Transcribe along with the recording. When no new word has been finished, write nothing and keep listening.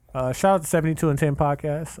Shout out to 72 and 10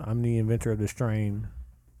 podcast. I'm the inventor of the strain.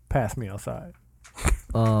 Pass me outside.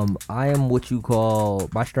 I am what you call,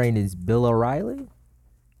 my strain is Bill O'Reilly.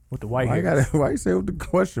 With the white hair. Why you say with the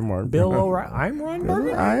question mark? Bill O'Reilly. I'm Ron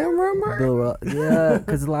Burgundy. I am Ron Burgundy. Yeah,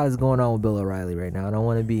 because a lot is going on with Bill O'Reilly right now. I don't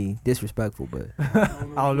want to be disrespectful, but I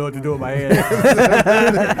don't know what to do with my head.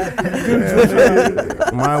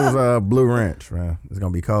 Mine was Blue Ranch, man. It's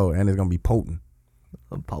gonna be cold and it's gonna be potent.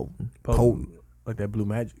 I'm potent. Like that Blue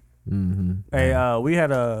Magic. Mm-hmm. Hey, we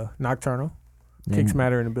had a Nocturnal. Kicks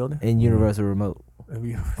Matter in the building. And Universal Remote. Oh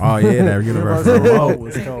yeah, that Universal Remote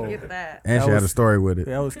was cold. Get that. And she had a story with it.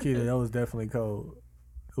 That was cute. That was definitely cold.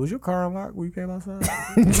 Was your car unlocked when you came outside?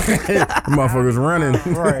 Motherfuckers running.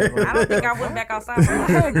 Right. I don't think I went back outside. I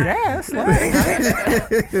had gas. The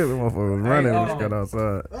motherfucker was running when she got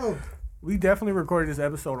outside. We definitely recorded this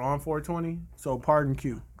episode on 420, so pardon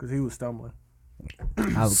Q, because he was stumbling.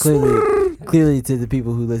 I clearly to the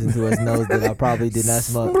people who listen to us knows that I probably did not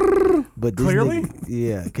smoke. But this Clearly?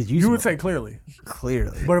 Yeah, because You would say clearly.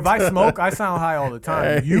 clearly. But if I smoke, I sound high all the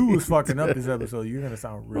time. You was fucking up this episode. You're going to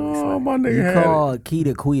sound really Oh, slow. my nigga You had it. called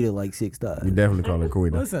Keita Quita like 6 times. You definitely call it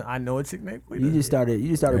Quita. Listen, I know a chick named Quita. You just started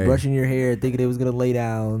Hey. brushing your hair, thinking it was gonna lay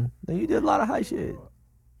down. And you did a lot of high shit.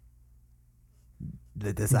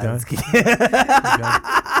 The silence.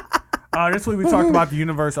 This week we talked about the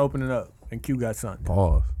universe opening up, and Q got sunned.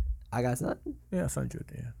 Pause. I got something. Yeah, I sunned you at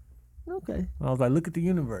the end. Okay. And I was like, look at the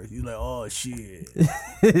universe. You like, oh, shit.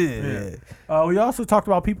 Yeah. We also talked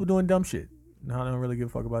about people doing dumb shit. And how they don't really give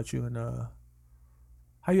a fuck about you. And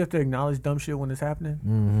how you have to acknowledge dumb shit when it's happening.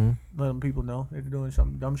 Mm-hmm. Let them people know they're doing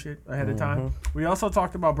some dumb shit ahead of time. We also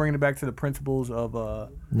talked about bringing it back to the principles of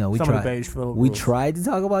No, we some tried. of the beige Phillip We rules. tried to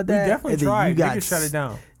talk about We that. definitely and then tried. You got Niggas shut it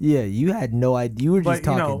down. Yeah, you had no idea. You were just But, you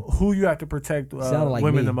talking. know, who you have to protect Sounded like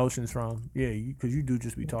women me. emotions from. Yeah, because you do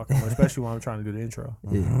just be talking, especially when I'm trying to do the intro.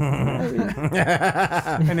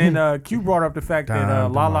 Yeah. And then Q brought up the fact that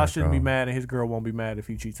Time to Lala shouldn't be Marco. mad and his girl won't be mad if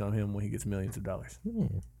he cheats on him when he gets millions of dollars.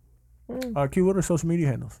 Hmm. Q, what are social media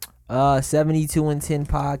handles? 72 and 10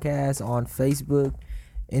 podcast on Facebook,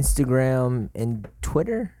 Instagram, and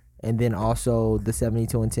Twitter, and then also the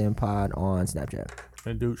 72 and 10 pod on Snapchat.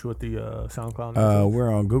 And Dooch with the SoundCloud.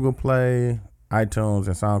 We're on Google Play, iTunes,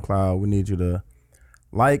 and SoundCloud. We need you to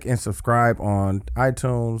like and subscribe on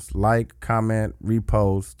iTunes, like, comment,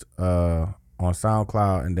 repost on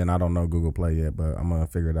SoundCloud, and then I don't know Google Play yet, but I'm gonna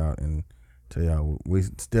figure it out and tell y'all.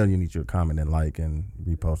 You need you to comment and like and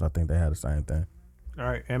repost. I think they have the same thing. All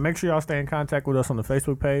right, and make sure y'all stay in contact with us on the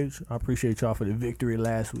Facebook page. I appreciate y'all for the victory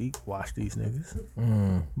last week. Watch these niggas.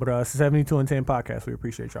 But it's the 72 and 10 podcast. We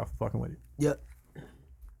appreciate y'all for fucking with it. Yep.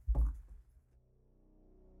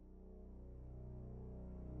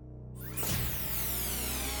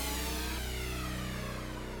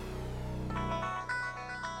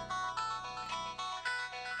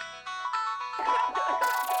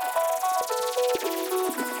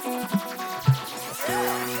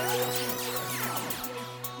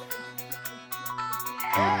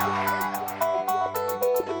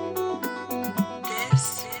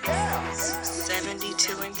 This is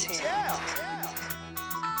 72 and 10.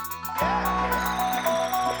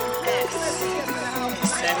 This is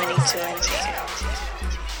 72 and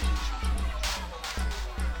 10.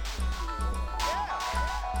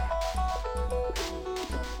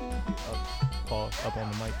 Pause up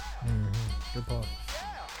on the mic. Good pause.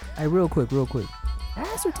 Hey, real quick.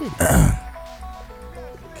 Ass or titties?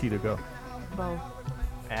 Key to go. Both.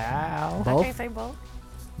 Ow. I Both? can't say both.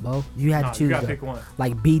 Both? You had No, to you choose. gotta though. pick one.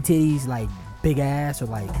 Like B titties, like big ass, or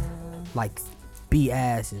like B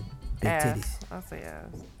ass and big Ass. titties. I'll say ass.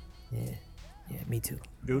 Yeah, me too.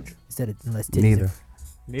 Dooch? Instead of unless titties. Neither.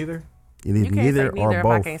 Neither? You You need can't neither say neither or if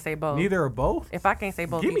I both. can't say both. Neither or both? If I can't say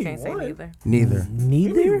both, Give you me can't say one. neither. Neither. Give me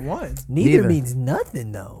Neither. one. Neither Neither. means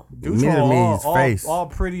nothing though. Dooch Neither all, means all, face. all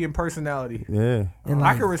pretty in personality. Yeah, And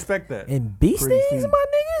I like can respect that. and bee Pretty stings, feet. my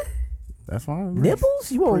nigga. that's fine.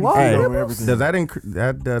 Nipples? You want Pretty raw Hey, nipples? does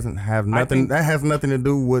that doesn't have nothing? think- That has nothing to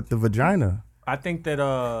do with the vagina. I think that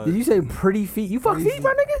Did you say pretty feet? You fuck feet,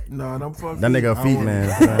 my nigga? Nah, don't fuck That nigga a I feet don't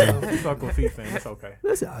man. you fuck with feet fan. It's okay.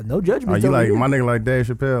 Listen, no judgment. Oh, you over like here. my nigga like Dave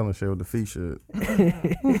Chappelle and shit with the feet shit.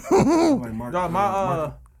 want like Mark,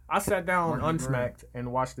 Dog, I sat down Marky unsmacked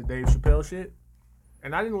and watched the Dave Chappelle shit,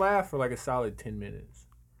 and I didn't laugh for like a solid 10 minutes.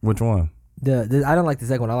 Which one? The I don't like the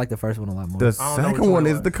second one. I like the first one a lot more. The I don't know second which one one it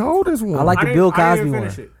is was. the coldest one. I like I the didn't- Bill I didn't Cosby even one.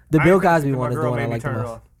 finish it. The I Bill didn't finish Cosby it. My one is the girl one I made me like the turn it most.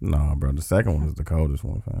 off. Nah, bro. The second one is the coldest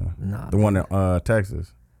one, fam. Nah, The one in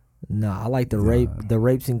Texas. nah, I like the rape, the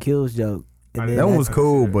rapes and kills joke. And That That one that's- was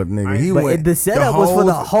cool, but nigga, he But went. the setup was for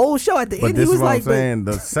the whole show. At the But end, he this was is what I'm like, saying.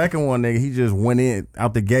 The second one, nigga, he just went in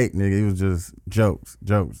out the gate, nigga. He was just jokes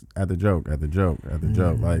after joke after joke after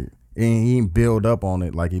joke. Like, and he didn't build up on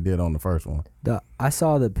it like he did on the first one. I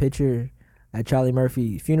saw the picture at Charlie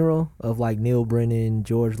Murphy's funeral of like Neil Brennan,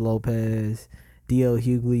 George Lopez, D.L.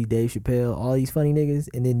 Hughley, Dave Chappelle, all these funny niggas,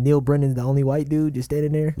 and then Neil Brennan's the only white dude just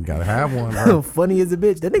standing there. You gotta have one, bro. Funny as a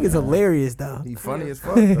bitch. That nigga's hilarious though. He funny as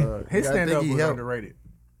fuck. Dog. His I stand think up he was helped. underrated.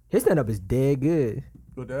 His stand up is dead good.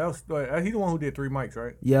 But that was he the one who did 3 mics,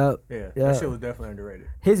 right? Yup. Yeah, Yeah. that shit was definitely underrated.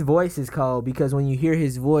 His voice is cold because when you hear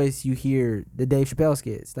his voice, you hear the Dave Chappelle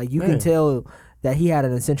skits. Like you Yeah. can tell that he had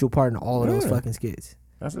an essential part in all of those Yeah. fucking skits.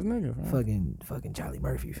 That's his nigga. Man. Fucking Charlie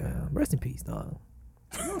Murphy, fam. Rest in peace, dog.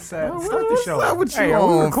 No sad. Bro, Start the what's show. up with you Hey, are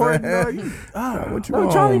we on, recording? fam? Dog? What you No,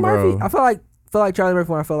 on, Charlie bro? Murphy. I feel like Charlie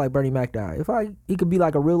Murphy when I felt like Bernie Mac died. I feel like he could be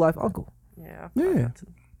like a real life uncle. Yeah. Yeah.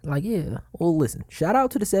 Like, yeah. Well, listen. Shout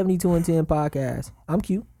out to the 72 and 10 podcast. I'm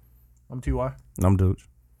Q. I'm Ty. I'm Dooch.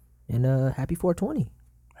 And happy 420.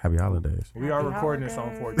 Happy holidays. We are Happy recording this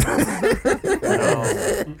on holidays.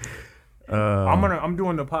 14. I'm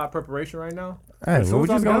doing the pod preparation right now. Hey, As soon where we as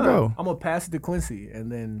I'm just gonna done, go? I'm gonna pass it to Quincy,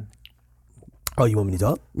 and then Oh, you want me to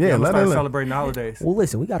talk? Yeah, I'm let gonna her. start celebrating holidays. Well,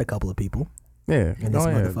 listen. We got a couple of people Yeah, in go this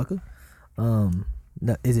ahead. motherfucker.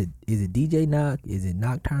 No, is it DJ Knock? Is it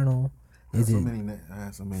Nocturnal? Is So it many. I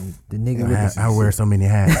had so many. the nigga with I wear so many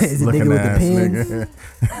hats. Is it Looking nigga with the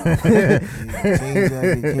ass King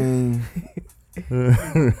Jacket King.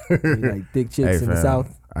 like thick chicks Hey, in the fam,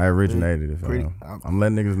 South? I originated it, fam. Pretty- I'm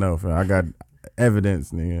letting niggas know, fam. I got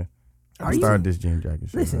evidence, nigga. I Are you- started this jean jacket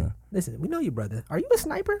shit, fam. Listen. We know you, brother. Are you a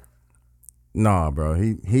sniper? Nah, bro.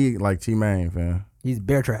 He like T-Main, fam. He's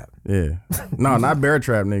bear trap. Yeah. No, not bear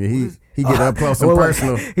trap, nigga. He get up close and Wait, wait.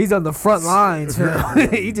 personal. He's on the front lines.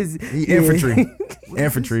 fam. he just He infantry.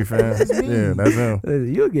 Infantry, fam. Yeah, that's him.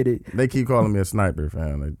 Listen, you'll get it. They keep calling me a sniper,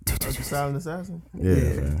 fam. Like, Are you silent assassin? yeah,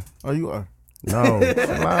 fam. Oh, you are. No,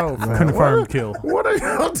 chill out, fam. Confirmed kill. What are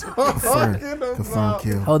y'all talking about? Confirmed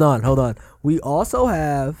kill. Hold on. We also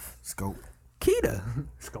have Scope. Keita.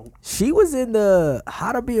 Scope. She was in the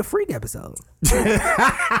How to Be a Freak episode. He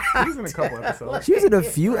was in a couple episodes. She was in a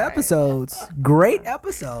few episodes. Great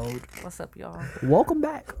episode. What's up, y'all? Welcome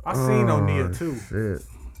back. I seen Onia too, Shit.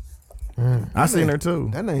 I seen her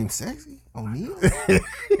too. That name sexy. O'Neal.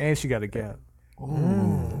 and she got a gap.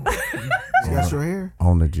 She got short hair.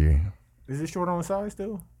 On the G. Is it short on the side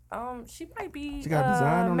still? She might be She got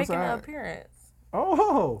design on the making an side. appearance.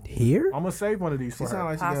 Oh, Here? I'm gonna save one of these She for sound her.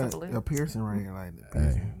 like she Possibly. got a piercing right here, like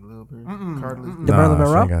that. Hey. A little piercing. Cartilage. The Marilyn she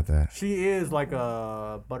Monroe? ain't got that. She is like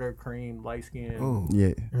a buttercream, light skin. Oh,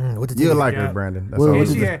 Yeah. What the You'll like Yeah. her, Brandon. That's Well, all. And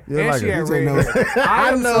what she is had, You'll and like she her. had You red. take I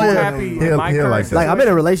am know so it. happy. in He'll my like current that. Like, I'm in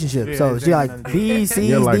a relationship, Yeah, so it's she like ain't nothing B, C's,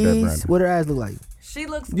 You'll like that, D's. Brandon. What her ass look like? She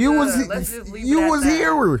looks You good. was Let's just leave it you at was that.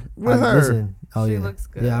 here with her. Listen. Oh She yeah. looks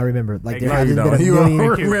good. Yeah, I remember. Like Hey, there no, hasn't you been a don't. You million don't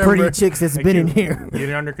remember. pretty chicks that's Hey, been in Q, here. Get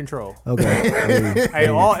it under control. Okay. Hey,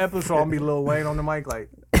 all episode I'm be Lil Wayne on the mic. Like,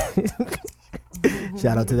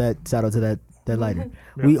 Shout out to that lighter.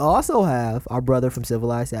 We also have our brother from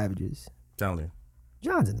Civilized Savages. Telling you.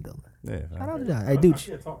 John's in the building. Yeah. Shout out to John. Hey, dude.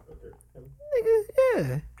 Nigga,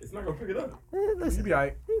 yeah. it's not gonna pick it up. Eh, listen, You be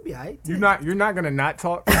alright. you be alright. You're not gonna not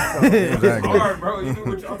talk. Exactly. Alright, bro. You know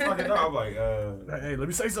what y'all talking about? I'm like, Hey, let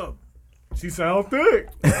me say something. She sound thick.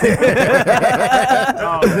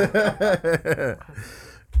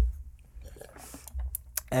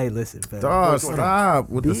 Hey, listen, fam. Dog, stop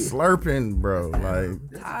with the slurping, bro.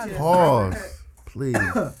 Like, pause, please.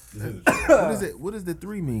 what is it? What does the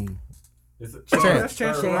 3 mean? it's a Chance,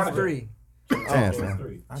 chance. Chance 3. Chance,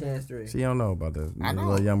 man. Chance 3. She don't know about this. I know.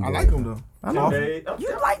 Little young I boy. like him though. I know.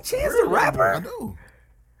 You like Chance the I Rapper? do.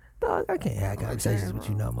 Dog, I can't have conversations with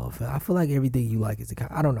you no more, fam. I feel like everything you like is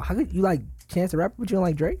I don't know. How could you like Chance the Rapper, but you don't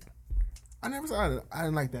like Drake? I never saw it. I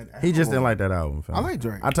didn't like that. He just didn't album. like that album, fam. I like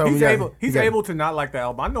Drake. I told him He's he got- able. he He's got- able to not like the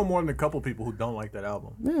album. I know more than a couple people who don't like that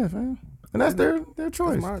album. Yeah, fam. And that's their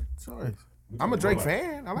choice. That's my choice. I'm a Drake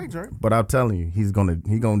fan. I like Drake. But I'm telling you, he gonna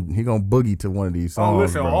boogie to one of these songs. Oh,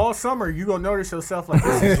 listen, bro. all summer you gonna notice yourself like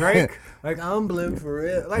this is Drake. Like I'm blue for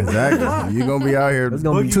real. Like Exactly. You gonna be out here It's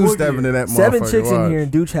gonna be two-stepping to that motherfucker. 7 chicks in Watch. here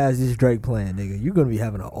and Dooch has this Drake playing, nigga. You're gonna be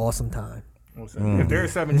having an awesome time. If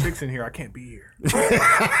there's 7 chicks in here, I can't be here.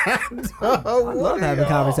 I love having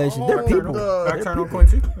conversations. They're people. Back turn on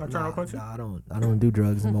Quincy. Back turn on Quincy. Nah, I don't do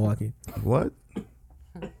drugs in Milwaukee. What?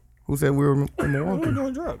 Who said we were in We're Milwaukee?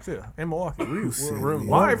 doing drugs, yeah, in Milwaukee. We're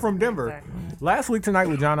live from Denver. Exactly. Last week tonight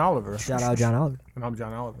with John Oliver, Shout out John Oliver. and I'm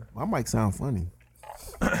John Oliver. My mic sound funny.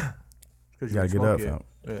 Cause You gotta get up, fam.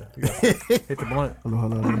 Yeah, you gotta hit the blunt.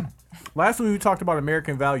 Hello. Last week we talked about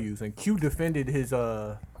American values, and Q defended his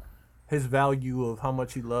value of how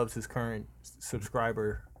much he loves his current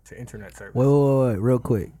subscriber to internet service. Wait, real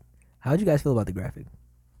quick. How'd you guys feel about the graphic?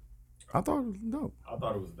 I thought it was dope. I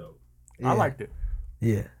thought it was dope. I liked it.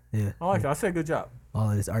 Yeah. I liked it. I said good job. All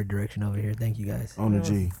of this art direction over here. Thank you guys. On the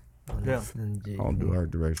G. Yeah. I don't do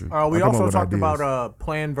art direction. We I come up also with talked ideas. about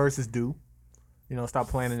plan versus do. You know, stop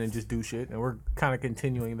planning and just do shit, and we're kind of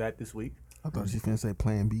continuing that this week. I thought she was gonna say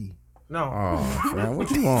Plan B. No. Oh, man,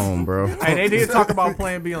 what you on, bro? Hey, they did talk about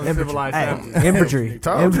Plan B on Civilized Savages. Infantry.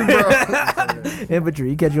 Talk, bro. Infantry.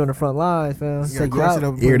 You catch you on the front lines, fam. You Take gotta you crush out. it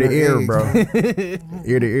up and Ear put to in ear, her bro. eggs.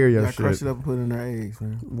 Ear to ear, You your gotta crush shit. it up and put in her eggs,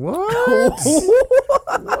 man. What?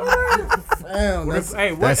 Damn,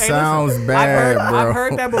 that sounds bad, bro. I've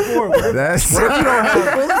heard that before. What if, That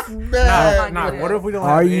sounds nah, bad. nah, what if we don't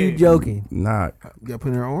Are have you eggs? joking? Not, You gotta put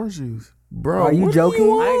in her orange juice. bro. Are you what joking?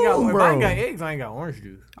 want, I ain't got, if bro? I ain't got eggs, I ain't got orange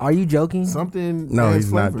juice. Are you joking? Something. No, that has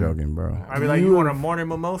he's not flavor. joking, bro. I be like, you want a morning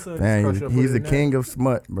mimosa? Just crush Man, it up, put he's it the in there. king of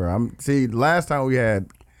smut, bro. See, last time we had,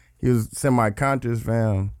 he was semi-conscious,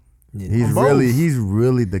 fam. Yeah. He's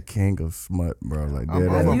really the king of smut, bro. Like I'm that.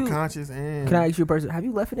 both. Have I'm you- conscious and. Can I ask you a person? Have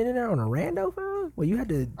you left it in there on a rando, fam? Well, you had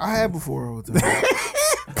to. I had before all the time.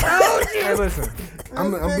 Hey, listen.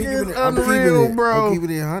 I'm keeping it, unreal, bro. I'm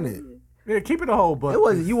keeping it 100. Yeah, keep it a whole buck. It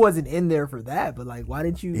wasn't. You wasn't in there for that, but like, why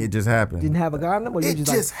didn't you? It just happened. didn't have a condom, or you It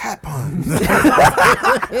just, just happened.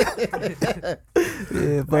 yeah,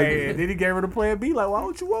 fuck Hey, it. then he gave her the Plan B. Like, why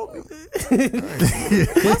don't you want me? He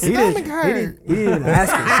didn't even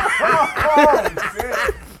ask her.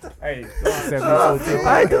 Hey,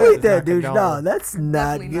 I delete that, dude. No, that's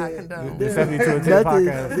not Definitely not good. condoned. The 72 and 10 Nothing.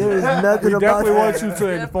 podcast. There is nothing We about definitely that. want you to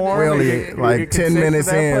inform. We and only get like 10 consent minutes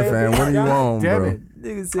to that in, Plan fam. B. What are you on, Damn bro? it.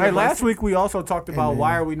 Nigga said Hey, my last week we also talked about man.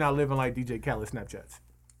 why are we not living like DJ Khaled Snapchats?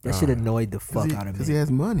 That shit annoyed the fuck out of Because me. he has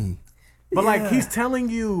money. But like he's telling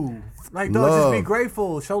you, like, dog, just be Love.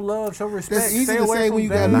 grateful, show love, show respect. That's easy stay to away say from when you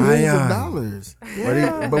got bad- millions Nah. of dollars.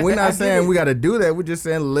 But we're I not get saying it. we got to do that. We're just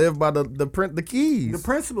saying live by the keys. The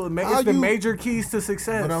principle, How it's the you- major keys to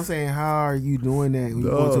success. But I'm saying, how are you doing that when you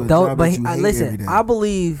go to a Don't, job but that you hate every listen, day? I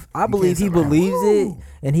believe he say, believes it, "Woo."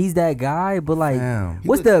 and he's that guy. But like, Fam.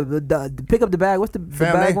 what's the pick up the bag? What's the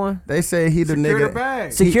Fam, bag they, one? they say he the Secure nigga. the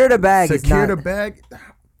bag. Secure the bag is Secure not. the bag.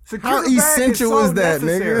 Secure How the bag essential so is that,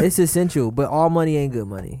 necessary. nigga? It's essential, but all money ain't good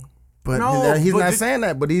money. But No, he's but not just- saying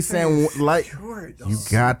that. But he's saying like Secure it, you dog.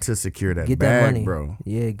 got to secure that Get that bag, money, bro.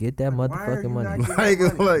 Yeah, get that Why are motherfucking you money. not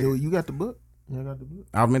getting Like, Dude, you got the book? You got the book?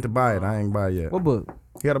 I was meant to buy it. I ain't buy it yet. What book?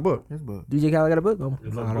 He got a book. Here's the book. DJ Khaled got a book? Oh,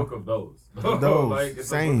 It's I a don't know. book of those. Those it's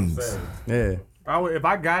sayings. A book of Yeah. If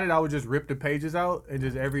I got it, I would just rip the pages out and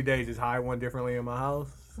just every day just hide one differently in my house.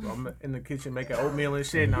 So I'm in the kitchen making oatmeal and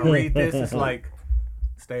shit, and I read this. It's like,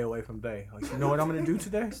 stay away from day. Like, you know what I'm gonna do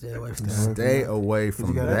today? Stay away from that. Stay away You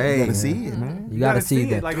from gotta they. see it, man. You gotta gotta see see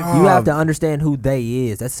that. it, like, You it's- have to understand who they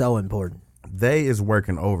is. That's so important. They is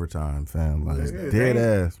working overtime, fam. Like Yeah, dead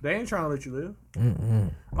ass. They ain't trying to let you live.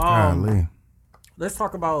 Golly. Let's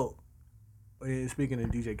talk about speaking of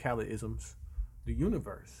DJ Khaled isms, the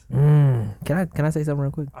universe. Can I say something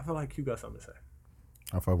real quick? I feel like you got something to say.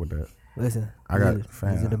 I fuck with that. Listen, I got is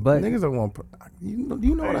fam. it a butt? Niggas don't want. You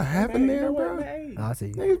know what happened there, bro? I'll see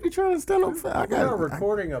you. Niggas be trying to stand up. For, I We're got.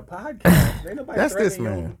 recording a podcast. Ain't nobody That's this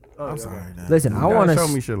threatening man. you. I'm sorry. Dad. Listen, I You want gotta show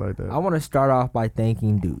to me shit like that. I want to start off by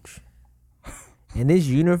thanking Dooch. And this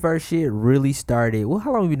universe shit really started. Well,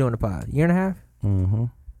 how long have we been doing the pod? Year and a half? Mm-hmm.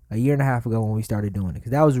 A year and a half ago when we started doing it,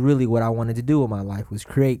 because that was really what I wanted to do with my life, was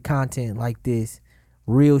create content like this,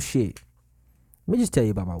 real shit. Let me just tell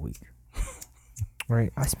you about my week. Right,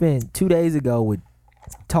 I spent 2 days ago with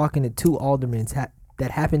talking to two aldermen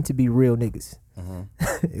that happened to be real niggas.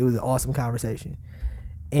 It was an awesome conversation.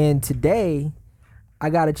 And today, I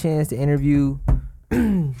got a chance to interview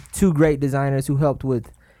two great designers who helped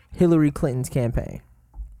with Hillary Clinton's campaign,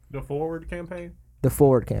 The Forward campaign? the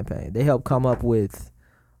Forward campaign. They helped come up with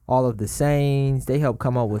all of the sayings. They helped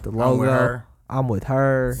come up with the logo. I'm with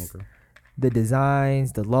her. Okay. The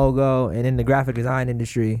designs, the logo, and in the graphic design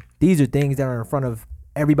industry, these are things that are in front of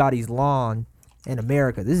everybody's lawn in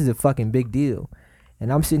America. This is a fucking big deal.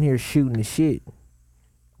 And I'm sitting here shooting the shit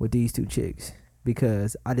with these two chicks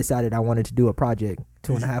because I decided I wanted to do a project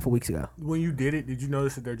 2.5 weeks ago. When you did it, did you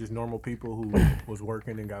notice that they're just normal people who was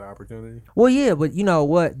working and got an opportunity? Well, yeah, but you know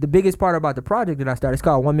what? The biggest part about the project that I started, it's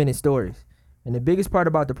called 1 Minute Stories. And the biggest part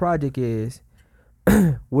about the project is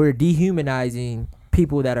we're dehumanizing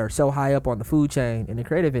people that are so high up on the food chain in the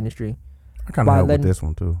creative industry I kind by of helped with letting- this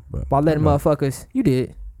one too, but by letting motherfuckers,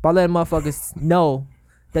 by letting motherfuckers know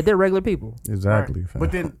that they're regular people. exactly. Right. Fam.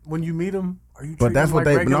 But then when you meet them, Are you? But that's treating what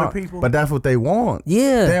them they like regular no, people. But that's what they want.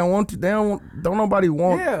 Yeah. They don't want to. They don't nobody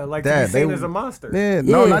want. yeah, like that. to be seen They- as a monster. Yeah,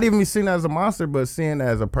 no, Yeah. not even seen as a monster, but seen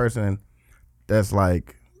as a person that's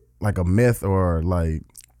like a myth or like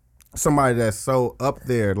somebody that's so up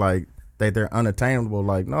there, like that they're unattainable.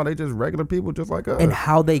 Like, no, they just regular people just like us. And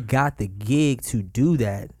how they got the gig to do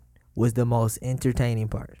that was the most entertaining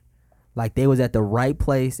part. Like they was at the right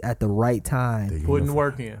place at the right time. Putting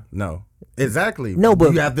work in. No, exactly. No,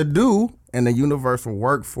 but- you have to do, and the universe will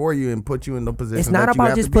work for you and put you in the position. It's not that you about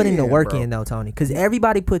have just to be putting the work bro. in though, Tony, because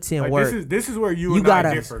everybody puts in Like work. this is where you You and gotta-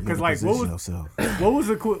 I differ. Because You like position yourself. what was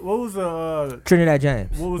the Trinidad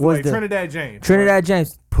James. what was Was like the- Trinidad James? Trinidad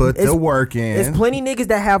James. Put It's- the work in. There's plenty niggas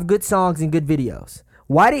that have good songs and good videos.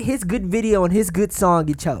 Why did his good video and his good song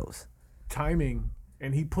get chose? Timing,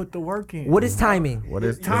 and he put the work in. What is timing? What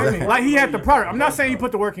is timing? Like he had the product. I'm not saying he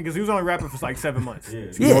put the work in because he was only rapping for like 7 months.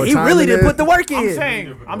 Yeah, what he time really it didn't is? put the work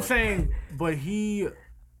in. I'm saying, but he.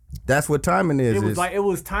 That's what timing is. It was It's- like it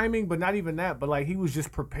was timing, but not even that. But like he was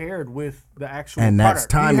just prepared with the actual. and that's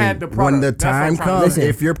product. He timing. had the product. When the That's what I'm time trying to comes, say. Listen.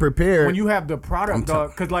 if you're prepared, when you have the product, dog,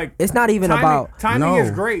 because like It's not even about- timing No.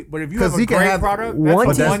 is great, but if you 'Cause have a he can great have product, one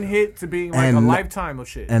that's team- one hit to being like a and- lifetime of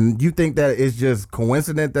shit. and you think that it's just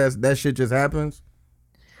coincident that shit just happens.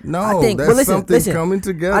 No, I think, that's but listen, something listen. coming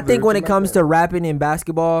together. I think when it Like comes that. to rapping and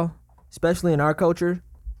basketball, especially in our culture,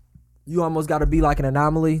 you almost got to be like an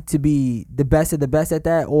anomaly to be the best of the best at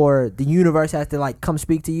that, or the universe has to like come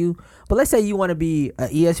speak to you. But let's say you want to be an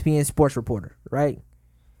ESPN sports reporter, right?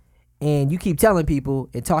 And you keep telling people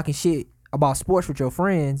and talking shit about sports with your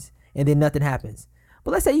friends, and then nothing happens. But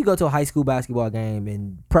let's say you go to a high school basketball game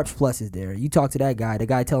and Preps Plus is there. You talk to that guy. The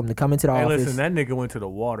guy tell him to come into the Hey, office. listen, that nigga went to the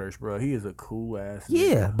Waters, bro. He is a cool ass.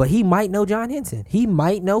 Yeah, but he might know John Henson. He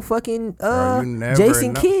might know fucking Bro, you never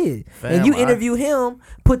Jason know. Kidd. Fam, and you I- interview him,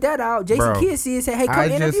 put that out. Jason Bro, Kidd see it, say, "Hey, come I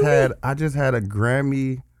interview just had a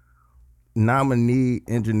Grammy nominee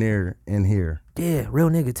engineer in here. me." Yeah, real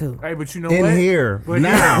nigga too. Hey, but you know In what? here. But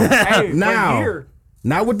Now. hey, Now. But here,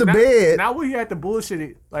 Not with the now, bed. Now when you had to bullshit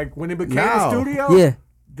it, like when it became Now. a studio, Yeah,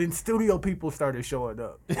 then studio people started showing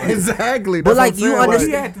up. Exactly. But, That's like, what I'm you saying. But he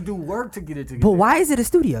understand- had to do work to get it together. but why is it a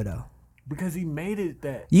studio though? Because he made it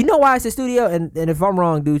that. You know why it's a studio? And if I'm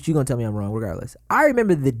wrong, dude, you gonna tell me I'm wrong regardless. I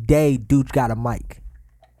remember the day Dooch got a mic.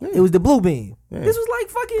 It was the Blue Beam. This was like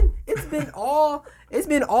fucking. It's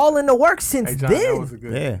been all in the works since Hey, John, then. that was a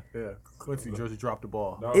good. Yeah. Yeah. Quincy Jersey dropped the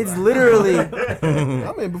ball. It's literally.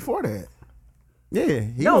 I mean, before that. Yeah,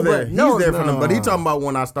 he No, was there. but He's no, there from the, no. but he talking about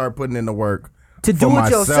when I start putting in the work To for do it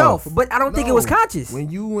myself. yourself, but I don't think it was No, conscious. When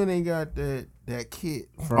you went and got that kit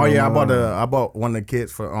from Oh yeah, I bought one of the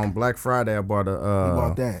kits for on Black Friday. I bought you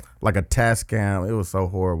bought a that. like a Tascam. It was so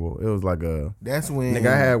horrible. It was like a That's when nigga.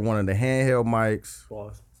 I had one of the handheld mics.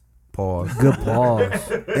 Pause. Good pause.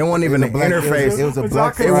 It wasn't even the interface. It was a But Black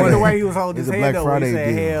y'all couldn't see Friday. the way he was holding It's his a head Black though when he Friday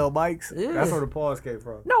said deal. hell bikes. Yeah. That's where the pause came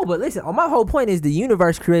from. No, but listen, my whole point is the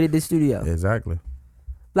universe created this studio. Exactly.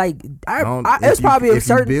 Like Don't- it was if you- probably a if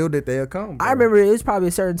certain. you build it, they'll come. I bro. remember it was probably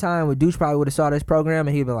a certain time where Dooch probably would have saw this program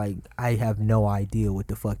and he'd be like, "I have no idea what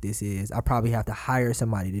the fuck this is. I probably have to hire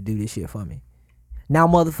somebody to do this shit for me." Now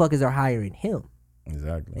motherfuckers are hiring him,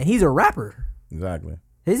 Exactly. and he's a rapper. Exactly.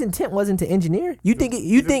 His intent wasn't to engineer. You think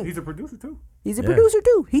He's a producer too. he's a Yeah. producer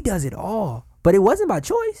too? He does it all, but it wasn't by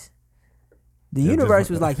choice. The Yeah, universe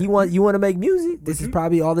just- was like, you want to make music. This is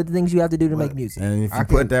probably all the things you have to do to make music. And if I you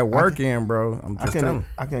can- put that I work can- in, bro, I'm just telling.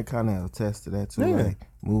 I can kind of attest to that too. Yeah. Like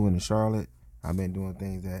moving to Charlotte, I've been doing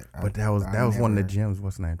things that. But that was one of the gems.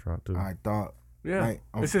 What's the name dropped too? I thought. Yeah. Like,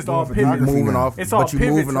 I'm it's just doing all photography pivots. moving now. off, It's all but you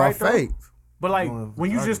pivots, moving right, off though? fake. But like Doing when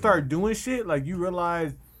you just photography. start doing shit, like you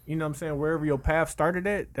realize, you know what I'm saying, wherever your path started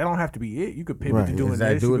at, that don't have to be it. You could pivot to Right. doing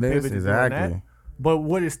Exactly. this. You Doing could this, pivot to doing exactly. that. But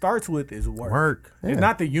what it starts with is work. Work. Yeah. It's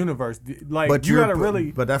not the universe. Like But you you're gotta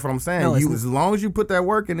really. But that's what I'm saying. No, it's- You as long as you put that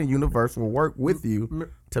work in, the universe will work with you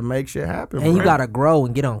to make shit happen. And you bro. gotta grow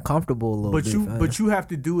and get uncomfortable a little But bit. you, fam. but you have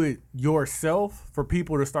to do it yourself for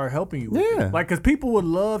people to start helping you. With Yeah. it. Like, cause people would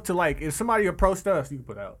love to like if somebody approached us, you can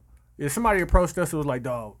put out. If somebody approached us, it was like,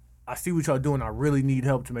 dog, I see what y'all doing. I really need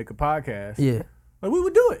help to make a podcast. yeah, Like we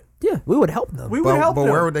would do it. yeah, we would help them. We would But- help but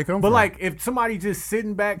them. where would they come But from? like if somebody just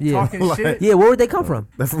sitting back Yeah. talking Like- shit. Yeah, where would they come from?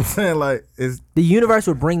 That's what I'm saying. Like it's The universe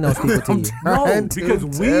would bring those people to you. No, trying to because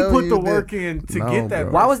we tell put you the that- work in to No, get that.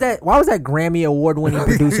 bro. Why was that Grammy award winning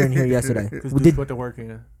producer in here yesterday? Because Did- Dude put the work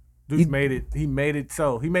in. Dude You- made it. He made it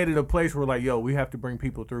so. He made it a place where like, yo, we have to bring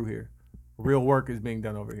people through here. Real work is being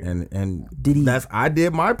done over here. and Did he- that's I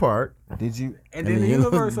did my part. Did you? And then the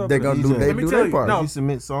universe they opened gonna up. do they Let me do tell their you, part. no. Did you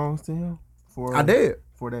submit songs to him for? I did.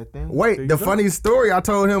 for that thing. Wait, There the you go. funny story I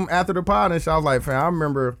told him after the pod and shit, I was like, fam, I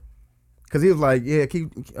remember Cause he was like, yeah, keep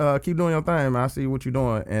doing your thing, man. I see what you're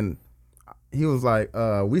doing. And he was like,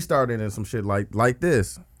 we started in some shit like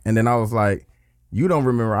this. And then I was like, you don't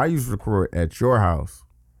remember, I used to record at your house.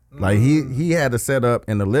 Like he had a setup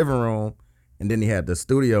in the living room, and then he had the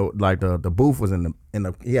studio, like the booth was in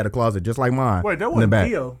the he had a closet just like mine. Wait, that in the wasn't back.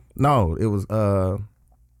 Dio. No, it was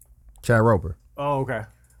Chad Roper. Oh, okay.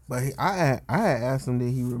 But I had asked him,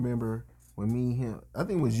 did he remember when me and him? I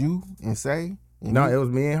think it was you and Say. And No, me- it was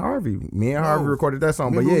me and Harvey. Me and Harvey recorded that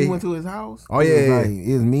song. But remember yeah, we he- went to his house. Oh, It yeah, was yeah, like,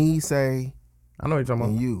 it was me, Say, I know what you're talking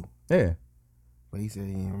and about. you. Yeah. But he said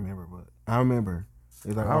he didn't remember. But I remember. It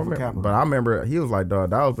was like I off of remember, Capitol. but I remember he was like, dog,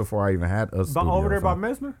 that was before I even had a But studio. over there so- by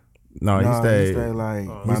Mesmer? No, he Nah, stayed. like He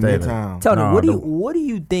by stayed Midtown. Tony, No, what do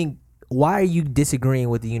you think? Why are you disagreeing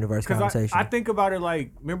with the universe Because conversation? I think about it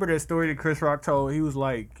like, remember that story that Chris Rock told? He was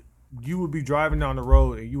like, you would be driving down the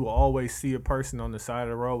road and you will always see a person on the side of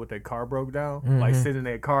the road with their car broke down, like sitting in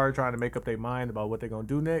their car trying to make up their mind about what they're going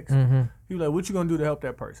to do next. He was like, what you going to do to help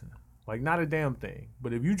that person? Like, not a damn thing.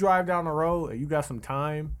 But if you drive down the road and you got some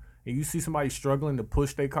time and you see somebody struggling to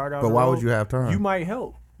push their car down But the why road, would you have time? You might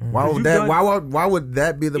help. Why 'Cause would you that? done- Why would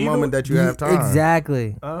that be the Either- moment that you have time?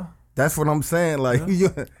 Exactly. That's what I'm saying. Like,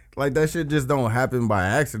 like that shit just don't happen by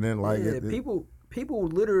accident. Like, Yeah, it- people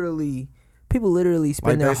literally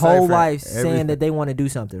spend Like their they say, whole for life everything- saying that they want to do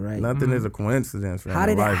something, right? nothing is a coincidence. How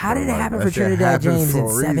did life, it how bro. did it Like, happen that for shit Trinidad happens James for in a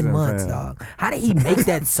 7 reason, months, fam. dog? How did he make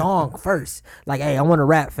that song first? Like, hey, I want to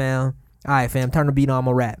rap, fam. All right, fam, turn the beat on, I'm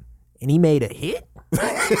gonna rap. And he made a hit?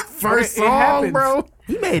 First It song, happens. bro.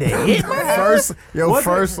 He made a hit, man. First, Was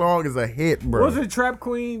first it- song is a hit, bro. Was it Trap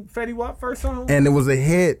Queen Fetty Wap first song? And it was a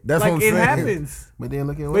hit. That's like, what I'm it saying. happens. But then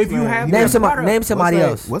look at But what's if you name. have He Name that was- somebody, product- name somebody what's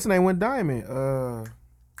else. Name, what's the name went Diamond?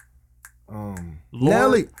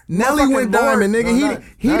 Nelly Motherfucking went diamond, Lord. nigga. No,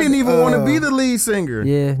 he not- didn't even want to uh, be the lead singer.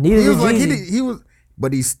 Yeah, neither He was did like Jeezy. he was,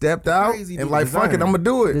 but he stepped out Crazy and dude, like fuck it, Designer. I'm gonna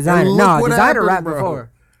do it. Designer, And look no, what Designer happened, rapped bro.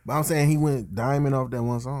 before. But I'm saying he went Diamond off that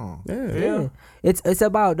one song. Yeah. Yeah. It's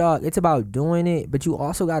about, dog. It's about doing it, but you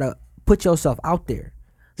also gotta put yourself out there.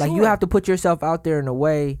 Like, you Sure. have to put yourself out there in a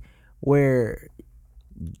way where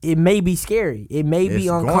it may be scary. It may It's be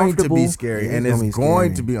going to uncomfortable. be scary, Yeah, and it's it's gonna be going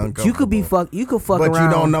scary. to be But uncomfortable. you could be You could fuck but around.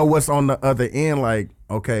 you don't know what's on the other end. Like,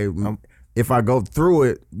 okay, if I go through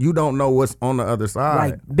it, you don't know what's on the other side.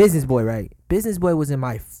 Like Business Boy, right? Business Boy was in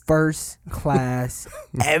my first class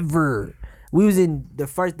ever. We was in the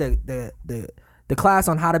first the class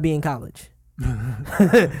on how to be in college.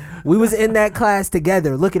 We was in that class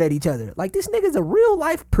together, looking at each other. Like, this nigga's a real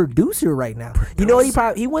life producer right now. You know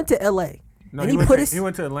what? He went to L.A. No, and he, he went put to, his. he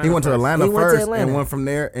went to Atlanta. he went to first. Atlanta He went to first Atlanta. and went from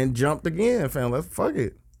there and jumped again, fam. Let's fuck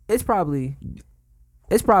it. It's probably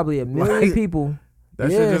a million Like, people.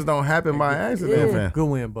 That Yeah. shit just don't happen by accident, Yeah. fam. Good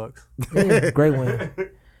win, Bucks. Yeah, great win.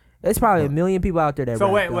 It's probably a million people out there that So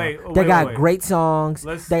rap, wait, dog. wait, They wait, got wait. great songs.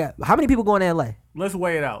 Let's- They got, how many people going to L.A.? Let's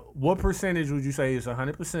weigh it out. What percentage would you say is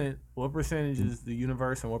 100%? What percentage is the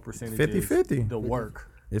universe, and what percentage 50-50. is the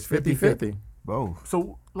work? It's 50-50. Both.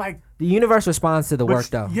 So, like, The universe responds to the work,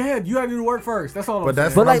 though. yeah, you got to do the work first. That's all. But I'm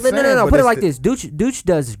that's saying. But like, I'm no. saying, but Put it it's like the- this: Dooch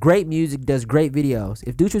does great music, does great videos.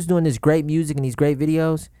 If Dooch was doing this great music and these great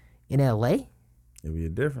videos in L.A., It'd be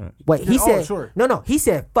different. wait, he Oh, said, sure. no, he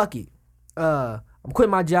said, fuck it. I'm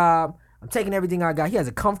quitting my job. I'm taking everything I got. He has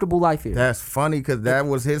a comfortable life here. That's funny because that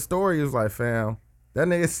was his story. He was like, fam, that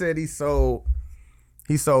nigga said he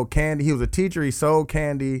sold candy. He was a teacher. He sold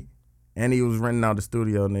candy, and he was renting out the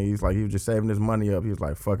studio. And he's like, he was just saving his money up. He was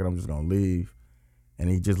like, fuck it, I'm just gonna leave, and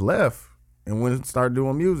he just left and went and started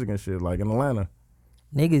doing music and shit like in Atlanta.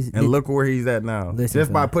 Niggas, And look where he's at now. Listen,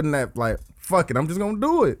 Just by fam. putting that, like, fuck it, I'm just gonna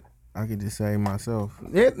do it. I could just say myself.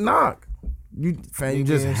 It knock. You fam, you Nigga,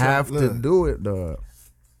 just it's have like, to look. do it, dog.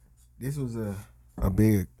 This was a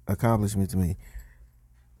big accomplishment to me.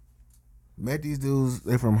 Met these dudes.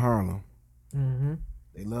 They from Harlem. hmm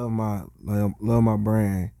They love my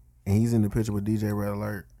brand, and he's in the picture with DJ Red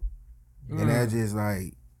Alert. And that's just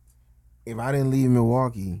like, if I didn't leave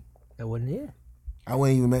Milwaukee, that wasn't it. I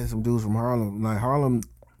wouldn't even met some dudes from Harlem. Like Harlem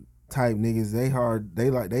type niggas,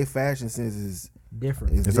 they fashion sense is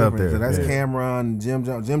Different. It's different. up there, So that's yeah. Cameron, Jim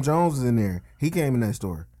Jones. Jim Jones was in there. He came in that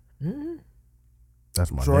store. That's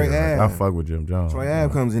my Troy nigga. I Ave. fuck with Jim Jones. Troy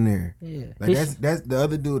Ave comes in there. Yeah. Like that's the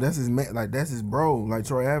other dude. That's his that's his bro. Like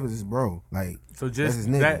Troy Ave is his bro. Like So that's just his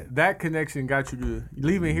nigga. that connection got you to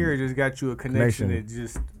leaving here. Just got you a connection.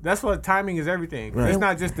 Connection. That's what timing is everything. Right. It's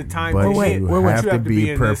not just the time. But to wait, hit, wait, but wait. have you to be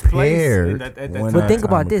in this place prepared and at that when time. But think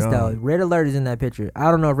about time this comes. though. Red Alert is in that picture. I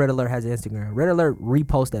don't know if Red Alert has Instagram. Red Alert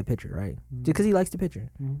reposts that picture, right? Just because he likes the picture.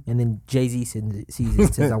 And then Jay-Z sees it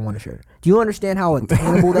and says, "I want a shirt." Do you understand how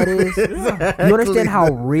attainable that is? You understand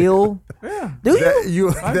understand how real? Yeah. Do you?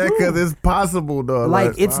 Because it's possible though.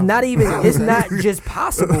 Like it's not even. It's not just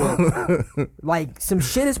possible. Like some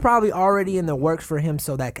shit is probably already in the works for him,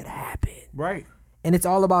 so that could happen. Right. And it's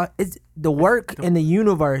all about the work and the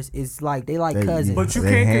universe is like they like cousins. But you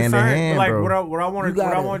They can't hand in concern hand, like bro. what I want You what I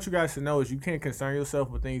gotta- want you guys to know is you can't concern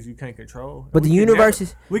yourself with things you can't control. But We the can universe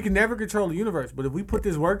never- is- we can never control the universe. But if we put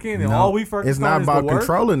this work in and No, all we focus it's not on is about the work,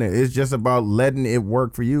 controlling it. It's just about letting it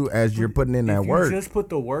work for you as you're putting in that if work. you just put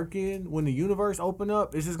the work in, when the universe open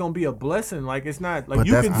up, it's just gonna be a blessing. Like it's not like But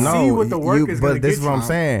you that's can see what the work is gonna But this get is what I'm you.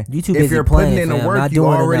 saying. You too if busy you're putting playing, in the fam, work, not you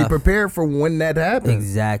doing already enough. prepared for when that happens.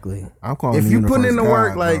 Exactly. I'm calling If the you putting in the universe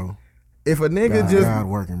work, God, like bro. if a nigga God, just God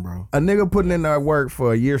working, bro. a nigga putting in that work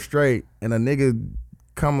for a year straight, and a nigga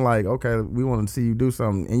come like, okay, we want to see you do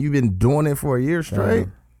something, and you've been doing it for a year straight.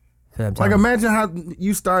 Fam, Like Tom, imagine how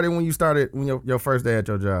you started when your first day at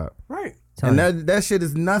your job. Right. And Tony, that shit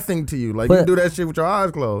is nothing to you. Like But- you do that shit with your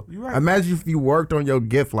eyes closed. You right. Imagine if you worked on your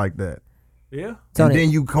gift like that, Yeah. Tony, and then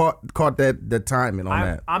you caught the timing on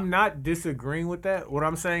that. I'm not disagreeing with that. What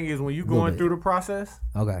I'm saying is when you Little going bit. through the process,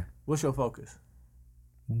 okay, what's your focus?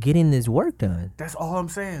 getting this work done. That's all I'm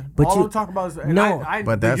saying. But all you- I'm talking about is and No.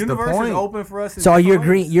 But that's the universe point. is open for us. in So are you different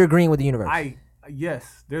agreeing? ways. You're agreeing with the universe.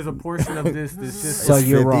 Yes, there's a portion of this that's just So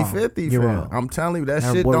you're wrong. 50-50, You're fam. wrong. I'm telling you, that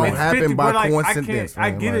And shit we're don't wrong. happen 50, by but, like, I coincidence. can't-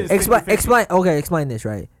 I man. get Like, it. Explain. Okay, explain this.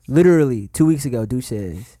 Right. Literally 2 weeks ago, dude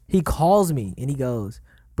says he calls me and he goes,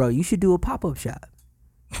 "Bro, you should do a pop-up shop."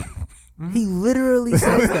 He literally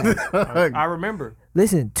says that. I remember.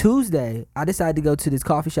 Listen, Tuesday, I decided to go to this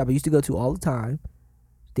coffee shop I used to go to all the time.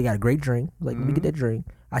 They got a great drink. Like, let me get that drink.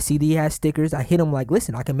 I see that he has stickers. I hit him like,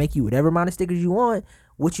 listen, I can make you whatever amount of stickers you want.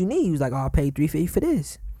 What you need? He was like, oh, I'll pay $350 for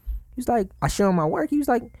this. He was like, I show him my work. He was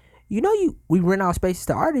like, we rent out spaces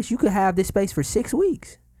to artists. You could have this space for 6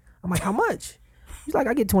 weeks. I'm like, how much? He's like,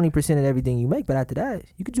 I get 20% of everything you make, but after that,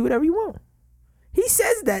 you can do whatever you want. He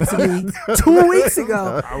says that to me 2 weeks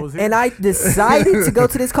ago. I was here. And I decided to go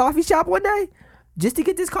to this coffee shop one day just to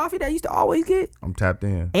get this coffee that I used to always get. I'm tapped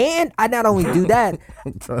in. And I not only do that,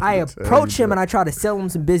 trying I to tell approach you, him and I try to sell him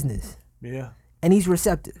some business. Yeah. And he's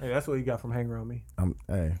receptive. Hey, that's what you got from hanging around me.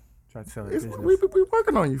 Hey, Trying to sell his it's, business. we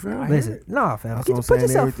working on you, fam. Listen, nah, fam. That's Get, what put I'm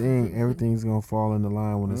saying. yourself. Everything's gonna fall into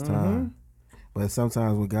line when it's time. But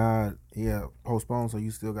sometimes with God, postpone, so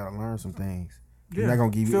you still gotta learn some things. He's Yeah. not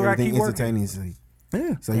gonna give you Still gotta everything keep working. instantaneously.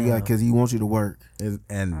 Yeah, So you got because he wants you to work.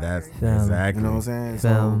 and that's Fam. exactly You know what I'm saying?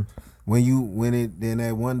 Fam. So then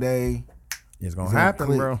that one day, it's gonna It's gonna happen,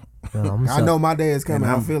 click. bro. I'm I know my day is coming.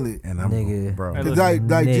 I feel it. And I'm Nigga. bro. Hey, Cause listen,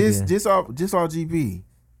 like nigga. just off GP,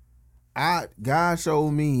 God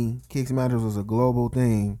showed me Kicks Matters was a global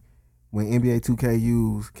thing when NBA 2K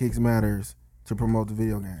used Kicks Matters to promote the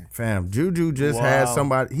video game. Fam, Juju just had Wow.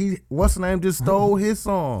 somebody. What's the name? Just stole his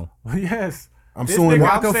song. Yes. I'm This suing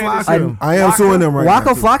nigga, them. I'm saying this Flocka. shit. I am suing them right Waka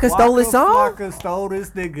now. too. Flocka stole his song? Flocka stole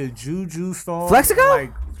this nigga Juju song. Flexico?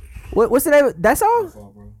 Like, What's the name of that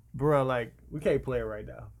song? bro, like, we can't play it right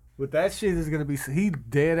now. But that shit is gonna be he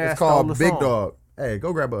dead ass It's called stole the Big song. Dog. Hey,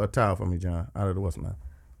 go grab a towel for me, John. Out of the what's name?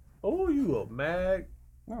 Oh, you a mag.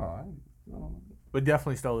 No, But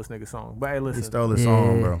definitely stole this nigga song. But hey, listen. he stole his Yeah.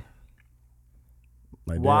 song, bro.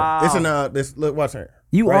 Like that. Wow. It's in this. Look, watch it.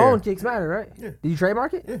 You Right own here. Kicks Matter, right? Yeah. Did you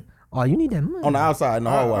trademark it? Yeah. Oh, you need that money. On the outside in the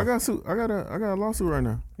I hallway. got a lawsuit right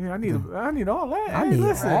now. Yeah, I need all that. I Hey, need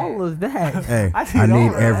listen. all of that. Hey, I I need need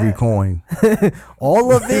all of every that. coin.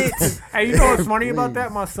 all of it. Hey, you know what's funny about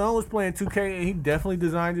that? My son was playing 2K and he definitely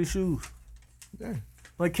designed his shoes. Yeah.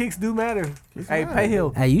 Like kicks do matter. Hey, matter. pay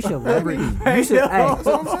him. Hey, you should leverage. You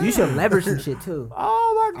should, you should leverage some shit too.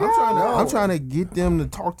 Oh my god. I'm trying to get them to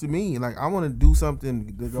talk to me. Like I want to do something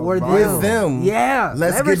to go For viral. With them. Yeah.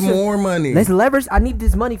 Let's leverage get some- more money. Let's leverage. I need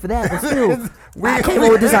this money for that, but still, I came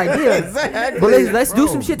up with this idea. Exactly. But let's do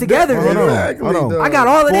some shit together. Hold on. nigga. Exactly, Hold on. dog. I got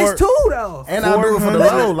all of this For- too, though. And I'll do it for the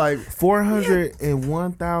 400. low. Like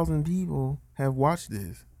 401,000 people have watched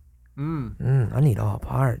this, I need all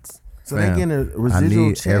parts. so Fam, they getting a I residual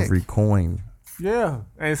need check. every coin. Yeah.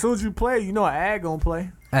 And as soon as you play, you know an ad gonna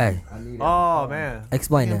play. Hey, Oh man.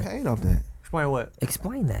 explain Getting that. paid off that. Explain what?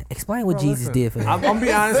 Explain that. Explain what Bro, Jesus listen. did for I'm him. gonna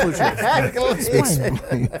be honest with you.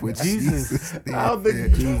 Explain that. With Jesus. I don't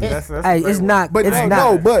think That's Hey, it's not. But it's no,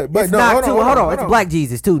 not. no, but it's no, not too. Hold on. hold It's Black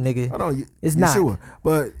Jesus too, nigga. Hold on, It's you not. Sure.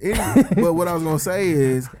 But but what I was gonna say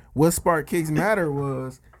is what sparked Kicks Matter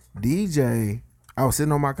was DJ. I was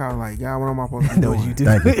sitting on my couch like, God, what am I supposed to be doing?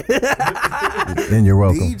 Thank you. And you're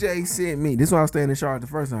welcome. DJ sent me. This is why I was staying in Charlotte the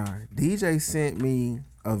first time. DJ sent me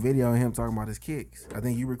a video of him talking about his kicks. I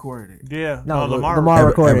think you recorded it. Yeah. No, Lamar. Lamar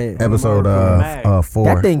recorded it. Episode Mag. 4.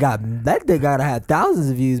 That thing gotta have thousands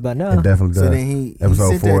of views by now. It definitely does. So then he Episode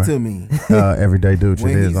sent 4. that to me. Everyday dude, it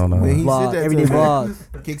is on when the. he Vlog, sent that everyday to me,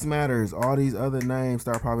 vlog. Kicks Matters, all these other names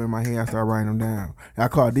start popping in my head. I start writing them down. And I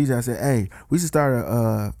called DJ. I said, "Hey, we should start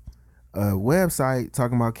a website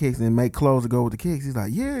talking about kicks and make clothes to go with the kicks." He's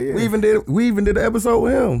like, "Yeah, yeah." We even did an episode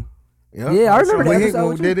with him. Yep. Yeah, I remember When that he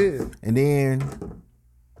episode. did it. And then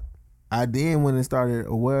I then went and started a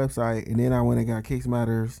website, and then I went and got Kicks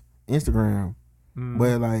Matters Instagram.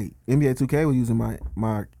 But like NBA 2K was using my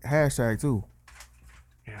hashtag too.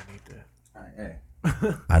 Yeah, I need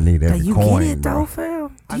that. I need every You coin, get it bro. though,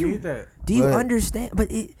 fam. I need that. Do you But- understand? But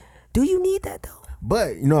do you need that though?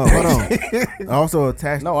 But you know, hold on. I also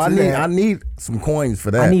attached. No, to I that, need some coins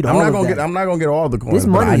for that. I need I'm all not of gonna that. get. I'm not gonna get all the coins. This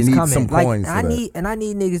but money I is need coming. some Like coins. I for that.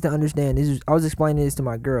 need niggas to understand. I was explaining this to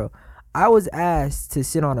my girl. I was asked to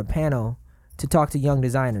sit on a panel to talk to young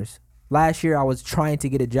designers. Last year, I was trying to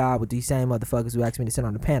get a job with these same motherfuckers who asked me to sit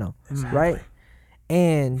on the panel, right?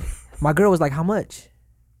 And my girl was like, "How much?"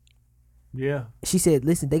 Yeah. She said,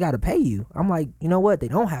 "Listen, they gotta pay you." I'm like, "You know what? They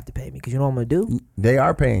don't have to pay me because you know what I'm gonna do? They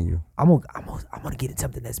are paying you. I'm gonna get in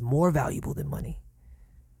something that's more valuable than money."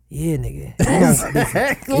 Yeah, nigga.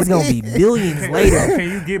 It's gonna be millions later. Can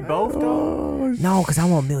you get both though? No, because I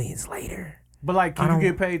want millions later. But like, I can you don't-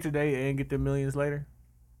 get paid today and get the millions later?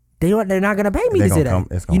 They're not gonna pay me They to gonna today. come-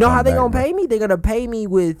 it's gonna You know come how they back, gonna bro. pay me? They're gonna pay me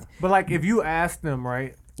with But like, if you ask them,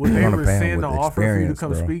 right, would You they wanna pay 'em rescind the with offer for you to experience,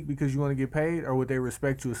 come bro. speak because you want to get paid, or would they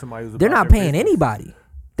respect you as somebody who's? they're about not their paying business? anybody.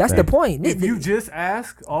 That's the point. If you just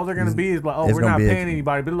ask, all they're gonna be is like, "Oh, It's we're gonna not be paying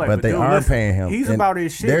anybody." But like, but they dude, are listen, paying him. He's And about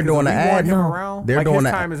his shit. they're 'cause doing if the we want ad. him No. around, They're like, doing his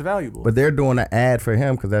the- time is valuable. But they're doing an ad for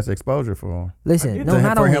him because that's exposure for him. listen. get No, that.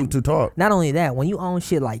 not for only him to talk. Not only that, when you own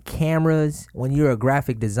shit like cameras, when you're a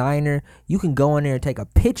graphic designer, you can go in there and take a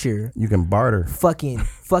picture. You can barter.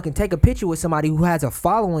 Fucking take a picture with somebody who has a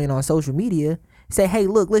following on social media. Say, "Hey,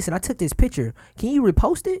 look, listen, I took this picture. Can you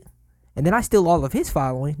repost it?" And then I steal all of his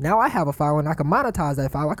following. Now I have a following. I can monetize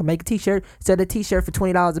that file. I can make a t-shirt, sell a t-shirt for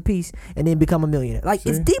 $20 a piece, and then become a millionaire. Like,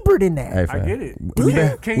 it's deeper than that. Hey, I fam. get it. We've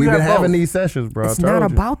been, Can you we've been have having both? these sessions, bro. It's I told not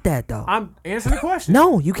you. about that, though. I'm answering the question.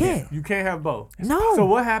 No, you can't. You can't have both. No. So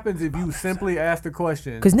what happens if you simply ask the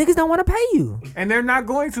question, Because niggas don't want to pay you. and they're not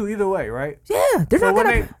going to either way, right? Yeah, they're So not when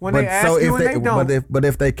going they to. when they ask you and they don't, but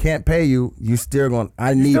if they can't pay you, you still going.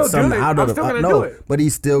 I need still something doing it. out I'm of still it. gonna No, do it. but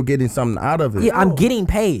he's still getting something out of it. Yeah, I'm getting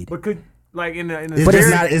paid. but could like in the It's spirit, just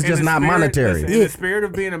not- it's in just the not spirit- monetary. listen, in Yeah. the spirit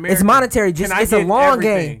of being American, monetary, just- can I it's a get long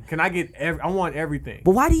everything? game. Can I get? I want everything.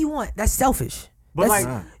 But why do you want? That's selfish. But That's,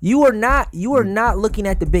 like, you are not looking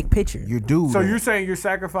at the big picture. you do. so that. you're saying you're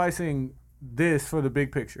sacrificing this for the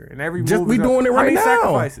big picture, and every Just- move we is doing it how right many now.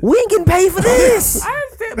 Sacrifices? We ain't getting paid for this. I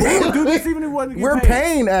understand. But we would do this even if we wasn't getting We're paid.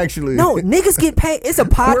 paying actually. No, niggas get paid. It's a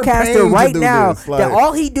paying podcaster to right do now this, like- that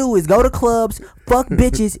all he do is go to clubs, fuck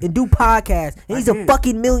bitches, and do podcasts. And he's a get it.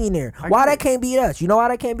 fucking millionaire. I Why get that it. can't be us? You know why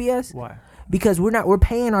that can't be us? Why? Because we're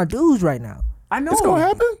paying our dues right now. I know It's gonna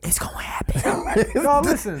happen. It's gonna happen No,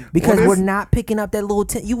 listen. because Well, we're this- not picking up that little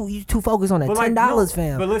you too focused on that But like, $10, no,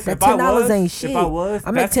 fam. But listen, that if I $10 was, ain't shit. If I was,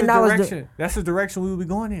 I make that's the $10. direction. That's the direction we would be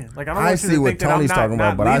going in. Like I don't I want you see to what think that I'm Tony's not, talking about,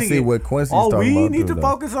 not but I leading see it. what Quincy's All talking we about need too, to though.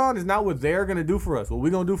 focus on is not what they're gonna do for us. What we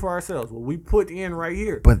gonna do for ourselves. What we put in right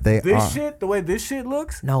here. But they this are. shit, the way this shit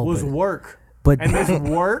looks, No, was but- work. but- and this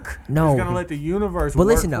work No. is gonna let the universe But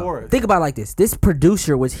work listen for though, us. think about it like this. This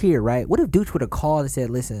producer was here, right? What if Dooch would have called and said,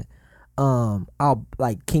 "Listen, I'll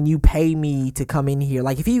like, can you pay me to come in here?"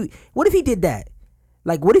 Like, what if he did that?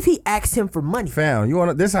 Like, what if he asked him for money? Fam, you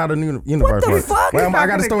want this? How the universe the works? fuck? Wait, It's I not got a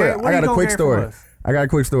gonna story. get- what I are got you a gonna quick get from story. us? I got a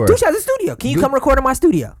quick story. Dooch has a studio. Can you come record in my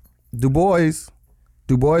studio? Du Bois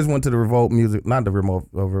went to the Revolt Music, not the remote.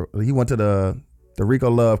 He went to the Rico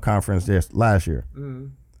Love conference last year. Mm-hmm.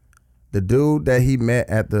 The dude that he met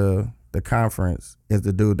at the conference is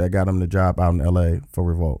the dude that got him the job out in L.A. for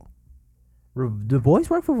Revolt. The boys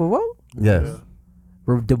work for Revolt. Yes,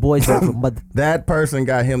 The boys work for mother. that person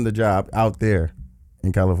got him the job out there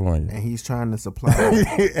in California. and he's trying to supply.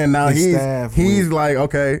 And now His he's staff with- like,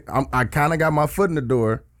 okay, I kind of got my foot in the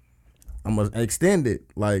door. I'm gonna extend it.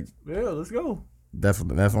 Like Yeah, let's go. that's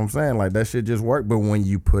what I'm saying. Like that shit just worked. But when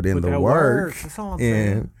you put in But the that work, works. That's all I'm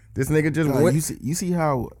saying. and this nigga just Like, went. you see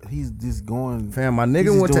how he's just going. Fam, my he's nigga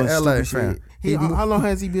just went to doing L.A. stupid Fam. shit. How long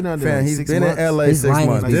has he been under? Fam, Like he's 6 been months? in L.A. His 6 line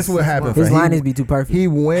months. is- This what happened. His fam. line is be too perfect. He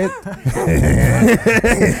went.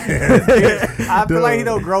 I feel like he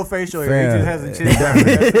don't grow facial hair. He just has a chin.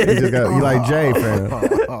 He like Jay, fam.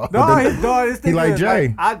 No, this He nigga, like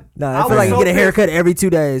Jay. I feel like you get a haircut every 2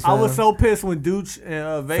 days. I was fam. so pissed when Dooch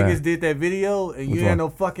and Vegas Fam. did that video and you Which had one? no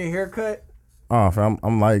fucking haircut. Oh, fam,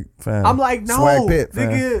 I'm like, fam. I'm like, no, Swag Pitt, fam.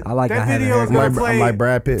 nigga. I like that not having video is haircut. gonna I'm play like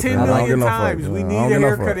Brad Pitt, 10 fam. I don't million get no fuck. times. We I need don't a get no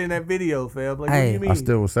haircut fuck. in that video, fam. Like, Hey. what do you mean? I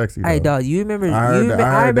still was sexy. Hey, though. dog, you remember? I heard that-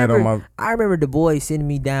 I heard that on remember. my- I remember the boy sending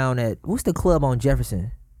me down at what's the club on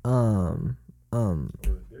Jefferson?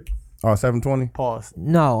 Oh, 720. Pause.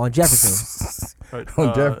 No, on Jefferson.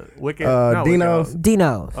 On Jeff- Wicked. No, Dino's. Wicked.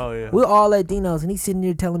 Dino's. Oh, yeah. We're all at Dino's, and he's sitting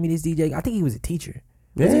there telling me this DJ. I think he was a teacher.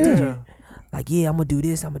 Was he a Yeah. teacher? Like, yeah, I'm gonna do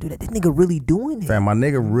this. I'm gonna do that. This nigga really doing it. Fam, my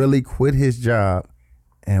nigga really quit his job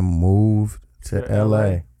and moved to To LA.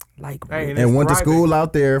 LA. Like, Hey, And went to thriving. school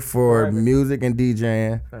out there for Thriving. music and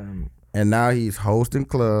DJing. um, And now he's hosting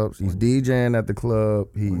clubs. He's DJing at the club.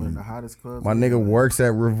 He, One of the hottest clubs. my in nigga LA. works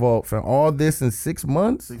at Revolt. Fam, all this in 6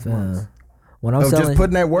 months 6 months. when I'm of selling, just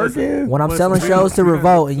putting that work in. when I'm Listen, selling we- shows to we-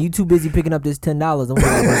 Revolt, and you too busy picking up this $10, I'm like,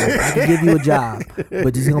 I can give you a job,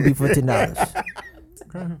 but it's gonna be for $10.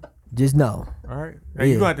 Just know. All right. Hey,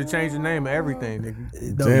 Yeah. you gonna have to change the name of everything,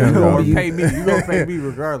 nigga. Damn, you Or dog. pay me. You gonna pay me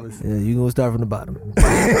regardless. Yeah, you gonna start from the bottom.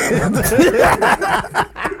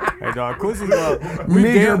 Hey, dog. Quincy,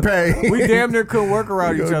 Meager pay. We damn near couldn't work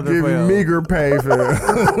around each Gonna other, give you fam. meager pay for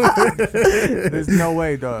There's no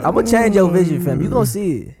way, dog. I'm gonna change your vision, fam. You gonna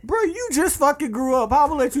see it. Bro, you just fucking grew up. How am I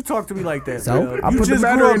gonna let you talk to me like that? So? fam? I you put the just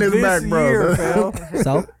battery grew up in his this back, bro. year, fam.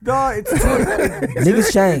 So Dog, it's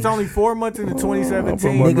niggas change. It's only 4 months into I'll 2017.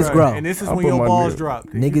 put my- Niggas bro, grow. and this is I'll when put your my balls nigga-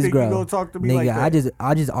 dropped. You Niggas think grow. You gonna talk to me Nigga, like that?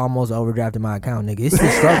 I just almost overdrafted my account, nigga. It's a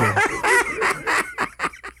struggle.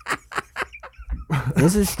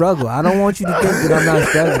 It's a struggle. I don't want you to think that I'm not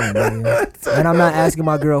struggling, man. And I'm not asking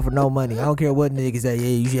my girl for no money. I don't care what niggas say. Yeah,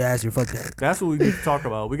 you should ask her. Fuck that. That's what we need to talk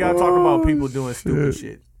about. We gotta talk about people doing stupid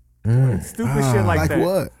shit. Stupid shit like that.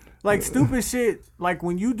 What? Like stupid shit. Like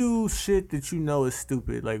when you do shit that you know is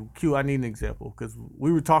stupid. Like Q, I need an example because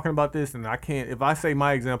we were talking about this, and I can't. If I say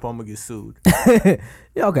my example, I'm gonna get sued.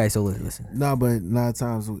 Yeah, okay, so listen. No, but a lot of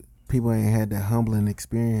times people ain't had that humbling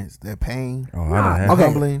experience, that pain. Oh, I done had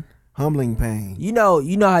Okay. Humbling pain. You know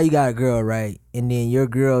how you got a girl, right? And then your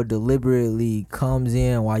girl deliberately comes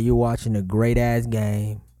in while you're watching a great ass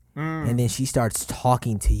game. And then she starts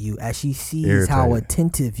talking to you as she sees how Irritated.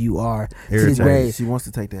 attentive you are to this Irritated. great. She wants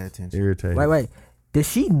to take that attention. irritated. Wait. Does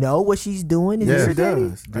she know what she's doing? Is Yeah. this She irritating?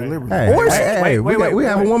 does. Deliberately. Hey, Or hey, she- hey, wait, we wait,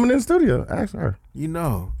 have a wait. woman in the studio. Ask her. You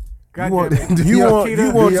know. God You want- damn it. you want- Keita,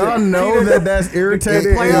 you want Do y'all know Keita, that that's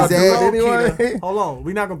irritating? The playoffs Is is that- on, anyway? Keita. Hold on,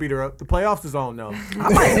 we're not gonna beat her up. The playoffs is on though.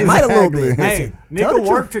 I might a little bit. Hey, Listen, tell the nigga truth.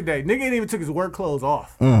 worked today. Nigga ain't even took his work clothes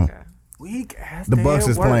off. Weak ass. The Bucks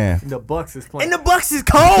is playing. The Bucks is playing. And the Bucks is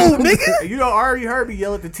cold, nigga. You know, I already heard me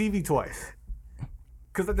yell at the TV twice.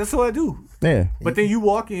 Cause that's what I do. Yeah. But then you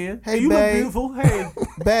walk in. Hey, you look babe. beautiful. Hey,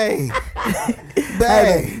 Babe.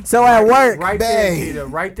 Babe. So at work, right there, Babe.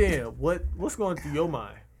 Keita, right there. What's going through your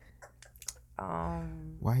mind?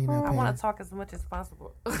 Why you not I paying? want to talk as much as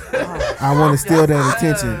possible. I want to steal that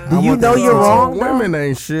attention. Do I you want know that you're attention. wrong? Women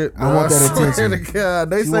ain't shit. I want bro. that swear attention. to God,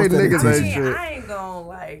 they She say wants that niggas attention. ain't shit. I ain't gonna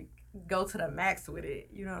like go to the max with it.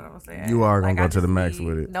 You know what I'm saying? You are gonna Like, go I to the just max need-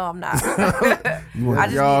 with it. No, I'm not. want- I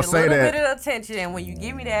just Y'all need a say little that. bit of attention, and when you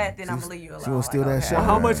give me that, then I'm gonna leave you alone. She gonna steal that okay. shit. Well,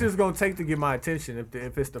 how much is it gonna take to get my attention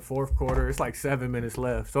if it's the fourth quarter? It's like 7 minutes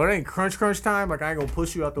left. So it ain't crunch time. Like I ain't gonna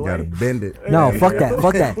push you out the You gotta way. bend it. no, fuck that.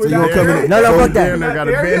 Fuck that. So you gonna come in? No, fuck Damn near that.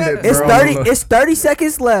 gotta bend it, It's bro. 30. It's 30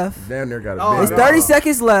 seconds left. Damn near gotta Oh, bend It's it. 30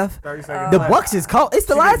 seconds left. 30 seconds The left. Bucks is cold. It's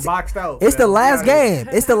the She last. gets boxed out. It's the fam. last You gotta- game.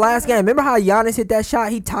 It's the last game. Remember how Giannis hit that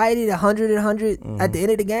shot? He tied it 100 at the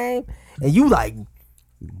end of the game, and you like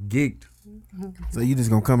Geeked. So you just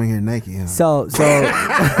gonna come in here naked? Huh? so. That's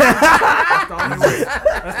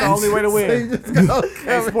the only way to win.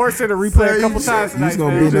 Hey, Sports Center replay a couple times You tonight. just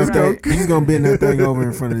gonna fam. bend that thing. You just gonna bend that thing over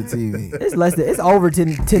in front of the TV. It's less than. It's over 10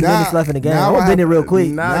 Now- minutes left in the game. now I'm gonna I bend it have- real quick.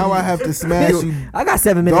 Now I have to smash you I got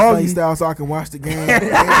 7 minutes. for doggy you. style so I can watch the game.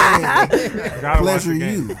 Gotta watch Pleasure the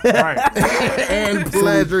game. you. Right. And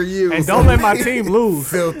pleasure you. And don't let my team lose.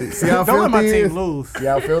 filthy. See how Don't let my filthy he team is? lose. See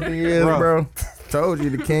how filthy he is, Bro. bro? Told you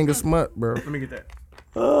the king of smut, bro. Let me get that.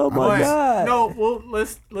 Oh my But, god. no, well,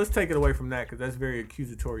 let's take it away from that because that's very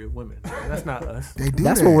accusatory of women. That's not us. They do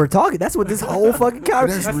That's that. what we're talking. That's what this whole fucking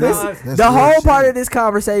That's conversation. real. not- That's The real whole shit. part of this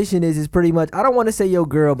conversation is pretty much. I don't want to say your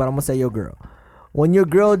girl, but I'm gonna say your girl. When your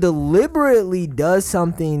girl deliberately does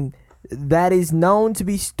something that is known to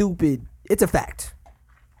be stupid, it's a fact.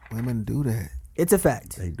 Women do that. It's a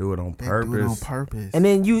fact. They do it on They do it on purpose. purpose. And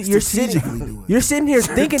then you're sitting Strategically do it. you're sitting here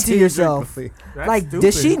thinking to yourself, That's like, stupid.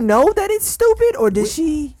 does she know that it's stupid or does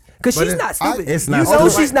she? Because But she's it- not stupid. it's you not know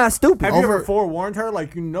stupid. she's not stupid. Have you ever Over- forewarned her?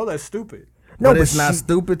 Like you know that's stupid. No, but but it's not she-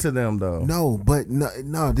 stupid to them though. No, but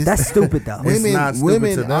no. This That's stupid though. It's women. not stupid Women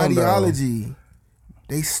to them, though. ideology.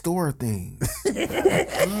 they store things.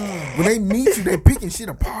 When they meet you, they picking shit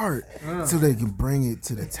apart so they can bring it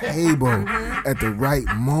to the table at the right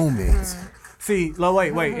moment. See,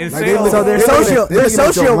 wait. And Like they So they're looking social- at- they they're looking at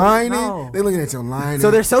your social- lining. No. They looking at your lining.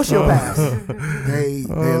 So they're sociopaths.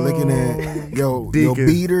 they're looking at your Deacon-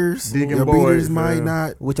 beaters. Deacon Your boys, beaters might man.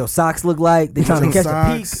 not. What your socks look like? They trying to Your catch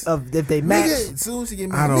the peak socks. of if they match. Nigga, as soon as she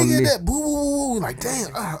get I mad, don't nigga, need- that boo boo boo, like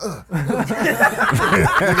damn,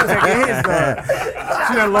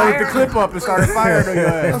 she done loaded the clip up and started firing on your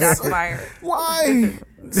ass. That's fire. why?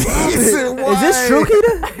 Is this true,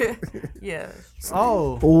 Keita? Yeah.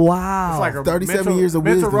 Oh. Wow. It's like a 37 mental, years of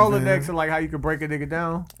mental wisdom, Rolodex man. of like how you can break a nigga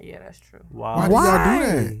down. Yeah, that's true. Wow. Why do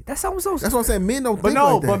y'all do that? That sounds so. That's what I'm saying. Men don't But think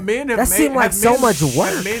no, like that. but men have That made, seemed like have so men- much work.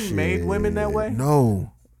 Have men made women that way?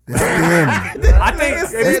 No, that's them. I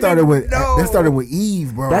think That started with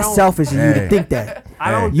Eve, bro. That's selfish of you to Hey. think that. I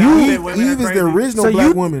don't You- doubt that Eve, women Eve are is the crazy. original So black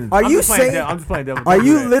you woman. are I'm you just playing saying? I'm just playing devil's Are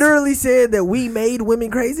you advocate. literally saying that we made women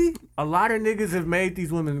crazy? A lot of niggas have made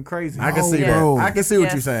these women crazy. I can see Yeah. that. I can see what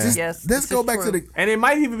Yes. you're saying. Just, Yes, let's this go is back to true. the And it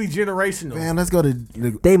might even be generational. man. Let's go to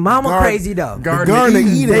the They mama Garden- crazy though. the Garden Garden of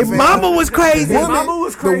of Eden. They fam. mama was crazy. Woman- mama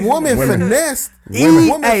was crazy. The woman Women. finessed. Eve,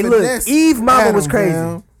 woman hey, look, finessed Eve mama was Adam, crazy.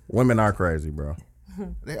 fam. Women are crazy, bro.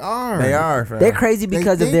 They are. They are, fam. They're crazy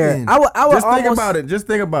because of their. thinking. I would Just think almost. about it. Just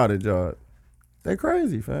think about it, George. They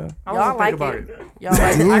crazy, fam. I Y'all wasn't like think about it. it. Y'all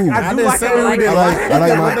like Dude, it. I do didn't like say it. we I didn't. I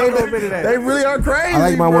like my. a little bit of that. They really are crazy. I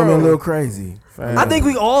like my bro. women a little crazy. Fam. I think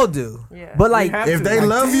we all do. Yeah. But like, have if to. they Like,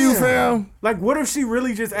 love you, damn. fam, Like, what if she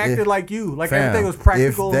really just acted like you? Like, Fam, everything was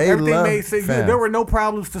practical. if they Everything love- made sense. fam. There were no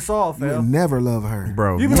problems to solve, You would fam. never love her.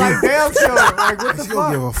 bro. You be like, damn, show. Like, what the She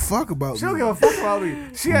don't give a fuck? fuck about She don't me. give a fuck about me.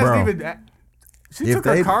 She hasn't Bro. even. She If took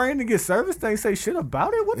her they- car in to get serviced. They ain't say shit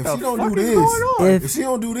about it. What If the she don't fuck do is this, going on? If- if she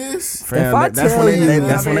don't do this, fam, If I that's tell when they, you-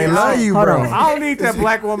 that's when they I mean, love you, hold bro. on. I don't need that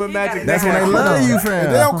black woman magic. That's neck when they action. love you, if they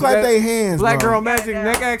fam. don't clap their hands, Black bro. girl magic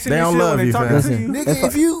neck action. They and don't shit love when they you, talking fam. to you. Nigga,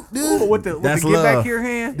 if you Ooh, do with the That's get back love. here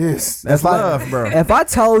hand. this, That's love, bro. if I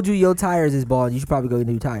told you your tires is bald, you should probably go get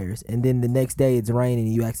new tires. And then the next day it's raining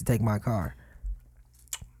and you ask to take my car.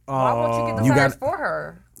 Why won't you get the You tires got- for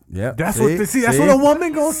her? Yep. That's what that's what a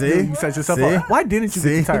woman gonna See? do. You set yourself See? up. Why didn't you get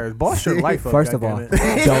See? the tires? Boss your See? life up. First of all,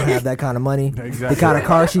 goddammit. don't have that kind of money. Exactly. The kind of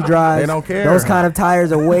car she drives. They don't care. Those kind of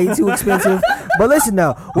tires are way too expensive. But listen,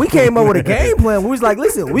 though, we came up with a game plan. We was like,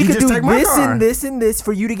 listen, we You could just do take my this car. and this and this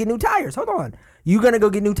for you to get new tires. Hold on. You gonna go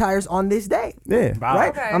get new tires on this day, Yeah. Wow. right?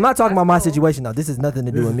 Okay, I'm not talking about my that's cool. situation though. This has nothing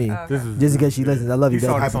to do with me. This is Just in case she listens, I love you, he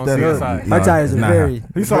saw baby. this on Hypothetical. CSI. My No, tires are nah. very,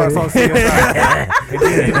 He saw this on CSI.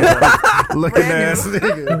 Looking ass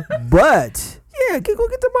nigga. but yeah, go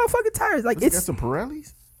get the motherfucking tires. Like Got it's some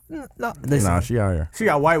Pirellis, no. Listen, Nah, she out here. She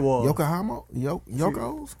got white walls. Yokohama,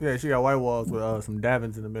 Yokos. Yeah, she got white walls with some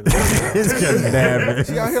Davins in the middle. It's just damn.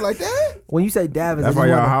 She out here like that. when you say Davins, That's I why just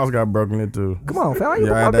y'all wanna- house got broken into. Come on, fam. You Yeah,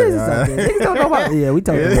 put my that- business out there. Niggas don't know about. Yeah, we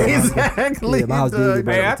talked about that. Exactly. Yeah, my house did dog. get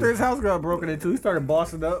broken. Hey, after his house got broken into, he started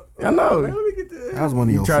bossing up. I know. Man, let me get this. That was one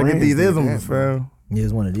of You your try to friends. get these did isms, that, bro. fam. Yeah,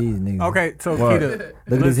 it's one of these niggas. Okay, so What? Keita,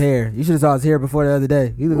 Look at his hair. You should have saw his hair before the other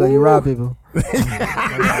day. He look like you rob people.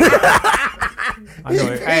 I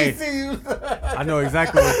know. Hey, I know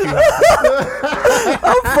exactly what Keita.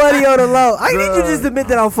 I'm funny on the low. I need you just admit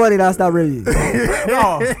that I'm funny and I'll stop ribbing you.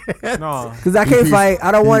 No. Because I can't fight.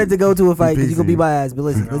 I don't want it to go to a fight because you PC. going to beat my ass. But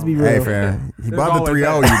listen, let's be real. Hey, fam. He bought the always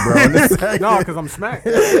 3-0 you, bro. This- No, because I'm smacked.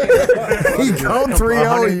 He go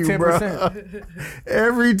 3-0 you, bro. 110%.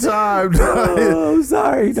 Every time, dog. Oh, I'm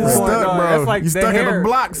sorry. Stuck, dog. No, bro. that's like You the stuck in the hair.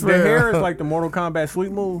 blocks, The fam. hair is like the Mortal Kombat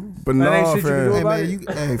sweep move. But that ain't no, shit you can do fam. Hey about man,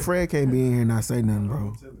 it. hey, Fred can't be in here and not say nothing,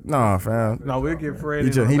 bro. No, fam. No, we'll get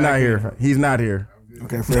Fred. He not here. He's not here.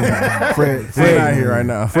 Okay, Fred. He's not here right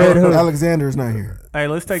now. Fred who? Alexander is not here. Hey,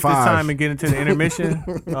 let's take Five. this time and get into the intermission.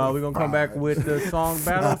 We're gonna come back with the song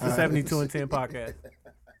battles, the 72 and 10 podcast.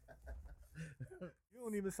 You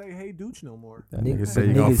don't even say "Hey Dooch" no more. That nigga say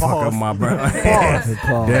you gonna Niggas- fuck up my brother.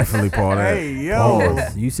 Pause. Definitely, Paul. That. Hey yo,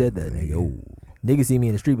 Pause. You said that, nigga. Oh. Niggas see me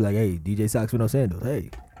in the street be like, hey, DJ Socks with no sandals. Hey.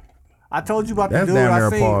 I told you about the That's dude damn I near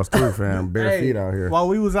a seen. pause too, fam. Bare Hey, feet out here. While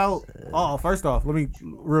we was out, first off, let me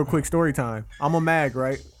real quick story time. I'm a mag,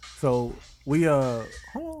 right? So we hold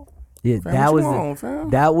on. Yeah, Fam, that what was you on, fam?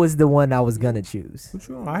 that was the one I was gonna choose. What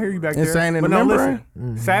you on? I hear you back Insane there. in But the no, membrane?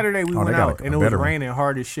 listen. Saturday we Oh, went they got out a and it was better one. raining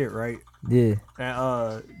hard as shit, right? Yeah.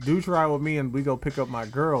 And dudes ride with me and we go pick up my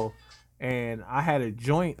girl, and I had a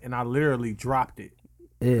joint and I literally dropped it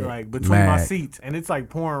Yeah. like between my Mad. seats, and it's like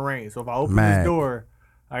pouring rain. So if I open Mad. this door,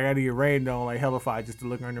 I gotta get rained on like hellified just to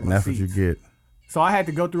look under And my that's what seats. you get. So I had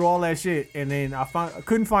to go through all that shit, and then I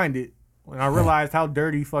couldn't find it. And I realized how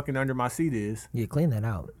dirty fucking under my seat is. Yeah, clean that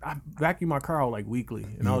out. I vacuum my car out like weekly,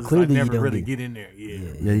 and Yeah, I was clearly you never don't really do- get in there.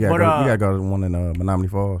 Yeah. Yeah, you But, gotta go to the one in Menominee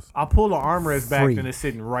Falls. I pull the armrest back, Free. and it's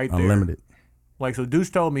sitting right there. Unlimited. Like, so Deuce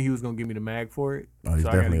told me he was gonna give me the mag for it, Oh, he's so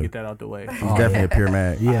I gotta definitely get that out the way. It's definitely a pure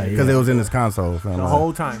mag. Yeah, Because yeah. it was in his console. fam. The Like,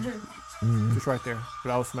 whole time, just right there.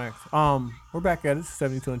 But I was smacked. We're back at it.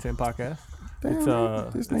 72 and 10 podcast. Damn, It's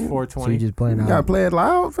this it's nigga- 420. So you just playing You gotta out. play it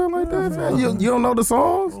loud, feel like that. Fam. You don't know the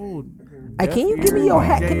songs? Oh, Hey, can you deaf give me ear, your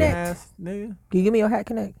hat gay connect? ass nigga. Can you give me your hat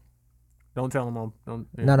connect? Don't tell him I'm. Don't,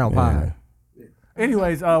 yeah. No, pod.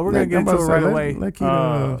 Anyways, we're gonna Let- get I'm into about it to right say, let- away. let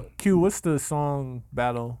Keita, Q, what's the song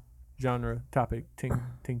battle genre topic? Ting,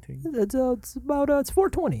 ting, ting. It's about it's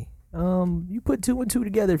 420. You put 2 and 2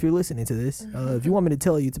 together if you're listening to this. If you want me to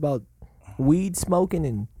tell you, it's about weed smoking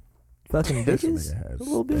and fucking This bitches. nigga has A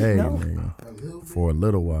little bit, stayed, no? nigga, for a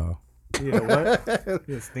little while. Yeah, what?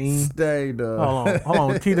 Yeah, Steam. Stayed. Hold on,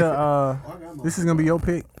 Keita. This is gonna be your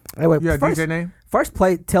pick. Hey, wait, You got first, DJ name? first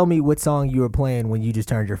tell me what song you were playing when you just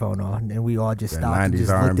turned your phone on, and we all just That stopped and 90s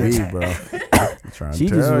just looked R&B, at bro. Trying She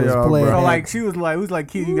to just tell was y'all, playing bro. So that. like she was like,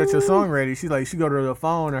 Keita, you got your song ready. She's like, she go to the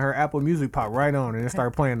phone and her Apple Music pop right on and it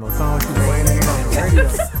started playing those songs she was waiting to get on the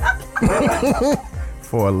radio.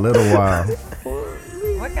 For a little while.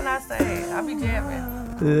 What can I say? I be jamming.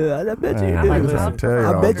 I bet you Man, do. I listen. trying to tell I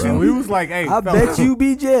y'all, bet bro. you- We was like, hey, I fellas, bet you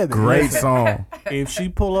be jamming. Great song. if she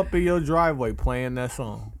pull up in your driveway playing that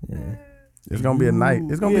song, It's gonna be a night.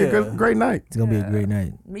 It's gonna be a Yeah. good, great night. It's gonna be a great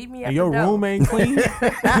night. Meet me at and your the door. room ain't clean,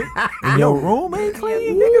 and your room ain't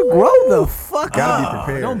clean, Nigga, grow the fuck Gotta up. be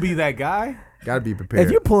prepared. Don't be that guy. Gotta be prepared.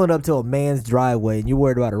 If you're pulling up to a man's driveway and you're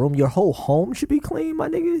worried about a room, your whole home should be clean, my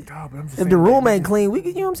nigga. God, but I'm just If saying, the room like, ain't clean, we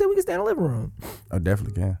can, you know what I'm saying? We can stay in the living room. I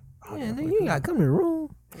definitely can. Yeah, nigga, you ain't gotta come to the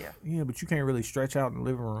room. yeah, but you can't really stretch out in the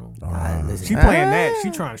living room. Listen, She playing that.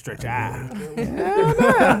 She trying to stretch out. I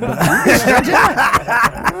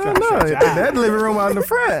know. That living room out in the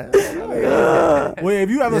front. Well, if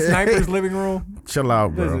you have a sniper's living room, Chill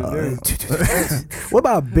out, bro. what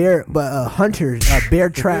about bear hunters, bear yeah,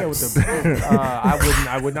 with traps? the,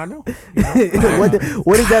 I would not know.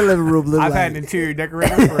 what does that living room look I've like? had an interior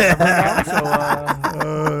decorator forever now, so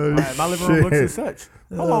my living room looks as such.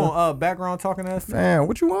 Hold on, background talking to us. Fam,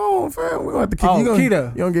 what you want, fam? We gonna have to kick Oh, you.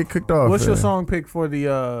 Keita. You gonna get kicked off. What's your fam. song pick for the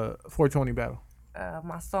 420 battle?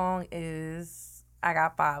 My song is I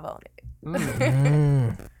Got 5 on it.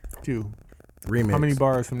 Q. Remix. How many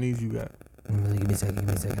bars from these you got? Give me a second. I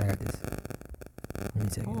got this. Give me a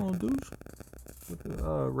second. Hold on, dude. With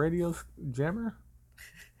the radio jammer.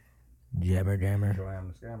 Jammer.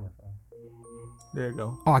 There you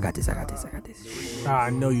go. Oh, I got this. I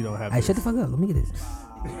know you don't have Hey, this. shut the fuck up. Let me get this.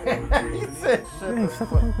 Yeah, shut the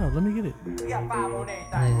fuck up. Let me get it.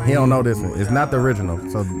 He don't know this one. It's not the original,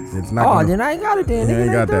 so it's not. Oh, gonna- then I ain't got it then. You Nigga,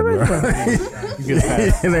 ain't got that, bro. bro. You get a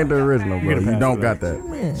pass. It ain't the original, bro. get a You pass don't for got that.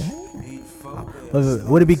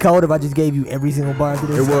 Would it be cold if I just gave you every single bar to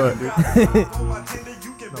this? It would.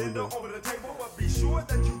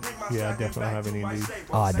 Yeah, I definitely don't have any of these.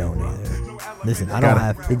 Oh, I don't either. Listen, I don't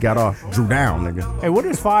have He got off. Drew down, nigga. Hey, what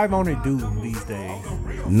does 5 on it do these days?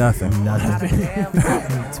 Nothing. nothing.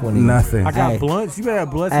 20. Nothing. I got Hey. blunts. You better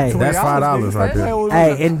have blunts. Hey. for $20, That's $5 right there. Hey, well,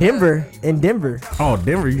 Hey, in Denver, Oh,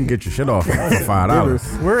 Denver, you can get your shit off for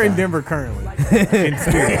 $5. we're in Denver currently. In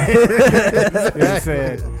spirit. You know what I'm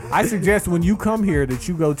saying? I suggest when you come here that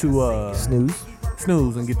you go to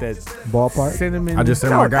Snooze and get that ballpark. cinnamon I just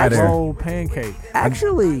sent my guy there. roll pancake.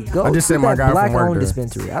 Actually, go I just to sent my that guy from work black-owned there.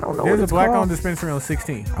 dispensary. I don't know There's what a it's black-owned called. dispensary on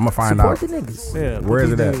 16. I'm gonna find Support out. the niggas. Yeah. put Where is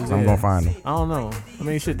these it at? dudes, I'm yeah. gonna find him. I don't know. I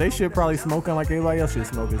mean, shit, they shit probably smoking like everybody else should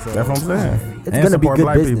smoking. So That's what I'm saying. It's And gonna be support good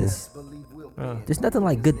black business. Uh. There's nothing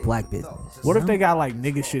like good black business. What if they got like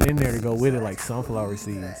nigga shit in there to go with it, like sunflower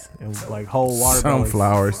seeds and like whole watermelons?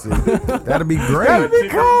 Sunflower seed. That'd be great. That'd be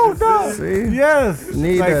cool, dog. See? Yes.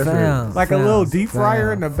 Need like, that shit. Fam, like a fam, little deep fryer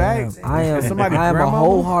fam, in the back. fam. I am Somebody's a grandma?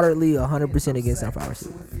 wholeheartedly 100% against sunflower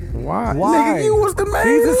seeds. Why? Why? Nigga, you was the man.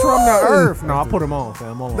 He's just from the one. earth. No, I put him on,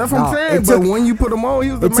 fam. Hold on. That's what Nah, I'm saying. it But took- when you put him on,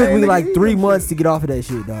 he was the It man. took me nigga. like He 3 was- months to get off of that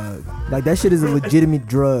shit, dog. Like that shit is a legitimate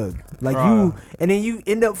drug. Like you, and then you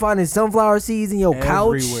end up finding sunflower seeds in your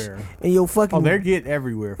couch, Everywhere. and your fucking. Oh, they get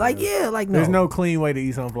everywhere. like fam. yeah, like no. There's no clean way to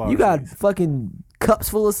eat sunflower You got seeds. fucking cups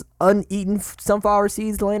full of uneaten sunflower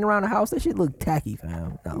seeds laying around the house. That shit look tacky,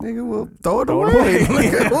 fam. No. Nigga will throw it away.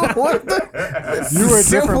 What the? You were a different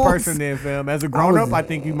Simple. person then, fam. As a grown up, I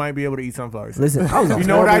think you might be able to eat sunflowers. Listen, I was a You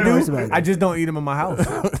know what I horrible do? person back then. I just don't eat them in my house.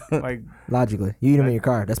 Like Logically, you eat them in your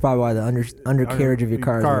car. That's probably why the undercarriage of your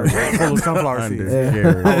car is red. full of sunflower seeds.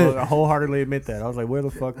 Undercarriage. I wholeheartedly admit that. I was like, where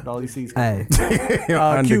the fuck did all these seeds come from?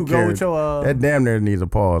 Hey, Q, go with your That damn near needs a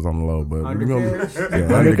pause on the low, but we're gonna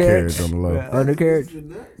Undercarriage? undercarriage on the low. undercarriage.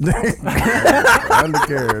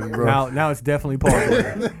 Undercarriage, bro. now it's definitely paused.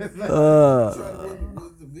 The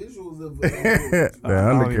I don't even want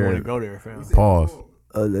to undercarriage. go there, fam. Pause.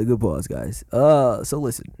 Good pause, guys. So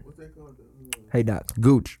listen. Hey Doc.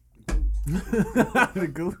 Gooch. The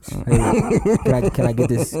gooch. Hey, can I get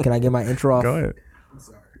this? Can I get my intro off? Go ahead.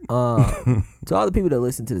 To all the people that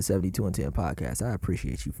listen to the 72 and 10 podcast, I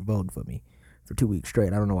appreciate you for voting for me for 2 weeks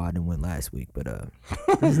straight. I don't know why I didn't win last week, but You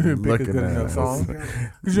didn't pick a good enough song. Because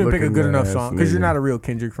you didn't pick a good enough song. Because you're not a real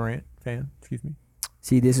Kendrick fan. Excuse me.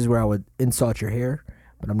 see, this is where I would insult your hair,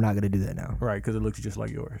 but I'm not gonna do that now. Right, because it looks just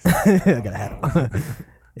like yours. I gotta have it.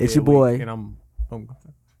 It's your boy And I'm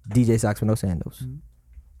DJ Socks with no sandals.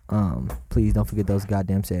 Please don't forget those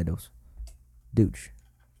goddamn sandals. Douche.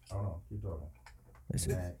 Hold on, keep talking.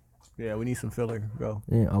 Listen. yeah, we need some filler. Go.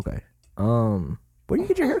 Yeah, okay. Where do you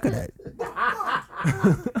get your haircut at?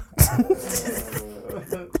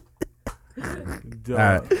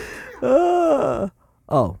 Duh.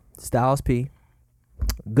 Oh, Styles P.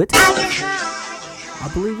 Good Times, I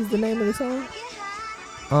believe is the name of the song.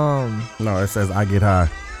 No, it says I get high.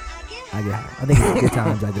 I get high. I think it's Good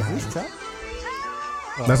Times. I get high.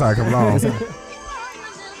 That's how it comes along.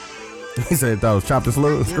 He said that was chopped and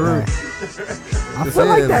screwed. I feel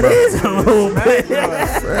like that is a little bit.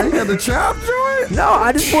 Man, you got the chop joint? No,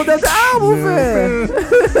 I just pulled up the album, fam.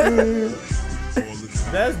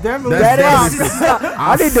 That's definitely That is.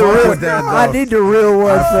 I need the real. with that, I though. need the real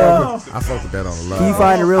one, fam. I fuck with that on the low. Can you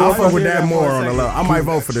find the real I'll one? fuck with that more on the low. I might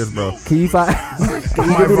vote for this, bro. Can you find? Can I you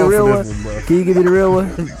might give me the vote real for one? this one, bro. Can you give me the real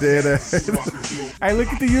one? Dead Hey, look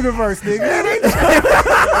at the universe, nigga.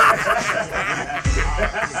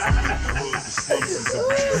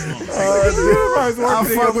 I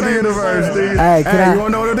fuck with the universe, dude. Hey, can I- you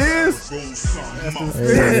wanna know what it is? That's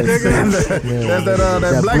that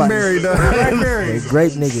That Blackberry, dog. Blackberry. The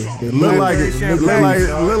grape nigga. The Look nigga- like it. nigga-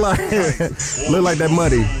 Look like that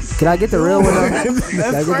muddy. Can I get the real one? Can I get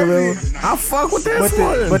the real one? I fuck with But this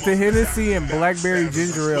one. but the Hennessy and Blackberry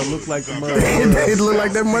ginger ale look like the mud. It look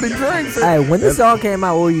like that muddy drink. Hey, when this song came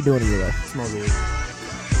out, what were you doing in your life? Smoke weed.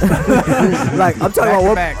 Like, I'm talking about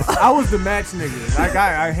what? Facts. I was the match nigga. Like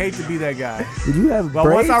I hate to be that guy. Did you have But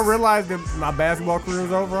braids? once I realized that my basketball career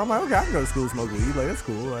was over, I'm like, okay, I can go to school and smoke weed. Like that's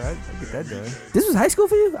cool. Like I get that done. This was high school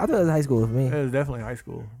for you? I thought it was high school for me. It was definitely high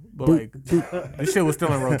school. But Dude, like this shit was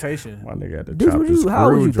still in rotation. My nigga had to Dude, chop what the you- how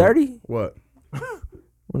old was you, screw joint. 30? What?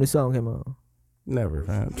 When this song came out. Never,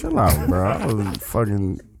 man. Chill out, bro. I was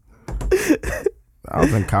fucking. I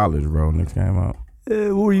was in college, bro. When this came out.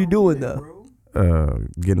 What were you doing though?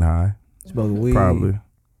 Getting high, Smoking weed. probably.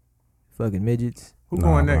 Fucking midgets. Who No,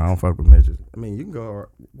 going bro, I next? don't fuck with midgets. I mean, you can go.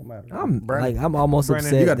 No matter. I'm almost Brandon,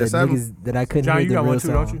 upset you got the that seven? niggas that I couldn't John, hear you the got real one too,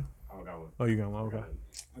 song. don't you? Oh, you got one. Okay.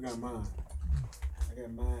 I got mine. I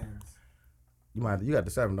got mine. You got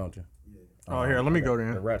the 7, don't you? Oh, here, let me go The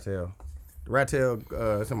then. rat tail. The rat tail.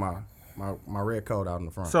 It's in my red coat out in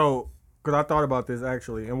the front. So, because I thought about this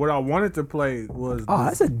actually, and what I wanted to play was. Oh,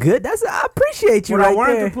 I appreciate you what I right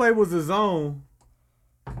wanted there. to play was the zone.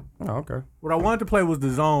 Oh, okay. What I wanted to play was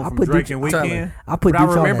the zone I from put Drake Dooch- and Weeknd. I put But Dooch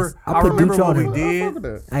on remember, this. I put remember Dooch what on we it.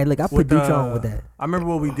 did. Hey, look, I put with Dooch on with that. I remember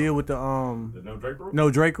what we did with the No Drake rule?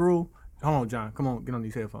 no Drake rule. Hold on, John. Come on, get on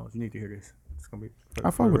these headphones. You need to hear this. It's gonna be.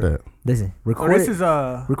 I fuck with that. Listen, So record this it. is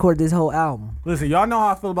Record this whole album. Listen, y'all know how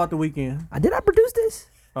I feel about the Weeknd. Did I produce this?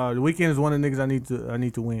 The Weeknd is one of the niggas I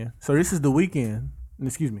need to win. So this is the Weeknd.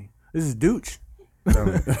 Excuse me. This is Dooch.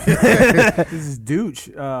 This is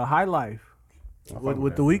Dooch. High Life.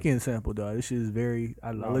 With the Weeknd sample, dog. This shit is very.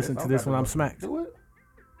 I listen to this when I'm smacked. Do it?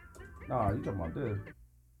 Nah, you talking about this?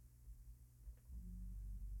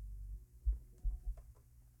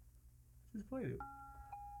 Just play it.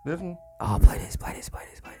 This one? Oh, play this. I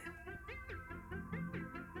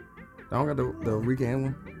don't got the weekend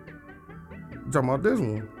one. You talking about this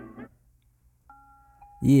one?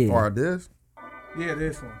 Yeah. Or this? Yeah,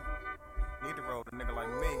 this one. Need to roll a nigga like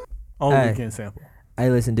me. Only Hey. Weeknd sample. Hey,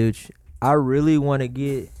 listen, Dooch. I really want to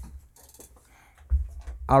get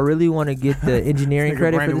the engineering Nigga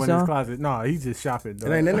credit for Brandon the went in his song. closet. No, he's just shopping. Dog.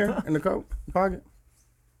 It ain't in there in the coat pocket.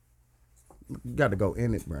 You got to go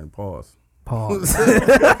in it, Brandon. Pause. Pause.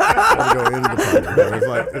 Gotta go into the pocket,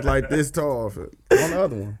 bro. It's like this tall. On the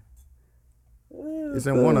other one. It's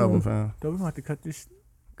in one of them, fam. Though we gonna have to cut this.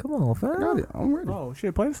 Come on, Got fam. it. I'm ready. Oh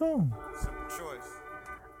shit, play the song.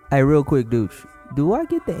 Hey, real quick, dude. Do I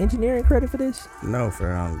get the engineering credit for this? No,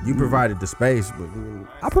 fam. You provided the space, but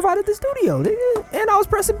I provided the studio, nigga, and I was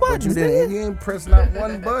pressing you buttons, didn't. nigga. You ain't press not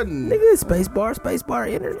one button. Nigga, space bar,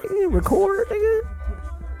 enter, nigga, record, nigga.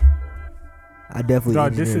 I definitely.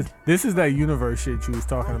 Dog, engineered. this is that universe shit you was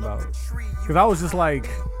talking about. Cause I was just like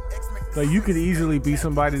you could easily be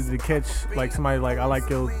somebody to catch like somebody like I like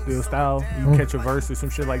your style. You Mm. catch a verse or some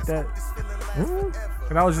shit like that.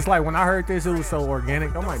 And I was just like when I heard this, it was so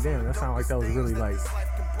organic. I'm like, damn, that sounded like that was really like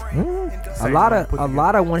a Same lot like of put a together.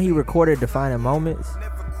 lot of when he recorded Defining Moments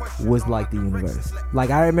was like the universe. Like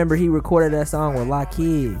I remember he recorded that song with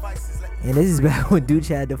Lockheed, and this is back when Dooch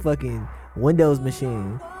had the fucking Windows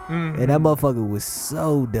machine, and that motherfucker was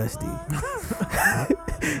so dusty.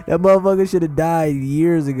 That motherfucker should have died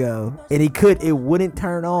years ago, and it wouldn't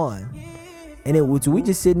turn on, and it was we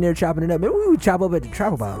just sitting there chopping it up. Remember we would chop up at the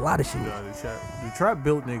trap about a lot of shit. the trap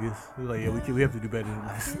built niggas. We was like, yeah, we have to do better than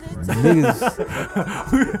this.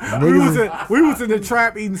 we was in the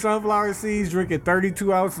trap eating sunflower seeds, drinking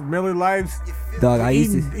 32 ounces of Miller Lights, Dog, I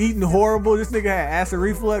used to. eating horrible. This nigga had acid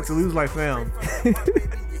reflux, and we was like, fam,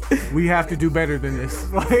 we have to do better than this.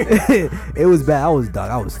 Like, It was bad.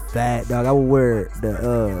 I was fat, dog. I would wear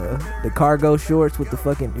the cargo shorts with the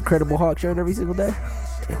fucking Incredible Hulk shirt every single day.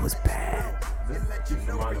 It was bad.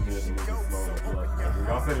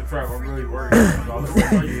 Y'all said the trap. I'm really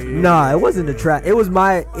worried. Nah, it wasn't the trap. It was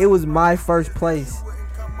my first place.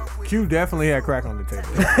 Q definitely had crack on the table.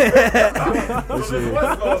 I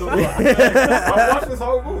watched this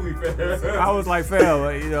whole movie, fam. I was like, fam,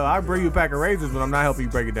 I bring you a pack of razors, but I'm not helping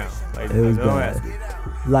you break it down. Like, It was don't bad. ask me.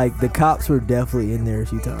 Like the cops were definitely in there a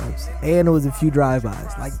few times, and there was a few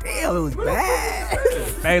drive-bys. Like damn, it was bad.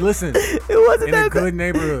 Hey, listen, It wasn't in a that good bad.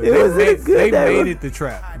 neighborhood, It was in a good they neighborhood. made it the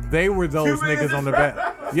trap. They were those niggas on the back.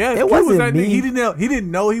 Yeah, It Q was wasn't that me. nigga. He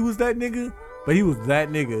didn't know he was that nigga, but he was that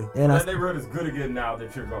nigga. And That neighborhood is good again now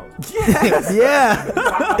that you're gone.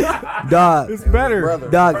 yeah, dog, It's better.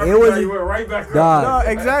 dog. It You was went right back up. dog.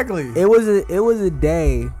 No, exactly. It was a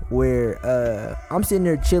day where I'm sitting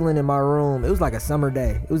there chilling in my room. It was like a summer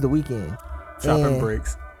day. It was the weekend. Chopping And-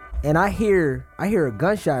 bricks. And I hear a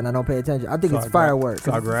gunshot and I don't pay attention. I think it's fireworks.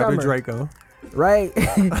 So I It's grabbed the summer, Draco. Right?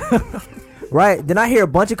 Right. Then I hear a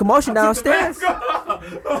bunch of commotion downstairs. No,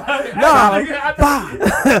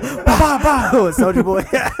 Soldier Boy.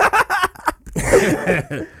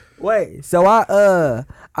 Wait, so I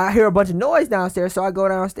hear a bunch of noise downstairs, so I go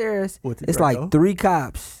downstairs. With the It's Draco? like 3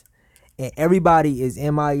 cops, and everybody is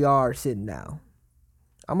in my yard sitting down.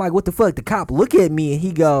 I'm like, what the fuck? The cop look at me and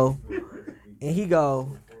he go,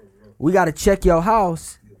 we gotta check your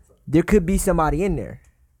house. There could be somebody in there.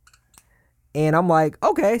 And I'm like,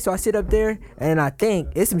 okay. So I sit up there and I think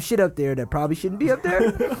it's some shit up there that probably shouldn't be up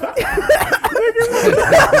there.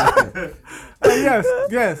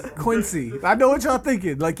 Yes, Quincy. I know what y'all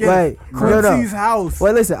thinking. Like, yeah, Wait, no. Quincy's house.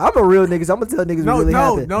 Wait, listen, I'm a real nigga, so I'm gonna tell niggas No, what really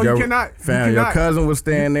happened. no, you cannot. Fam, you your cannot. cousin was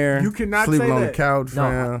staying there. You cannot sleeping say on that. the couch, No,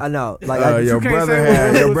 fam. I know. Like, Your can't brother say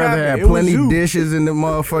had what your was brother happening. had It was plenty you. dishes in the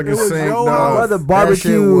motherfucking It was sink, your dog. house. My brother That barbecued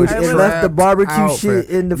shit was and left the trapped barbecue out, shit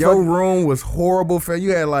fam. in the Your fucking- room was horrible, fam.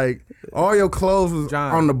 You had like all your clothes was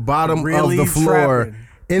John, on the bottom really of the floor. trapping.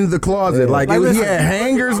 In the closet, like Like, he listen. had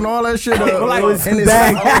hangers and all that shit up. Like, and his,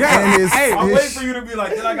 bad. and his, Hey, I'm his- waiting for you to be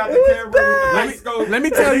like, then I got the camera with the light scope. Let me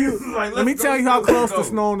tell you. Like, Let me let's tell go, you how let's close go. to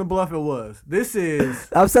Snow on the Bluff it was. This is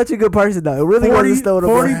I'm such a good person though. It really 40, wasn't stolen.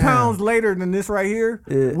 40 pounds later than this right here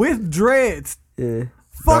Yeah. with dreads. Yeah.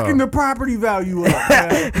 Fucking the property value up,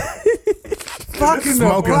 man. Fucking the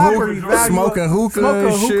Smoking property hookah- value smoking up. hookah Smoking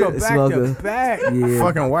and hookah shit. back Smoking. to back. Yeah.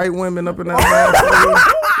 fucking white women up in that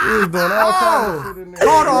motherfucker. He was doing all kinds of shit in there.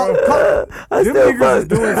 Hold on. I Them still niggas fuck. is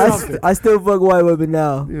doing something. I still fuck white women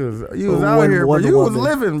now. You was out One- here, bro. Wonder You was Woman.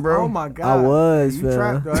 living, bro. Oh my god. I was, you fam.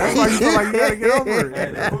 trapped, though. That's why you feel like you gotta get over Hey,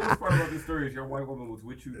 it. the coolest part about this story is your white woman was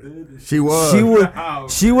with you good. She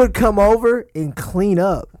was. She would come over and clean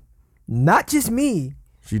up, not just me,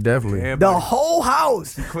 She definitely. Yeah, the whole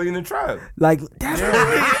house. Clean the trap. Like that's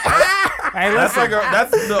Hey, That's listen. like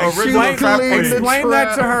that's the original Explain- trap. clean the Explain that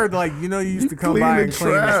to trap. her. Like, you used to come clean by the and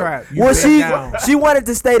clean the trap. trap. You well, sit down. she wanted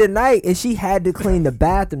to stay the night and she had to clean the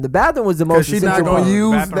bathroom. The bathroom was the most Cause she's not essential gonna part.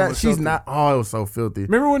 use Bathroom that. was She's filthy. not. Oh, it was so filthy.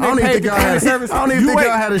 Remember when I they don't even paid think the y'all cleaning had. service? I don't even You think wait.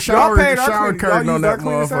 y'all had a Y'all shower paid our shower cleaning- curtain y'all on used our that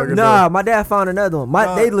cleaning service? motherfucker. Nah, my dad found another one. My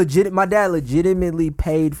dad legitimately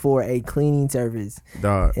paid for a cleaning service,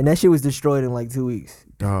 dog. and that shit was destroyed in like 2 weeks.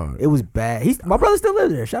 Dog. It was bad. My brother still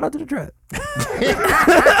lives there. Shout out to the trap.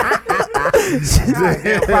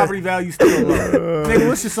 Goddamn, property value still low. Nigga,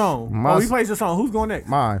 what's your song? My- Oh, he plays your song. Who's going next?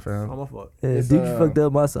 Mine, Oh, fam. my fuck. Yeah, It's, dude, you fucked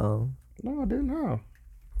up my song. No, I didn't know.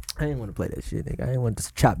 I didn't want to play that shit, nigga. I didn't want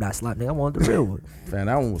to chop that slap, nigga. I wanted the real one. Fam,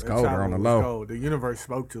 that one was colder on the Was low. cold. The universe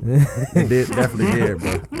spoke to me. It did, definitely did,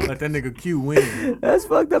 bro. Let that nigga Q win. That's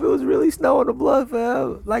fucked up. It was really snow on the bluff,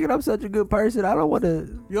 fam. Like, and I'm such a good person. I don't want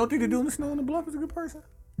to. You don't think the dude in the snow in the bluff is a good person?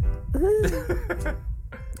 Y'all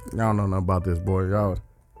don't know nothing about this, boy. Y'all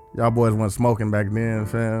boys wasn't smoking back then,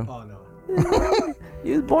 fam. Oh, no.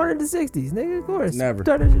 You was born in the 60s, nigga. Of course. Never.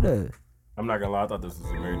 Turn that shit up. I'm not gonna lie, I thought this was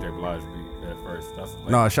a Mary J. Blige beat at first. That's like,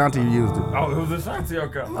 No, Ashanti used it. Oh, it was Ashanti,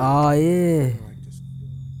 okay. Oh, yeah.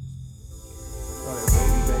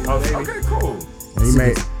 Oh, okay, cool. He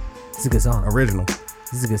made It's a good song. original.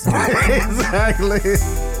 This is a good song. Exactly.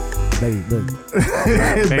 Baby,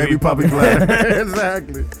 look. Baby puppy black.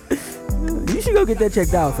 Exactly. You should go get that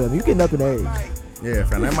checked out, fam. You getting up in age. Yeah,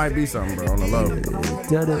 fam, that might be something, bro, on the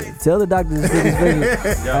low. Tell the doctor to stick his finger.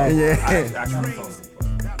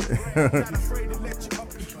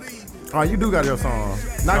 Oh, you do got your song.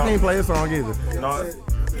 Not can't play his song either. No,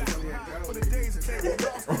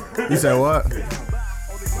 You said what?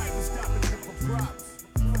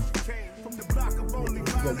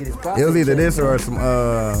 It was either this or some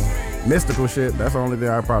mystical shit. That's the only thing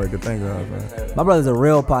I probably could think of. Man. My brother's a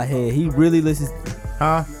real pothead. He really listens.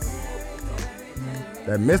 Huh?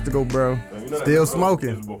 That mystical, bro. you know that Still was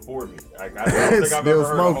smoking. before me. Like, I don't think I've Still ever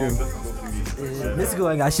heard a whole smoking. Mystical CD. Mystical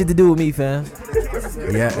ain't got shit to do with me, fam.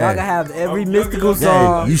 Yeah, Y'all can have every mystical hey,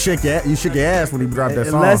 song. you shook your ass when he dropped that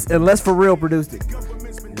song. Unless for real produced it.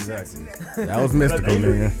 Exactly. That was mystical,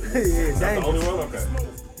 nigga. That's the only one? Okay.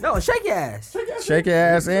 No, shake your ass. Shake your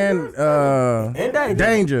ass and Danger.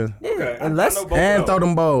 danger. Yeah, Okay. unless I know both And of throw them.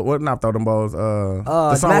 them balls. What? Not throw them balls.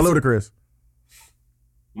 The song Massive- with Ludacris.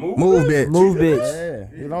 Move Bitch. Move, bitch.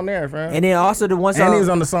 Yeah, he's on there, fam. And then also the one And he was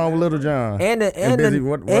song. on the song with Little John. And the Busy.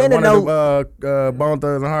 one One no. of the Bone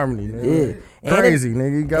Thugs and Harmony. Nigga. Yeah. Crazy,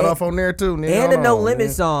 nigga. He got and- off on there too, nigga. And the Hold No on, Limit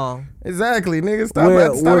nigga. song. Exactly, nigga. Stop,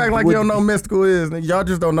 Where- stop where- acting like where- you don't know what Mystical is, nigga. Y'all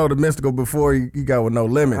just don't know the Mystical before you got with No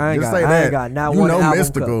Limit. I ain't Just got- say I that. ain't got not you one know album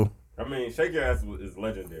Mystical. I mean, Shake Your Ass is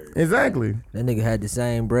legendary. Exactly. That nigga had the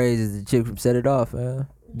same braids as the chick from Set It Off, man.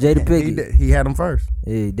 Jada Pinkett. He had them first.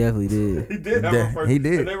 Yeah, he definitely did. He did have Yeah, them first. he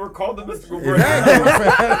did. And they were called the Mystical Braids.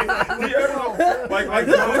 like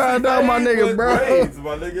God damn, my nigga, bro. Braids,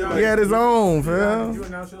 my nigga. Like, He had his own, Did you fam.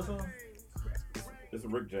 announce your song? It's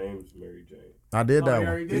Rick James, Mary Jane. I did that you one.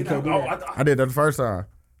 already did Oh, that. I did that the first time.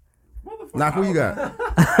 Motherfucker. Knock, who you got?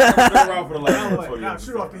 I've been around for the last 20 Nah, years.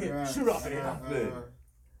 shoot off the hip. Shoot off the hip.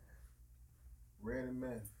 Red and meth.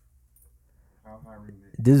 How high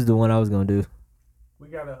remix. This is the one I was gonna do. We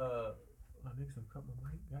got a niggas done cut my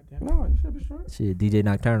mic. Goddamn. No, you should be sure. Shit, DJ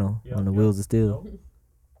Nocturnal Yeah, on the yeah. Wheels of Steel.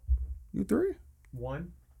 You three?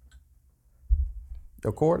 One.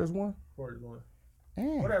 Your chord is one? Chord is one.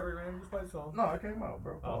 Damn. Whatever, man. Just play the song. No, it came out,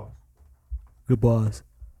 bro. Oh. Good boss.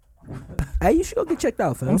 Hey, you should go get checked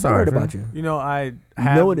out, fam. I'm sorry, worried fam. about you. You know, I You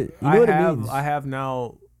have. know what it means. I have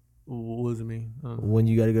now. What does it mean? When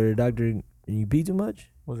you gotta go to the doctor and you pee too much.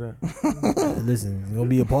 What's that? Listen, it's gonna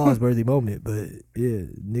be a pause-worthy moment, but yeah,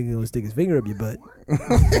 nigga gonna stick his finger up your butt.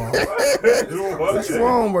 What's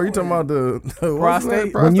wrong, bro? You talking about the what's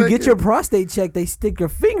Prostate? that? When you get your prostate checked, they stick your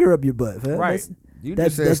finger up your butt, fam. Right. You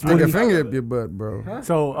That's- just said that's stick when your you- finger up your butt, bro.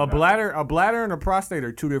 So a bladder and a prostate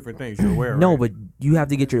are two different things. You're aware, No, right? but you have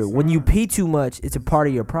to get your. When you pee too much, it's a part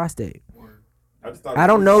of your prostate. just thought I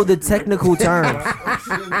don't know the technical terms.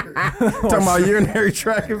 Talking about urinary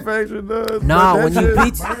tract infection, does? Nah, That when shit- you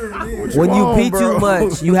What pee, when you want, pee bro? too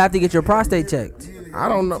much, you have to get your prostate checked. I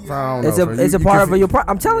don't know. I don't It's know, a fam. it's a You part can of your.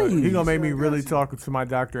 I'm telling He you. gonna make me really talk to my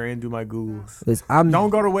doctor and do my Googles. Listen, I'm. Don't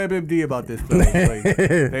go to WebMD about this, please. Like,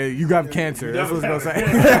 hey, you got cancer. That's what it's gonna say.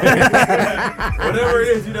 Whatever it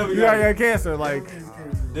is, you never You got cancer. Like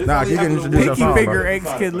Nah, you can introduce your pinky song, finger bro. eggs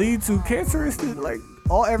can lead to cancerous, like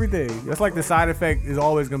everything. That's like the side effect is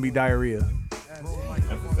always gonna be diarrhea.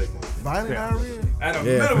 Violent diarrhea? At a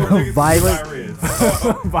Yeah. minimum, niggas Violent-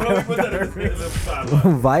 Violent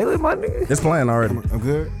Violent, my nigga. It's playing already. I'm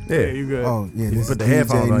good? Yeah. Yeah, you good? Oh, yeah. You This put the is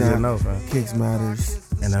headphones DJ on your Knock, nose, man. Kicks Matters.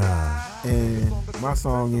 And And my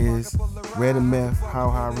song is Red and Meth, How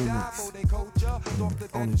High Remix.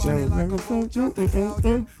 On the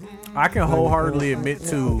J. I can wholeheartedly admit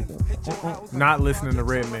to not listening to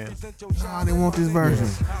Redman. Nah, they want this version.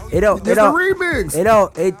 It don't. It it's a don't. remix. It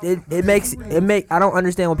don't. It makes. It make. I don't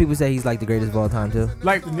understand when people say he's like the greatest of all time too.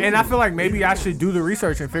 Like, and I feel like maybe I should do the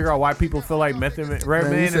research and figure out why people feel like Man, you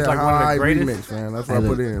Redman said is like one of high the greatest. remix, man. That's what I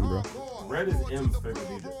put in, bro. Red is M's favorite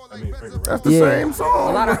leader. I mean, favorite That's rapper. the Yeah. same song.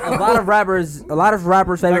 A lot of rappers'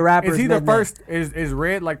 favorite Like, rappers. is he the met that. first? Is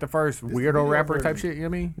Red like the first weirdo rapper type shit? You know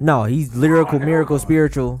what I mean? No, he's lyrical, miracle,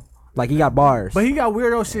 spiritual. Like he got bars. But he got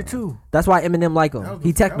weirdo shit too. That's why Eminem like him.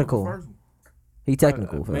 He technical. He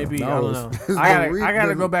technical. fam. Maybe No, I don't it's- know. it's I the gotta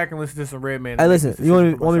re- go back and listen to some Redman. Hey, listen. You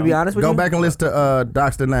want me to be honest with Go you? back and listen to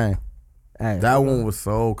Doc's the Name. Hey, That one was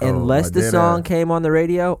so cold. unless like, the dead song ass. came on the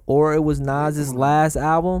radio or it was Nas's last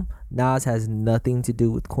album, Nas has nothing to do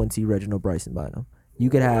with Quincy Reginald Bryson Bynum. You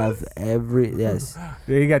could have every yes,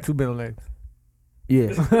 Yeah, he got two middle names. yeah,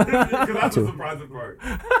 Because that's Two. the surprising part.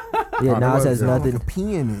 yeah. Oh, Nas that has was nothing. Like a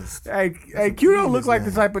pianist. Hey, Q don't look like the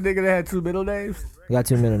type of nigga that had two middle names. He got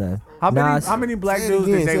two middle names. How Nas, many black Say it dudes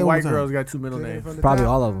again, that say date it white one time. girls got two middle names? probably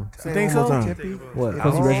all of them. You think so? What?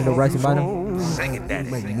 Quincy Reginald Bryson Bynum?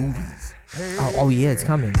 Make movies. Oh yeah, it's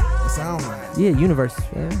coming. It sound right. Yeah, Universe.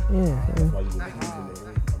 Yeah.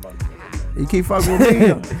 He keep fucking with me,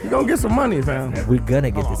 you gonna get some money, fam. We're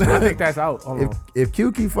gonna get this. I think that's out. Hold If on. if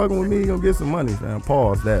Q keep fucking with me, you gonna get some money, fam.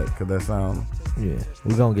 Pause that, cause that sound. Yeah,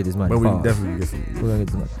 we're gonna get this money. But we Pause. definitely get some. We're gonna get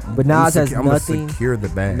this money. But Nas has I'm nothing. gonna secure the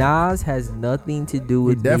bag. Nas has nothing to do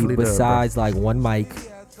with me definitely does, bro. besides like one mic.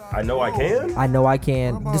 I know I can. I know I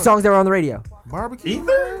can. The songs that were on the radio. Barbecue.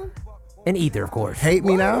 Either? And Ether, of course. Hate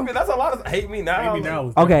me now. Okay, that's a lot of hate me now. Maybe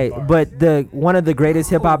now. Okay, but the one of the greatest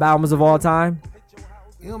hip hop albums of all time.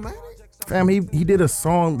 Illmatic. Fam, he did a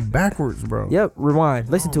song backwards, bro. Yep, rewind.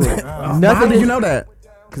 Listen to it. How Nothing. did you know that?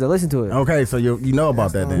 Because I listened to it. Okay, so you know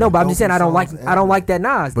about that then. No, but I'm just saying I don't like Songs I don't like that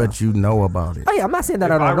Nas. though. But you know about it. Oh yeah, I'm not saying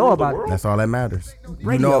that I don't know about it. That's all that matters. You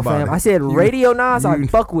Radio, know about fam. it. I said radio Nas. I you-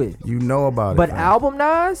 fuck with. You know about But it. fam. album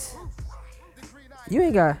Nas, you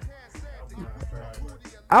ain't got.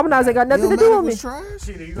 Album Nas ain't got nothing to do Illmatic with me. was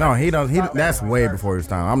trash. No, he don't. That's way before his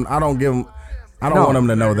time. I don't give him. I don't No. want him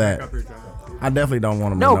to know that. I definitely don't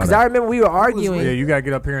want him No, to know because that. I remember we were arguing. Yeah, you gotta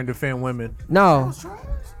get up here and defend women. No,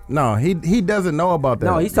 No, he doesn't know about that.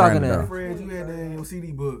 No, he's talking Brandon, to- though. Fred, you had that in your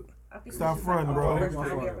CD book. Stop fronting, bro.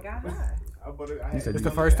 It's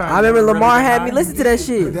the first time. I remember you really Lamar had denied me listen to that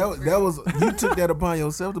shit. That was you took that upon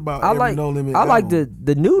yourself about I every like No Limit. I like album.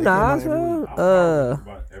 the new They came out Nas.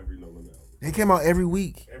 every They came out every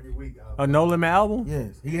week. a No Limit album.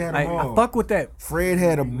 Yes, he had I, them all. I fuck with that. Fred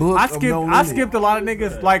had a book. I of skipped. No I Limit. skipped a lot of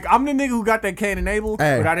niggas. Like I'm the nigga who got that Cain and Abel,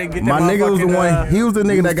 Hey, but I didn't get that. my nigga was the motherfucking, one. He was the we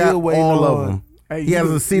nigga was that got still waiting all of on- them. Hey, He you has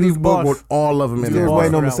a was- CD you was book boss. with all of them in Still there. boss.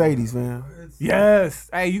 waiting on for that Mercedes, man. Yes.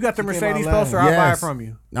 Hey, you got the She came out Mercedes last. poster? I'll buy it Yes. from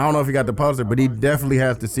you. I don't know if he got the poster, but he definitely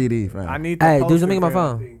has the CD, fam. I need. The Hey, do poster, something in my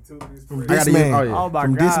fam. phone. From I this gotta man. use- oh, yeah. Oh my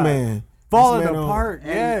From god. this man. Falling This man on- apart.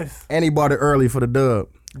 Yes. And he bought it early for the dub.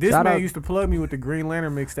 This Shout man out- used to plug me with the Green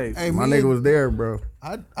Lantern mixtapes. Hey, My me nigga and- was there, bro.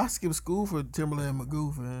 I skipped school for Timberland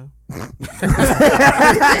Magoo, man.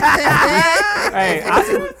 Hey, I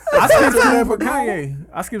skipped school for Kanye.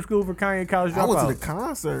 I skipped school for Kanye College I went to Dropout. the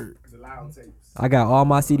concert. I got all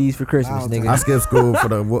my CDs for Christmas, I'll nigga. I skipped school for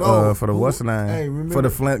the No, for the what's the name? hey, remember- for the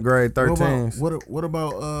Flint grade What 13s. about, what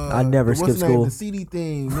about I never what's skipped the name? school. The CD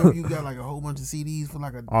thing. Remember you got like a whole bunch of CDs for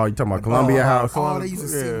like a Oh, you talking about Columbia House? Oh, they used to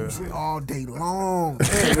sing Yeah. shit all day long.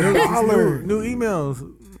 New emails,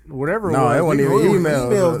 whatever. No, it it was. wasn't even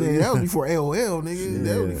emails. Emails then. That was before AOL, nigga.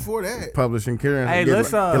 That was Yeah. before that. Publishing Karen. Hey, get,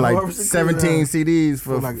 let's, get like Publishing 17 Karen. CDs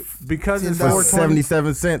for, For like because it's $10. 420.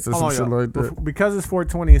 77 cents or some Hold shit on, like y'all. that. Because it's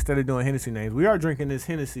 420 instead of doing Hennessy names, we are drinking this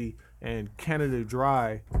Hennessy and Canada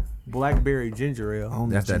Dry Blackberry Ginger Ale.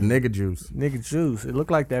 That's that nigga juice. Nigga juice. It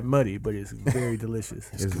looked like that muddy, but it's very delicious.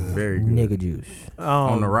 It's very good. Nigga juice.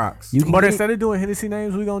 On the rocks. You can But get- instead of doing Hennessy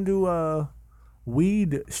names, we gonna do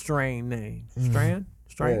weed strain names. Strand?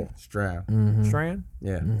 Strain? Strap. Strand?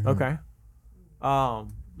 Yeah. Okay.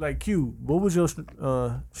 Like Q, what was your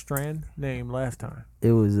strand name last time?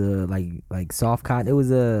 It was like soft cotton. It was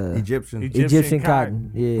Egyptian. Egyptian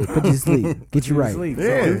cotton. Yeah, put you to sleep. Get you right. Sleep.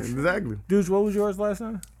 Yeah, So, exactly. dudes, what was yours last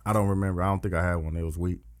time? I don't remember. I don't think I had one. It was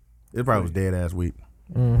wheat. It probably was dead ass wheat.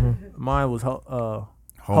 Mine was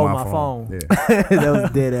Hold my phone. Yeah. That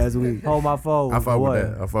was dead ass week. hold my phone. I fuck boy.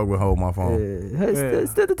 with that. I fuck with hold my phone. Yeah.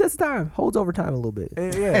 It's still the test of time. Holds over time a little bit.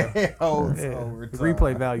 Yeah.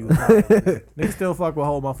 Replay value. Niggas still fuck with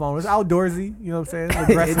hold my phone. It's outdoorsy. You know what I'm saying? It's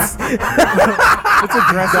aggressive. It's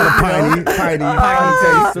aggressive. Got a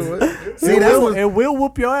piney taste to it. See, that's what. It will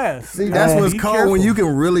whoop your ass. See, that's what's Be cold careful. when you can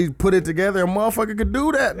really put it together. A motherfucker could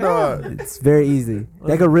do that, dog. It's very easy.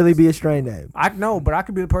 That could really be a strain name. I know, but I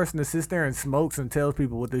could be the person that sits there and smokes and tells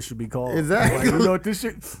people what this should be called. Exactly. Like, you know what this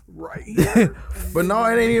shit right. But no,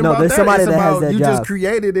 it ain't even No, about there's that. somebody It's that has about that you job. just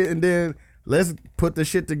created it and then let's put the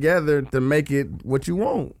shit together to make it what you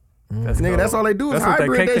want. Nigga, that's all they do is That's what that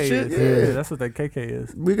hybrid KK that shit. is. Yeah. That's what that KK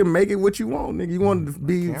is. We can make it what you want, nigga. You want it to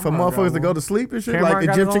be for Cameron got motherfuckers to go one. to sleep and shit, Cameron like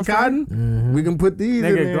got his Egyptian own cotton. Mm-hmm. We can put these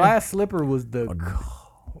in Nigga, there. Glass Slipper was the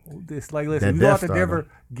coldest. Like, listen, That you go out Death to Star, Denver,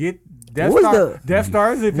 get Death What was Star. the- Death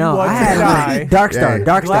Stars if No, you I want to had die. Dark Star. Yeah.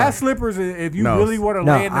 Dark Glass Star. Slippers if you No. really want to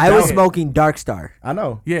No, lay in the I was bed. smoking Dark Star. I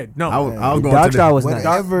know. Yeah, no. I was going Dark to Star the, was nice.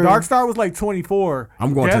 Whatever. Dark Star was like 24.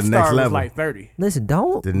 I'm going to Death the next Star level. was like 30. Listen,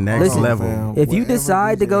 don't. the next Listen, level. fam. If you Whatever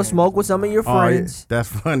decide to DJ go has smoke with some of your Oh, yeah, friends, that's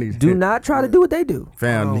funny. do not try to do what they do.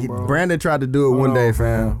 Fam, Hold on, bro. Brandon tried to do it one day,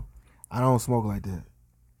 fam. I don't smoke like that.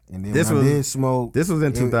 And then This when was- I did smoke. this was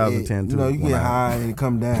in 2010 You know, too, you when get I- high and it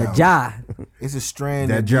come down. Ja, It's a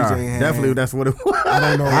strand That that jar. DJ had. Definitely, that's what it was. I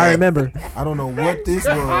don't know. I remember. I don't know what this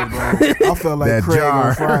was, bro. I felt like that Craig jar.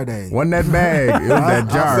 on Friday. Wasn't that bag. It was that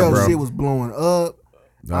jar, I felt bro. shit was blowing up.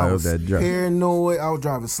 No, I it was was that jar. paranoid. I was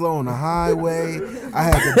driving slow on the highway. I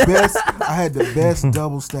had the best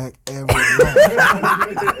double stack ever.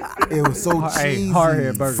 It was so Hey, cheesy.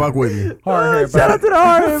 hardhead burger. Fuck with me. Hardhead Shout out burger. to the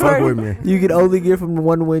hard Fuck head with burger. me. You can only get from the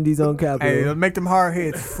one Wendy's on Capitol. Hey, it'll make them hard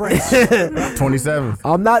heads fresh. 27th.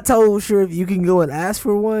 I'm not totally sure if you can go and ask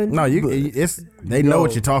for one. No, you. but It's they know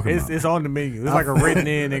what you're talking It's, about. it's on the menu. It's like a written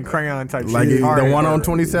in crayon type Like shit. the Hardhead one on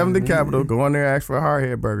burger. 27th in Capitol. Go on there, ask for a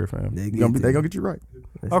hardhead burger, fam. They gonna get you right.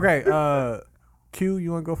 Okay, Q,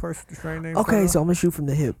 you want to go first with the strain name? Okay, so I'm gonna shoot from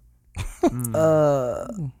the hip.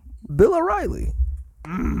 Bill O'Reilly.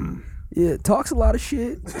 Yeah, talks a lot of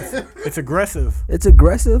shit. It's aggressive. It's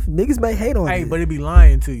aggressive. Niggas may hate on Hey, it. but it be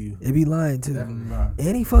lying to you. It be lying too.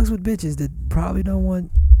 And he fucks with bitches that probably don't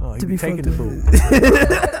want Oh, he to be be taking fucked the with. boot.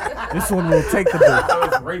 This one will take the boot.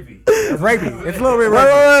 It's rapey. It's rapey. It's a little bit Wait,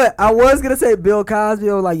 rapey. wait, wait. I was gonna say Bill Cosby.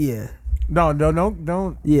 I was like, yeah. No,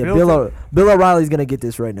 don't. Yeah, Bill O'Reilly's gonna get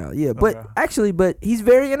this right now. Yeah, but Okay. actually, he's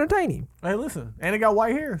very entertaining, Hey, listen, and it got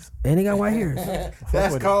white hairs. and he got white hairs.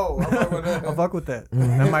 That's cold. I'm like, what I fuck with that.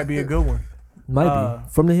 That might be a good one. Might be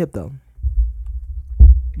from the hip though.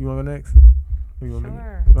 You want to go next? Or you want me to-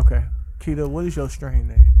 Sure. Okay, Keita, what is your strain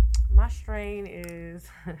name? My strain is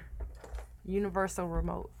Universal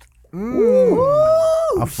Remote.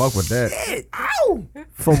 I fuck with that.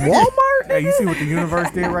 From Walmart. Hey, you see what the universe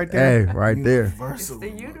did right there? Hey, right there. Versatile. The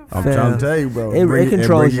universe. I'm Fam. trying to tell you, bro. It Bring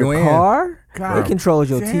controls bring your you in. car. God It controls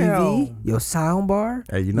your TV, damn. your sound bar,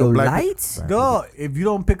 Hey, you know your black lights. Dog, if you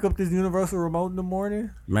don't pick up this universal remote in the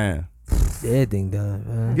morning, Man, Everything done.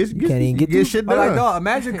 Man. get, You can't even get through. shit but like, done. dog,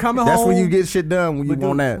 imagine coming That's home. when you get shit done when you but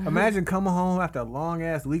want dude, that. Imagine coming home after a long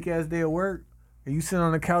ass, weak ass day of work, and you sit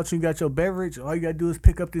on the couch, you got your beverage. All you gotta do is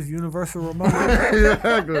pick up this universal remote.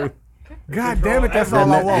 Exactly. God damn it, that's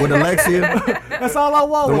all I want. With Alexia. That's all I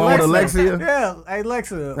want. The one with Alexia? Yeah, hey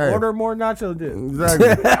Alexa, Hey. order more nacho dip. Exactly.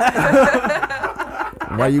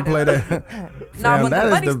 Why you play that? No, Fam, but that the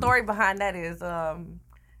is funny story behind that is I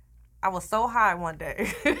was so high one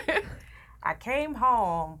day. I came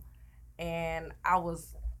home and I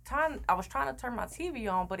was trying to turn my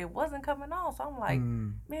TV on, but it wasn't coming on. So I'm like,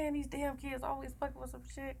 man, these damn kids always fucking with some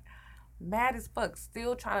shit. Mad as fuck,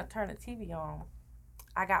 still trying to turn the TV on.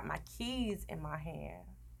 I got my keys in my hand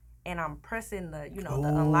and I'm pressing the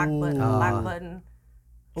unlock button,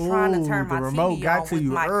 trying to turn the my remote TV got on to with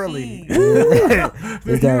you my early. keys.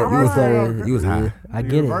 You was high. I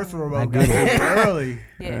get it. Universal remote I got get it. to you early.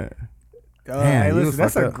 Yeah. Damn, Hey, you listen, was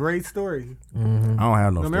that's fucked a up. great story. I don't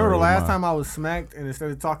have no. Remember story the with last mine. time I was smacked and instead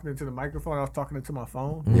of talking into the microphone, I was talking into my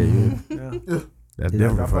phone? Yeah, Yeah. that's Yeah.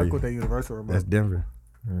 Denver I for fuck you. with that universal remote. That's Denver.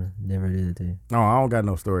 Never did it to you. No, I don't got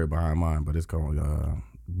no story behind mine, but it's called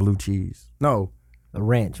blue cheese. No, A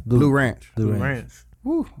ranch, blue ranch. blue Blue ranch. Ranch.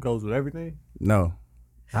 Woo. Goes with everything. No,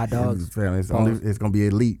 Hot dogs. Fam, it's gonna be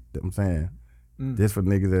elite. I'm saying this for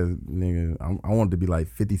niggas that I want it to be like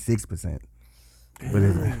 56%. But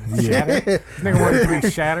it's Shatter. This nigga wanted to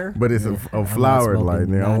be shatter. but it's a I'm not flour smoking like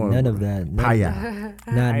nigga. I not want none of that. Paya.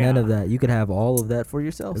 None of that. You can have all of that for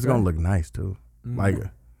yourself. It's son. gonna look nice too,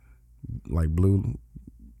 like blue.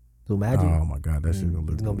 Blue Magic. Oh my god, that shit gonna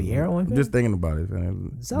look. It's gonna be good. heroin, I'm fam? just thinking about it,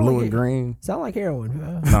 man. Sound Blue like and it. green. Sound like heroin.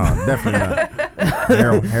 No, definitely not.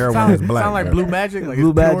 Heroin is black. Sound like bro. blue magic. Like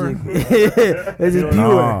Blue it's pure. Magic. It's just pure.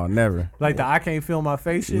 No, never. Like the I can't feel my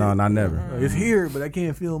face shit. No, not never. It's here, but I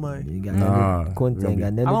can't feel my. You got Nah, Quentin ain't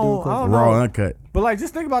got nothing I to do don't- with I Quentin. don't Raw know. uncut. But like,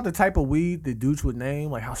 just think about the type of weed that Dooch would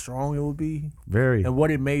name, like how strong it would be, Very. and what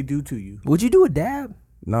it may do to you. Would you do a dab?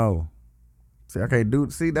 No. See, okay,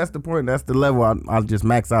 dude. See, that's the point. That's the level I'll just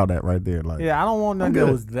max out at right there. Like, Yeah, I don't want nothing good.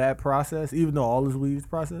 that was that processed, even though all this weed is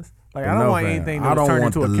processed. Like, I no, don't want fam. anything I that was don't turned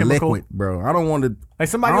want into a the chemical. liquid, bro. I don't want to. Like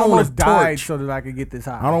somebody I don't want almost a died torch. so that I could get this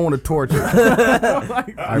high. I don't want to torture. like, Like,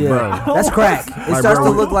 Yeah, bro. that's crack. It Like, starts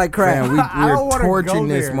bro, to look like crack. Man, I don't we're wanna torching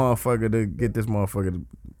go this there. motherfucker to get this motherfucker to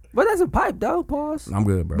But that's a pipe, though. Pause. I'm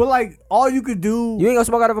good, bro. But like, all you could do. You ain't gonna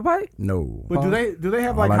smoke out of a pipe? No. But do they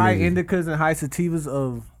have All like I high need is- indicas and high sativas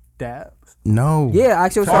of dabs? No. Yeah,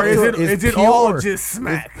 actually, I Or was is talking to it all just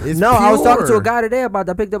smack? It's no, I was talking to a pure. guy today about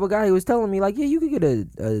that. I picked up a guy. He was telling me like, yeah, you could get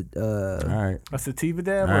All right. A sativa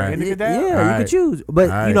dab or Alright. an indica yeah, dab? you Alright. could choose. But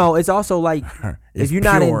you Alright. know, it's also like It's if you're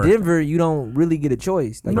not pure. in Denver, you don't really get a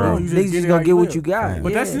choice. Like No, niggas you just just get it gonna how get you what live. you got.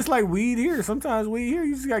 But that's Yeah. just like weed here. Sometimes weed here,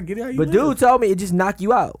 you just gotta get it how you But live. dude told me it just knock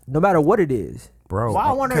you out, no matter what it is. Bro. Why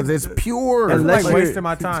I wanna- Because it's pure. That's Unless like you're- wasting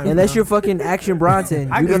my time. Unless you're fucking Action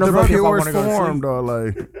Bronson, I you're just gonna drunk fucking. if I purest wanna go to form, sleep. though.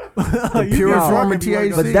 Like, You pure get form drunk of if you wanna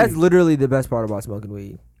go THC. But sleep. that's literally the best part about smoking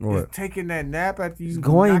weed what? Taking that nap after you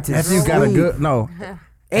going knock to the After you girl got a out. good no.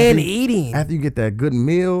 and you- eating. After you get that good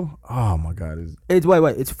meal, oh my god, it's It's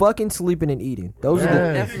wait, it's fucking sleeping and eating. Those are the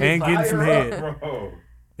yeah. and getting some head. Bro.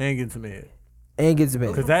 And getting some head. and get some in.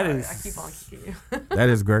 Because that I is keep on kicking. That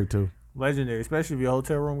is great too. legendary, especially if your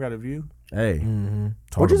hotel room got a view. Hey,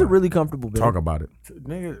 talk Which is a about really comfortable it. bed. Talk about it.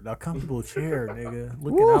 Nigga, a comfortable chair, nigga.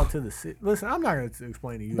 Looking out to the city. Listen, I'm not going to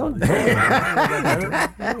explain to you. Don't- I'm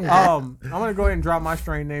going to go ahead and drop my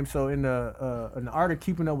strain name. So in the art of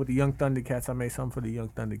keeping up with the Young Thundercats, I made something for the Young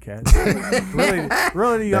Thundercats.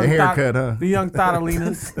 really the young haircut, huh? The Young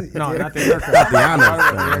Thotalinas. No, not the haircut.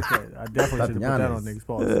 Tatianas. I definitely should have put that on Tatianas. niggas'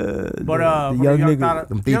 balls. But the for young the young nigga-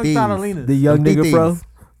 Them Young TTs. Thotalinas. The young Them nigga, bro. TTs.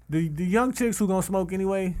 The young chicks who gonna smoke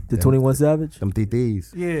anyway. The 21 Savage. Them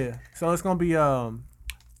TTs. Yeah. So it's gonna be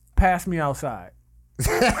pass me outside.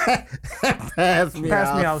 Pass me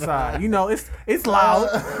Pass me outside. You know, it's loud.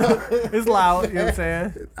 It's loud, you know what I'm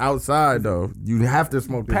saying? outside though. You have to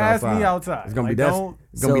smoke this Pass outside. me outside. It's gonna Like, be that. don't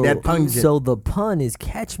It's gonna be that pungent. So the pun is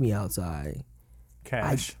catch me outside.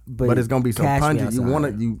 cash. but it's gonna be so cash me pungent. You outside. want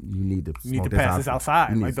to. You need to. You need smoke to pass this outside.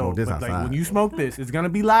 You need Like, to smoke though, this but, like outside. when you smoke this, it's gonna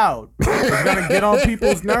be loud. It's gonna get on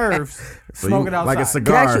people's nerves. So Smoke you- it outside. like a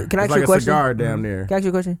cigar. Can I ask It's you like a question? cigar down there. Can I ask you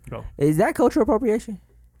a question? Go. Is that cultural appropriation?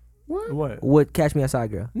 What? What catch me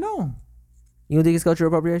outside, girl? No. You don't think it's cultural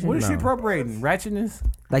appropriation? What is she No. appropriating? Ratchetness?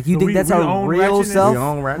 Like you So think we- that's we her own real ratchetness? self? We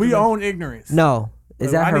own ratchet. We own ignorance. No.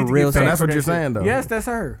 Is that I her need to real get So paid self? that's for what that you're shit. saying, though. Yes, that's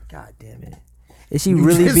her. God damn it. Is she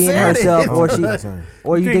really just being said it. herself, or she, That's her.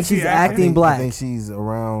 or you think she's acting? acting I black? think she's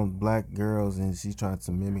around black girls and she's trying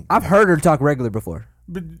to mimic. I've heard her talk regular before.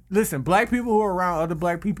 But listen, black people who are around other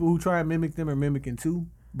black people who try and mimic them are mimicking too.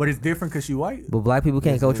 But it's different because she white. But black people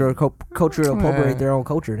can't culture appropriate their own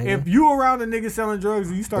culture. Nigga. If you around a nigga selling drugs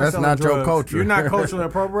and you start That's selling not your drugs, culture. you're not culturally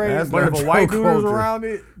appropriating. That's But not if a your white dude is culture. around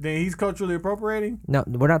it, then he's culturally appropriating. No,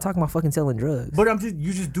 we're not talking about fucking selling drugs. But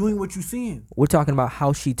you're just doing what you're seeing. We're talking about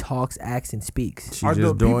how she talks, acts, and speaks. She's Are just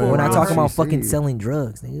the doing. people We're not around talking her about fucking sees. selling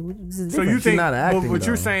drugs. Nigga. This is So you different. think not acting, what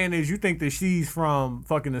you're though. saying is you think that she's from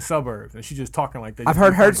fucking the suburbs and she's just talking like that. I've just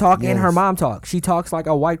heard her because- talk and her Yes. mom talk. She talks like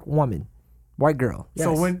a white woman, white girl.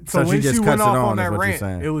 So Yes. when So she when just she cuts went it off on, on is that what you're rant,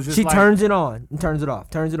 saying. it was just she like, turns it on and turns it off,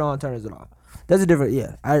 turns it on, turns it off. That's a different.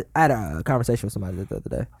 Yeah, I had a conversation with somebody the other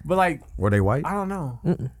day. But like Were they white? I don't know.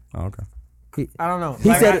 Oh, okay. I don't know.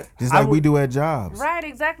 He said it- Just I like we would- do at jobs. Right,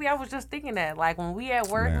 exactly. I was just thinking that. Like when we at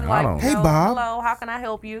work, Man, we I like, don't- you Hey, know, Bob. hello, how can I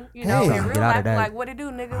help you? You know, Hey. in Get real out of life, we that. like, what it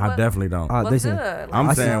do, nigga? I What- definitely don't. What's Listen, good? I'm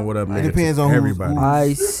Like, saying what up, nigga. It depends to on who's- everybody. who-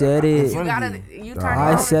 I said it. You gotta, you turn it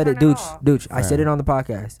I on said and it, turn Dooch. off. Dooch. I said Fam. it on the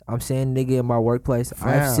podcast. I'm saying nigga in my workplace. I've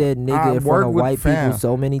Fam, said nigga I in front work of with- white fam, people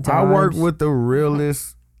so many I times. work with the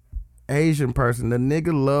realest Asian person. The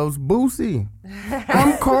nigga loves Boosie.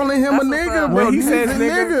 I'm calling him a That's what's nigga, up. bro. When he He's says a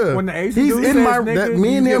nigga, nigga. when the Asian He's dude in says my nigga, that,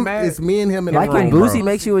 me and you get him. mad? It's me and him in the Liking room, Boosie bro.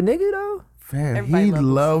 makes you a nigga though. Fam, Everybody he loves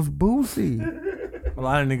loves Boosie. A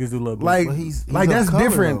lot of niggas do love Boosie. Like, But he's like of that's color,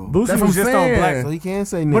 different. though. Boosie That's was what I'm just on black. saying. So he can't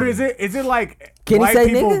say nigga. But is it like Can he white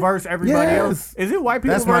say people nigga? versus everybody Yes. else? Is it white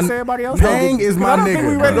people That's my- versus everybody else? Pang is 'Cause my I don't think nigga,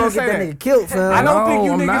 we bro. ready Gonna to get say that that. nigga killed, fam. I don't think you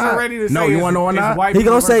No, I'm niggas not. are ready to No, say you it's- wanna know why it's not? white He people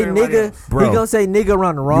gonna versus say everybody nigga. else. Bro. He gonna say nigga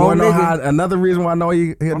around the You wrong wanna know how nigga. another reason why I know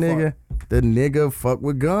he a My nigga? The nigga fuck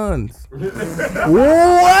with guns.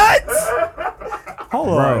 What? Hold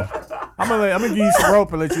on. I'm gonna give you some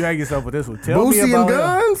rope and let you hang yourself with this one. Tell me Boosie and about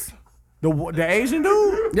guns? the Asian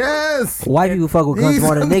dude. Yes. White people fuck with guns He's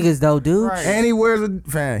more than a- niggas though, dude. Right. And he wears a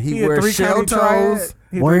fan. He He a wears shell three-county triad. toes.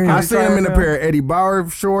 He a Word. three-county I see him in a triad, pair of Eddie Bauer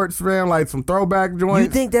shorts, fam, like some throwback You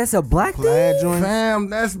joints. think that's a black thing? Plaid joint. Fam,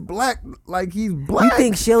 that's black. Like he's You black.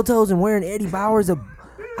 think shell toes and wearing Eddie Bauer's a?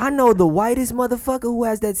 I know the whitest motherfucker who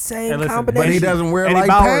has that same Hey, listen, combination. But he doesn't wear it Eddie like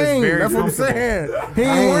Bauer is Pang. very That's what I'm comfortable. saying. He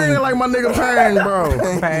ain't wearing it like my nigga Pang,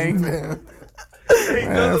 bro. Pang.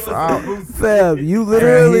 Fam, you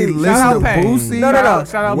literally listen Shout to out Pang. Boosie. No.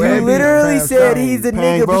 Shout out You Pang. literally Fam, said shout he's a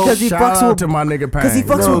Pang, nigga bro. because he Shout fucks out with to my nigga Pang. because he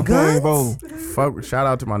fucks No, with Pang, guns. bro. Shout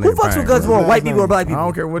out to my nigga Who fucks Pang, with guns bro. more, white Last people or name. black I people?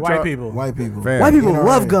 don't care what White y'all. people. White people. Fam. White people Yeah,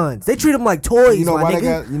 love right. guns. They treat them like toys, You know my why they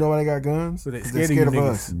nigga. got? You know why they got guns? So they 'Cause scared they're of you scared of niggas.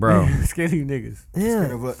 us. Bro. Scared of you niggas.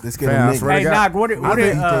 Yeah. They're scared Fam, I of swear niggas. to Hey, God. Knock, what I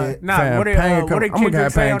did think that- Knock, Fam, what did Pang what come- did I'm gonna Kendrick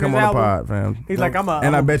have say Pang on come his on the album? pod, fam. He's like, I'm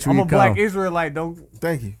And I bet you I'm he a black come. Israelite. Don't.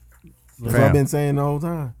 Thank you. That's Fam. what I've been saying the whole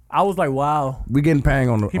time. I was like, wow. We getting Pang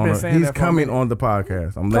on the. He been saying He's that for a coming minute. on the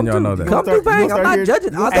podcast. I'm Come letting y'all know through, that. come through, Bang. I'm not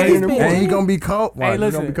judging. I think he's And being. he gonna be cold. Why? Hey, He gonna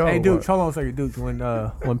listen. be cold. Hey, dude, What? hold on a second, dude.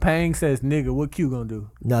 When Pang says nigga, what Q gonna do?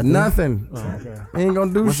 Nothing. Nothing. He ain't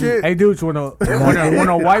gonna do shit. Hey, dude, when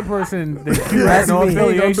a white person that Q has no Ask me.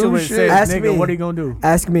 affiliation with Shit. says Ask nigga, me. what he gonna do?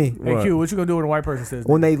 Ask me. Hey, What? Q, what you gonna do when a white person says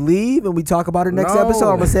When nigga? they leave and we talk about it next No.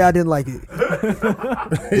 episode, I'm gonna say I didn't like it.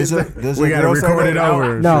 Does We your gotta girl say record that? it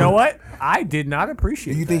over. No. You know what? I did not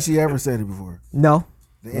appreciate Do you that. think she ever said it before? No.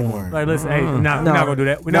 The N word. Like, listen, hey, we're not No. gonna do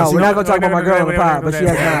that. No, we're not gonna talk about my girl on the pod, but she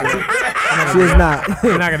has not. She is not.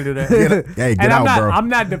 We're not gonna do that. Hey, get And out, bro. I'm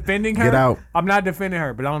not defending her. Get out. I'm not defending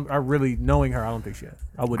her, but I really knowing her, I don't think she has.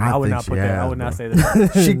 I would I think not she put that. I has, would not bro. say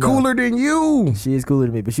that. She cooler than you. She is cooler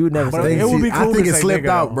than me, but she would never But say it that. would be I cool think to it say slipped nigga,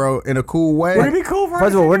 out, though. bro, in a cool way. Would it be cool for her?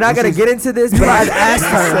 First of all, we're not gonna get into this, but I've asked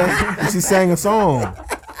her. She sang a song.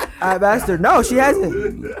 I've asked her. No, she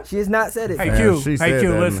hasn't. She has not said it. Hey Man, Q, she hey said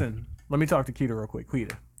Q, that. listen. Let me talk to Keita real quick.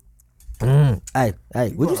 Keita. Hey,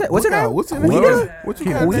 what'd you say? What's her name? What's your What? name? What you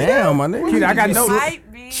got? Damn, my nigga. Keita, I got You notes.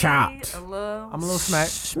 Might be Chopped. a little. I'm a little smack.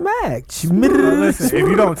 Smack. Listen, if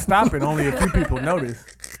you don't stop it, only a few people notice.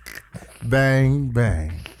 Bang,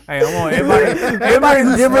 bang. Hey, I want everybody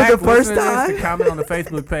who's Denver smack the first listening to this time? to comment on the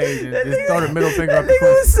Facebook page and just throw the middle finger up the Nigga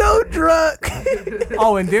was pussy. so drunk.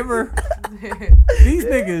 Oh, in Denver, these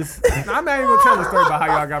niggas. I'm not even gonna tell the story about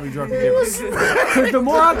how y'all got me drunk in Denver. Cause the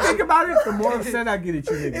more I think about it, the more upset I get at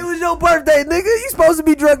you It niggas. was your birthday, nigga. You supposed to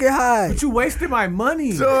be drunk and high. But you wasted my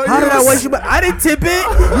money. How did I waste your money? I didn't tip it.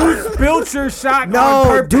 You spilled your shot on No,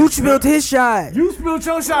 purpose. dude spilled his shot. You spilled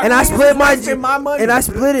your shot. And I Niggas split wasted my money. And I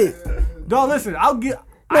split it. Dog, listen, I'll get.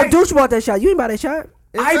 No, Dooch bought that shot. You ain't buy that shot.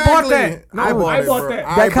 I bought that. No, I bought it, bought bro.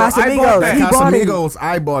 that. That Casamigos. He bought it. Casamigos,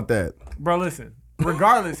 I bought that. Bro, listen.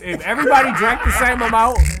 Regardless, if everybody drank the same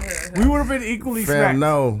amount, we would have been equally smacked. Fam,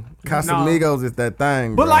 no. Casamigos is that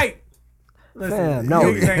thing, But bro. like, listen, Fam, no.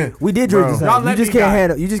 niggas ain't- We did drink Bro. the Y'all same. let You just me can't die.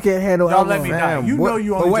 handle. You just can't handle Y'all let me alcohol. die. You know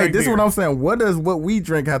you only But wait, drink this is beer. what I'm saying. What does what we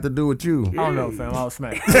drink have to do with you? I don't know, fam. I was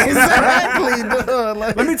smacked. Exactly, duh.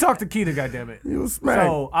 Like, Let me talk to Keita, goddammit. you was smacked.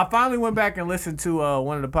 So I finally went back and listened to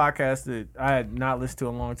one of the podcasts that I had not listened to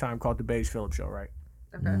in a long time called The Beige Phillips Show, right?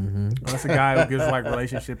 That's a guy who gives like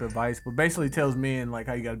relationship advice, but basically tells men like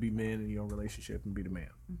how you got to be men in your relationship and be the man.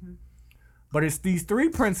 But it's these 3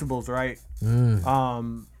 principles, right?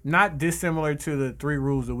 Not dissimilar to the 3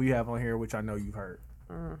 rules that we have on here, which I know you've heard.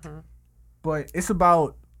 But it's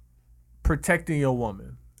about protecting your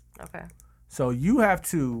woman. Okay. So you have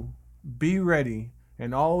to be ready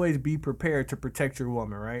and always be prepared to protect your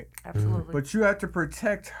woman, right? Absolutely. But you have to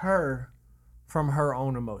protect her from her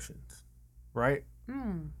own emotions, right?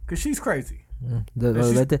 Because she's crazy.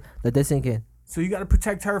 Let that sink in. So you got to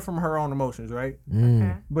protect her from her own emotions, right?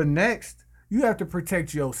 Okay. But next, you have to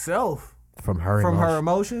protect yourself From her. from her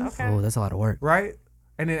emotion. emotions, Okay. Oh, that's a lot of work. right?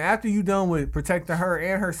 And then after you done with protecting her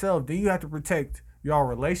and herself, then you have to protect your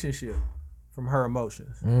relationship from her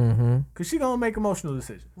emotions. Mm-hmm. Because she going to make emotional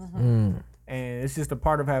decisions. And it's just a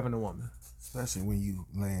part of having a woman. Especially when you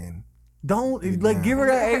land. Don't like give her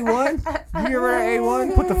that A1. You give her that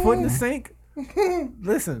A1. Put the foot in the sink.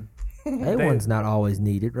 Listen, A1's not always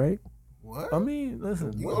needed, right? What? I mean,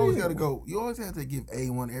 listen. You always gotta go. You always have to give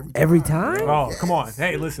A1 every time. Every time? Oh, come on.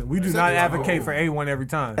 Hey, listen. We do not advocate for A1 every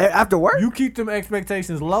time. After work? You keep them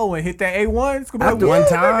expectations low and hit that A1. It's gonna be After like, One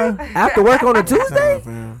time? After work on a Every Tuesday? time,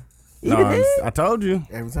 fam. No, Even then? I told you.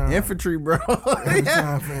 Every time. Infantry, bro. Every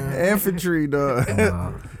time, fam. Infantry, dog.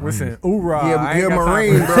 listen, hoorah. Yeah, I ain't you're a got time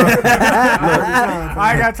Marine, for bro. that.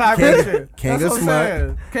 I ain't got time for that shit. King That's of what I'm smut.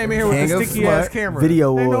 saying. Came in here with King a of sticky ass smut. camera.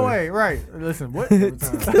 Video Ain't no war. way. Right. Listen, what? You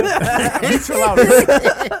chill out.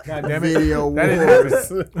 God damn it. Video That didn't wars.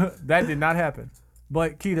 happen. That did not happen.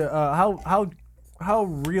 But Keita, how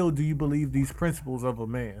real do you believe these principles of a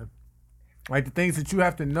man? Like the things that you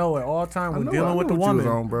have to know at all times when dealing with the woman.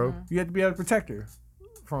 On, bro. You have to be able to protect her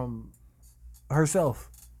from herself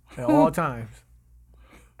at all times.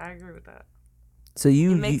 I agree with that. So It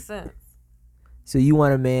you makes sense. so you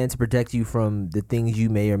want a man to protect you from the things you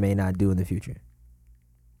may or may not do in the future.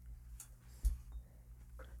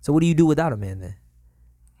 So what do you do without a man then?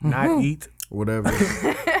 Not eat. Whatever.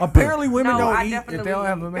 Apparently, women No, don't I eat if they don't definitely-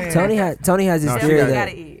 have a man. Tony has this No, she theory got- that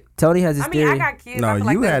gotta eat. Tony has this I mean, I theory. got kids. No, I feel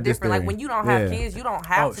like you that's had this different. Like theory. when you don't have Yeah. kids, you don't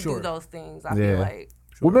have Oh, to sure. do those things. I Yeah. feel like.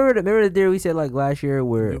 Well, remember the theory we said like last year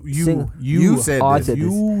where You said I this. said this.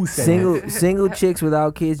 You said Single chicks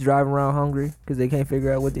without kids driving around hungry because they can't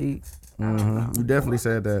figure out what to eat. You definitely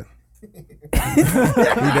said that. You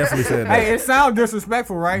definitely said that. Hey, it sounds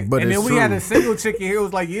disrespectful, right? But and it's then we had true. a single chick in here who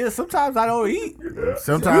was like, yeah, sometimes I don't eat.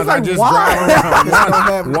 Sometimes I like, just why?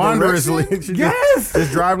 drive around wanderously. She Yes.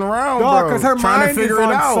 just driving around, Dog, bro. because her trying to mind is figure it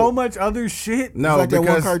on out. so much other shit. No, like that one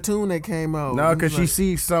because cartoon that came out. no, He because was she like,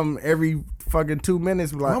 sees some every fucking 2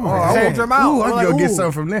 minutes. Like, Oh oh, my I God. want Change her mouth. Ooh, I can Like, go get ooh.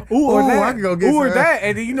 some from there. Ooh, or that. I can go get Ooh, or some. that.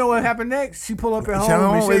 And then you know what happened next? She pull up at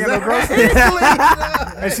home and she Is ain't got no that-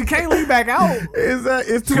 groceries. And she can't leave back out. Is that?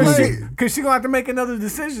 It's too Because late. she going to have to make another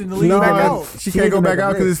decision to leave No, back out. she can't go back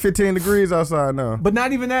out because it's 15 degrees outside now. But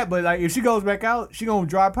not even that. But like, if she goes back out, she gonna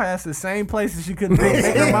drive past the same places she couldn't make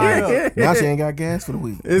her mind up. now she ain't got gas for the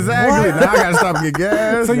week. Exactly. Now I gotta stop and get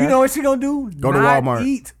gas. So you know what she gonna do? Go to Not Walmart.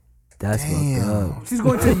 Eat. That's fucked up. She's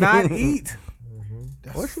going to not eat.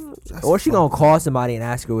 Or she gonna call somebody and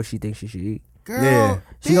ask her what she thinks she should eat. Girl, Yeah.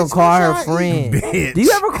 She gonna bitch, call what her y'all friend. Bitch. Do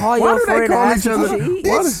you ever call Why your do they friend and call ask each her what other? she eat?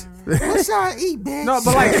 Bitch, what y'all eat, bitch? No,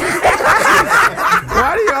 but like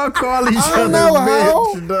Why do y'all call each I other don't know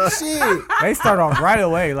how. bitch? dog? Shit. they start off right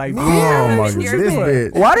away. Like, Oh my god, You're this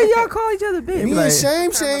good. bitch. Why do y'all call each other bitch? Me like- and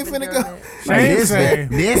Shame finna go. Shame, This shame.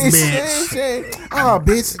 bitch. Shame. Oh,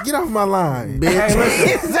 bitch, get off my line.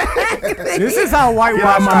 This is how Get out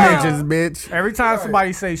whitewash my I am. mentions, bitch. Every time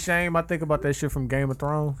somebody say shame, I think about that shit from Game of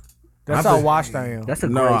Thrones. That's I how think- washed I am. That's a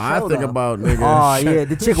No, great I show, think though. about nigga. Oh yeah,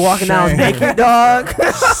 the chick walking down Shame. naked, dog.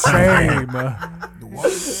 Shame.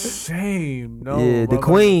 Shame. No. Yeah, the motherfucker.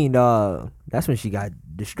 queen, dog. That's when she got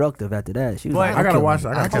destructive after that. She was But- like, I gotta kill watch. him.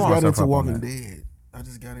 I I gotta just catch got myself into up on Walking that. Dead. I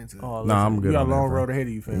just got into it. Oh, Nah, I'm listen, good You got a on that, long bro. road ahead of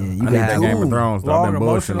you, Yeah, fam. you I can need that have Game of Thrones. Though, Long that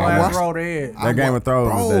bullshit. emotional I ass watched- road ahead. That Game of Thrones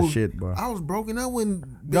is Bro, that shit, bro. I was broken up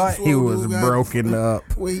when God, Big He Swole was dude got- broken up.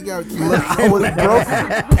 When he got killed. I was broken.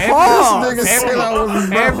 Every- Nigga said I was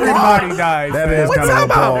broken. Everybody died. That fam. is kind of a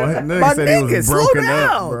Paul. Nigga My said he nigga, was slow broken down.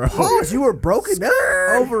 up, bro. Pause, you were broken up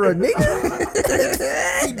over a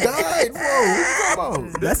nigga. He died, bro. What you talking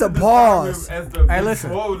about? That's a pause. Hey, listen. Hey,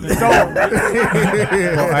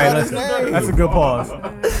 listen. That's a good pause.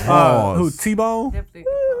 Who? T-Bone? Definitely.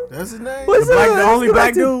 That's his name. What's Black, up? the only Let's go black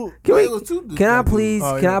back to- dude? Can It was two we? Can I please?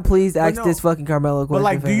 Oh, Can yeah. I please But ask no. this fucking Carmelo question? But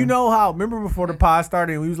like, do you fam? know how? Remember before the pod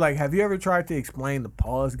started, we was like, "Have you ever tried to explain the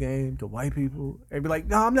pause game to white people?" They'd be like,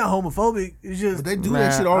 "No, I'm not homophobic. It's just But they do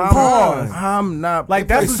that shit all the Pause. time. I'm not. like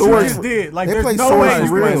play that's what you swords just for- did. Like, they there's play no swords way for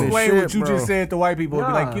you real. can explain what Shit, you bro. just said to white people. Be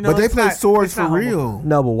like, you know, But they it's play not- swords it's for not real.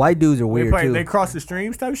 No, but white dudes are They weird play. too. They cross the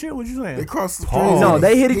streams type shit. What you saying? They cross the Pause. street. No,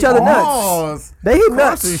 they hit each other nuts. Pause. They hit Cross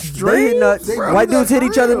nuts. the They hit street, nuts. bro. White They do dudes that hit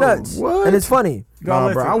for each other real. nuts, What? and it's funny. Go Nah, bro,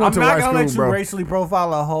 listen. I went I'm to not white gonna let school, you bro. racially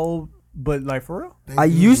profile a whole, but like for real. I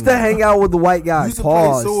used to hang out with the white guys. used to play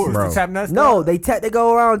Pause. swords. Bro. Tap nuts. No, they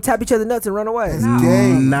go around, tap each other nuts, and run away. That's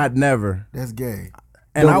gay. Not never. That's gay.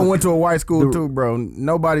 And The- I went to a white school the- too, bro.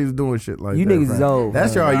 Nobody's doing shit like You that. niggas fam. is old.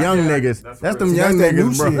 That's bro. y'all young niggas. That's them young That's that new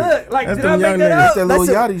niggas, bro. shit. Look, like, That's did I them make young that niggas. up? That's that little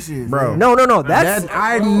That's a- Yachty shit, Bro. No, that's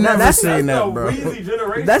I never that's- seen that, bro.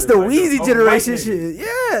 that's the Wheezy generation shit.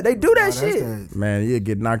 Yeah, they do that That's shit. that. Man, you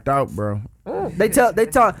get knocked out, bro. They tell Bro,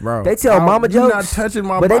 mama you not jokes, touching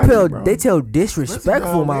my but body, bro. they tell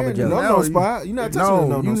disrespectful mama No, jokes. no spot. You're not touching No,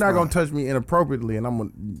 no you're not spot. gonna touch me inappropriately, and I'm gonna.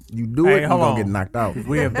 You do Hey, it, you hold gonna on. get knocked out.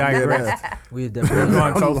 We have digressed. We We're definitely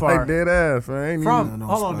going so I'm far. like dead ass, man. From no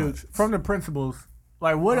hold on, spot. dudes. From the principles,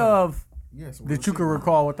 like what of Yes, that you can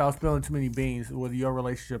recall without spilling too many beans, whether your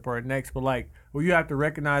relationship or next, but like where you have to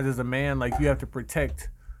recognize as a man, like you have to protect.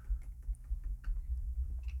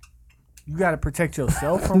 You got to protect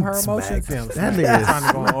yourself from her emotions. Yeah, That I'm nigga is- trying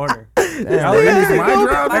to go in order. Damn, that is my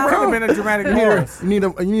job, That could have bro. been a dramatic You need a-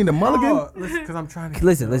 pause. You need a mulligan. Oh, listen, because I'm trying to.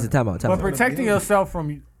 listen. Time out. But protecting yourself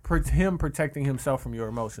from him protecting himself from your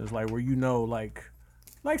emotions, like where you know, like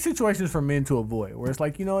situations for men to avoid, where it's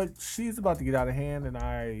like, you know what, she's about to get out of hand, and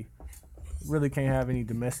I really can't have any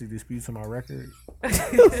domestic disputes on my record.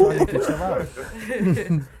 So I need to chill out.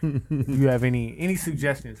 Do you have any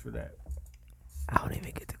suggestions for that? I don't even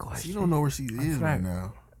get the You question. don't know where she is right smacked.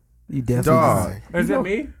 now. You definitely. Dog. Is it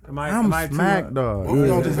me? Am I I'm too, smacked, dog. You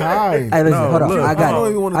don't just hide. Hey, listen, No, hold on. look, I I got don't it.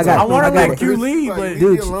 even want to I got I it. want to got let it. you lead, Like, but leave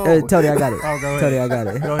Dude, me alone. Tony, I got it. Oh, go ahead. Tony, I got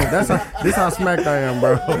it. Go ahead. This how smacked I am,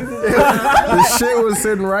 bro. The shit was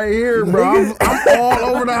sitting right here, bro. I'm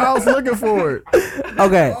all over the house looking for it.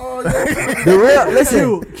 Okay. Oh, The real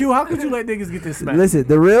listen. Q, how could you let niggas get this smack? Listen,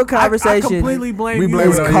 the real I conversation completely blame We you. blame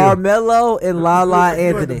is it on you. Carmelo and Lala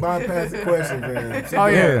Anthony. Bypass the question, man. Oh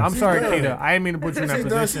yeah, Yeah. I'm sorry, Keita. I didn't mean to put you in that She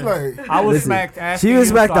done. She position. like. I was Listen, smacked. asking She was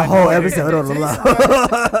you, smacked so the I whole know it. episode on the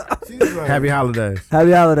low. She's like. Happy holidays.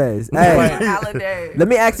 Happy holidays. Hey, Holiday. let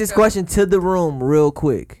me ask this question to the room real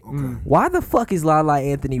quick. Okay. Why the fuck is Lala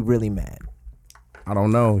Anthony really mad? I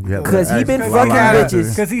don't know. Because he been Lala fucking Anthony. bitches.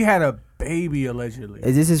 Because he had a baby allegedly.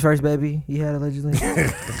 Is this his first baby he had allegedly?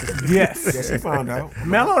 Yes. Yeah, she found out.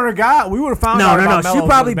 Mello or God, we would have found No, out. no, no. about She Melo's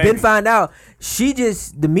probably baby. been found out. She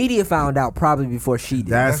just the media found out probably before she did.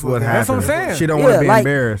 That's what happened. That's what I'm saying. She don't want to be like,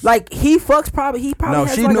 embarrassed. Like he probably no,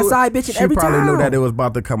 has she like knew. a side bitch in She every probably town. knew that it was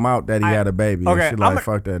about to come out that he had a baby. Okay, and she like, I'm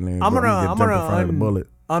fuck that nigga. I'm bro. He gonna get jumped in front of the bullet.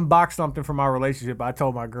 unbox something from our relationship. I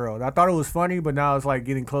told my girl. I thought it was funny, but now it's like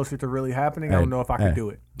getting closer to really happening. I don't know if I can do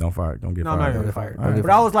it. Don't fire. Don't get No, I'm not fired. gonna get fired. All right.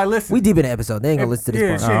 But I was like, listen. We deep in the episode. They ain't gonna listen to this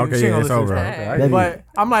Yeah, part. shit. Oh, okay, she yeah, gonna it's listen over. to Okay. Baby. But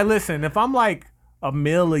I'm like, listen, if I'm like a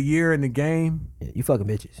mil a year in the game, You fucking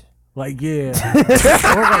bitches. like, yeah,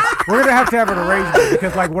 we're gonna have to have an arrangement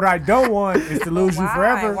because, like, what I don't want is to lose you Why?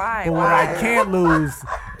 forever. Why? But what I can't lose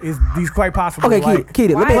is these quite possible, Okay, like,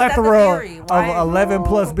 Keita, let Why me. is that the plethora theory? of Why? 11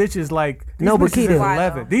 plus bitches. Like, these No, but bitches Keita- is Why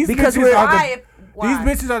 11. though? These Because bitches we're- are Why? the. Why?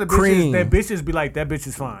 These bitches are the bitches Cream. that bitches be like, that bitch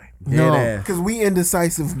is fine. No. Dead ass. Because we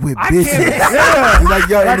indecisive with I bitches. can't. Yeah. It's like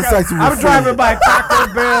y'all indecisive with I'm food. driving by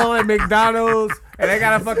Taco Bell and McDonald's, and they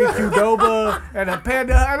got a fucking Qdoba and a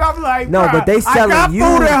Panda, and I'm like, No, bruh, but they I selling got you.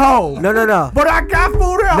 food at home. No, no, no. But I got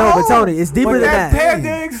food at No, home. but Tony, it's deeper But than that.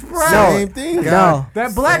 Panda Express. No. Same thing. No.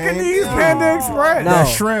 That Black and Same These thing. Panda Express. No. That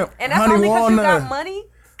shrimp, And that's honey only because you got walnut. money?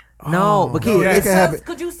 No, but Keita, Yeah. It it's, can happen.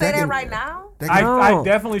 Could you say that can- right now? I No.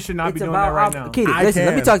 definitely should not be it's doing about that right now. Keita, I listen,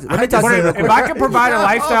 let me can. talk. Let me talk But to you real if quick. I could provide a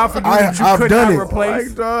lifestyle for you that you I've could done not it.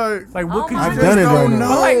 replace, dog. like what Oh could my you I've do? done it right No,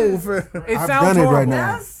 now. It I've sounds done it horrible. right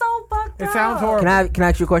now. That's so fucked up. It sounds horrible. Can I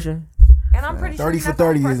ask you a question? And I'm pretty sure 30 you're for not the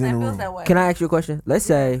 30 only is person in that the feels room. that way. Can I ask you a question? Let's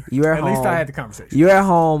say you're at At home. least I had the conversation. You're at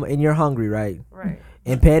home and you're hungry, right? Right.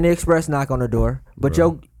 And Panda Express knock on the door, but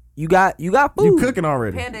you got food. You cooking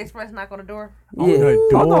already? Panda Express knock on the door. Yeah. the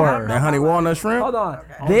Hold door. on. That honey walnut shrimp? Hold on.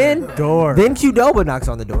 Then Door. Qdoba knocks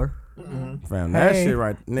on the door, Fam, that Hey. shit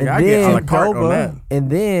right. Nigga, And I get a la then carte on Qdoba. that. and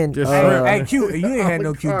then Just Hey, shrimp. hey, Q, you ain't had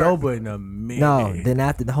no Qdoba in a minute. no, then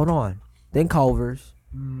after hold on, then Culver's,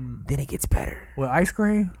 then it gets better. With ice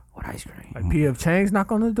cream? What ice cream? Like P.F. Chang's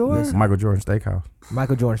knock on the door? Michael Jordan Steakhouse.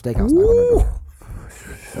 Michael Jordan Steakhouse knock on the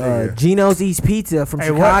door. Gino's East Pizza from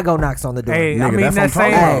Hey, what? Chicago knocks on the door. Hey, Nigga, I mean that's that what I'm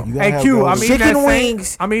same. talking about. You gotta Hey, have Q, those. I mean Chicken that same,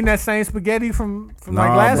 wings. I mean that same spaghetti from Nah,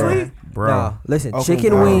 like last bro. week. Bro. No, listen, Okay, Chicken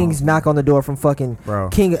bro. Wings knock on the door from fucking Bro.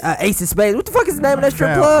 King Ace of Spades. What the fuck is the name of that strip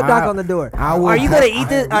Fam, club? Knock I- on the door. I will Are you put- gonna eat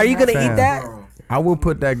this? Are you gonna eat Fam. that? I will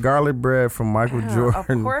put that garlic bread from Michael Yeah,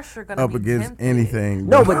 Jordan of course you're gonna up be against tempted. anything.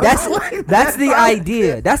 No, bro. but that's the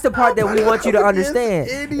idea. That's the part that we want you to understand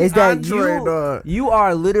any is that entree, dog. you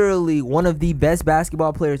are literally one of the best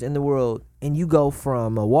basketball players in the world, and you go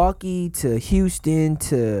from Milwaukee to Houston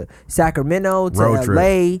to Sacramento to Road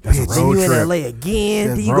LA, trip. That's a then road you in trip. LA again,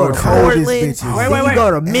 That's then you go road to trip. Portland, Coldest bitches then Wait, you go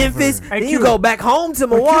to ever. Memphis, Hey, then you Q. go back home to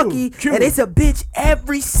Milwaukee, Q. and it's a bitch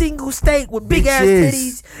every single state with big ass Bitches.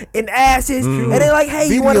 titties and asses, and they're like, hey,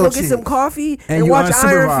 you want to Video go get some chicks. coffee And and you watch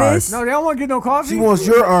Iron unsupervised. Fist? No, they don't want to get no coffee. She wants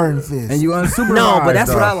your iron fist. And you unsupervised. No, but that's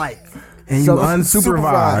what dog. I like. And So- you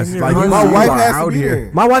unsupervised. Like you my you wife are has to out be here.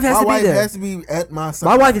 there. My wife has to be there. has to be at my side.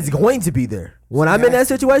 My wife is going to be there. When I'm in that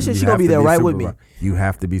situation, You she's gonna have be to there right with me. supervised. You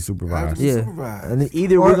have to be I have supervised. to be Yeah, supervised. and then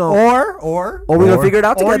either or we're gonna or we're gonna or- figure it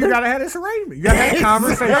out or you together. gotta have this arrangement. You gotta have a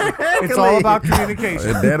conversation. It's all about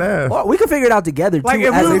communication. Dead ass. Or we can figure it out together Like, too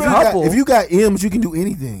if as we a were- couple. If you got M's, you can do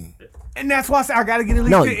anything. And that's why I said I gotta get at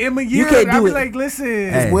least No, an M a you year. can't I'd do be it. like, listen,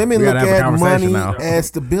 Hey, Women we look gotta have a at conversation money now. as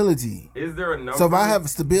stability. Is there a number? So if I have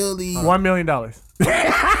stability, $1 million.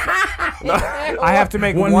 I have to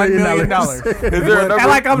make $1 million. Is there a And number?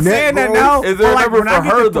 like I'm Net saying that growth? now, Is there but a like number when I for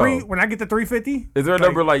get her, the though? when I get the 350, Is there a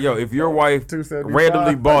number like, yo, if your wife 275.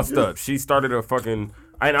 randomly bossed up, she started a fucking,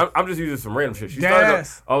 I'm just using some random shit. She started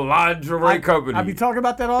Yes. a lingerie company. I be talking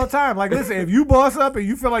about that all the time. Like, listen, if you boss up and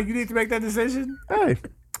you feel like you need to make that decision, Hey,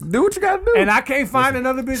 do what you gotta do. and I can't find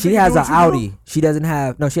another bitch, she that can has do an what you Audi. do, She doesn't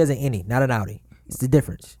have no. She has an Innie, not an Audi. It's the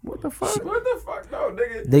difference. What the fuck? What the fuck, no,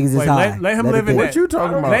 nigga? Niggas is Wait, high. let him live it in be. that. What you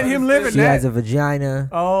talking about? Let him live in She that. has a vagina.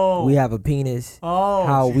 Oh, We have a penis. Oh,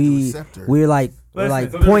 How she's we a receptor. we're like Listen,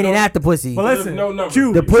 so there's pointing no- at the pussy. but listen, no number.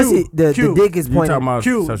 Q, The pussy, the Q, dick is You pointing. talking about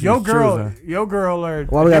Q, so she's your girl, choosing. your girl are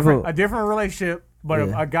Why we got food? a different relationship, but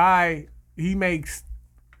Yeah. a guy he makes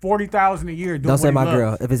 $40,000 a year doing Don't say what my he loves.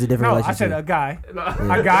 girl if it's a different No, I relationship. said a guy.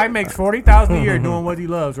 A guy makes $40,000 a year doing what he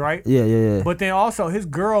loves, right? yeah, yeah, yeah. But then also his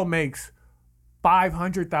girl makes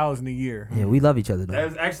 $500,000 a year. Yeah, we love each other though. That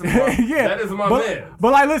is actually my, Yeah, that is my but, man.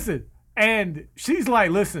 But like, listen, and she's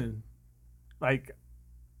like, listen, like,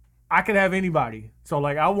 I could have anybody. So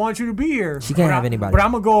like, I want you to be here. She can't but have I- anybody. But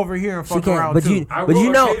I'm gonna go over here and She fuck can't. around But too. you, I but will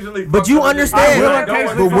you know, occasionally but fuck you other niggas. understand. I will I don't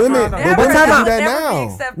occasionally But fuck women- around. but Never women have- do that never now.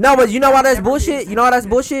 be accepted. No, but you know why that's Never be bullshit? You know why that's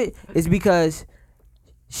bullshit? It's because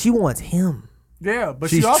she wants him. Yeah, but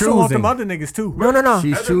She's she also wants them choosing. other niggas too. No.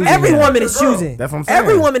 She's choosing. Every him. woman is That's your girl. choosing. That's what I'm saying.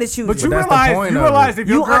 Every woman is choosing. But you But that's the realize, point you of realize it. if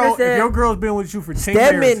your You girl, if understand? your girl's been with you for 10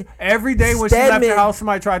 Stedman- years, every day when she left Stedman- the house,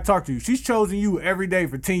 somebody tried to talk to you. She's chosen you every day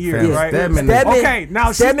for 10 years, Fam, right? Stedman- Okay, now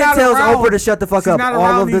she's Stedman not tells around- Oprah to shut the fuck she's up not all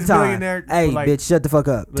around of the these time. billionaire- Hey, like, bitch, shut the fuck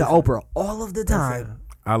up. listen. To Oprah all of the time.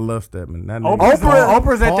 I love Stedman. That Oprah's, nigga-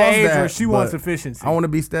 Oprah's at the Pause age that, where she wants but efficiency. I want to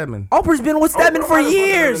be Stedman. Oprah's been with Stedman for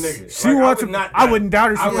years. She wants to. I wouldn't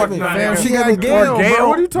doubt her. She I would fucking not. Fam, Fam, she got got Gail, Gail. bro.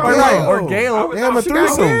 What are you talking Right, about? or Gail. They having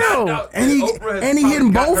threesomes. And he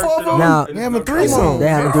hitting both of them? Now- They having threesomes. They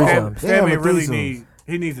having threesomes. Stedman having really threesomes. need.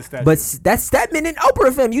 He needs a statue. But that's Stedman and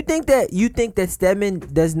Oprah, fam. You think that Stedman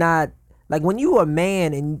does not, like, when you a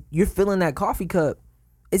man and you're filling that coffee cup,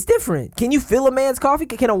 it's different. Can you fill a man's coffee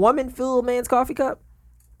cup? Can a woman fill a man's coffee cup?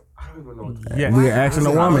 I don't even know what that yes. We're asking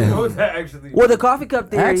a I don't know woman. what that actually Well, the coffee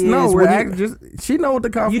cup theory is No, when we're you- asking just. She know what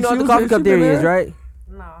the coffee. you know what the she coffee was- cup she been theory is, there. right?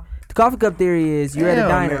 No. The coffee cup theory is you're at a Hell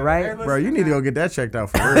diner, no. right? Bro, you need to go get that checked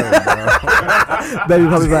out for real, bro. Baby,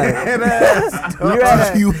 probably right. You're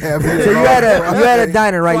at a, You have so you're at a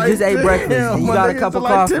diner, right? You just ate breakfast. And you got a cup of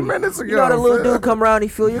coffee. 10 minutes ago. You know the little dude come around, he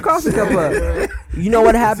fill your coffee cup up. You know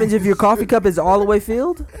what happens if your coffee cup is all the way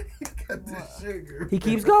filled? He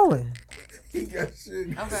keeps going.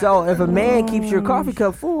 So if a man keeps your coffee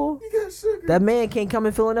cup full, that man can't come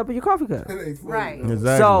and fill it up with your coffee cup. Right.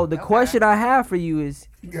 Exactly. So the question I have for you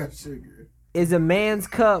got is a man's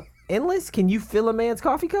cup endless? Can you fill a man's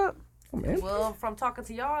coffee cup? Well, from talking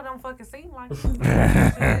to y'all, it don't fucking seem like it.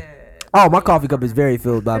 Shit. Oh, my coffee cup is very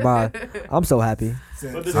filled by mine. I'm so happy.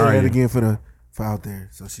 Say this- that again for out there,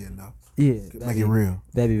 so she'll know. Yeah. Make it real.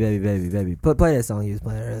 Baby. Play that song you was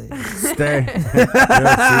playing earlier. Stay.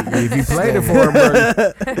 Yeah, see, if you played it for her,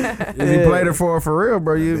 bro. If you played it for her for real,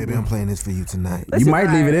 bro, Baby, you I'm playing this for you tonight. you might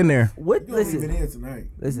leave it in there. What? Listen. in tonight.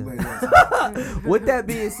 Listen. You play that. With that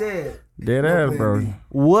being said, Dead ass, bro.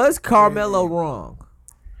 was Carmelo wrong?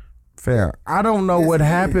 Fair. I don't know what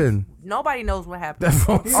happened. Nobody knows what happened. That's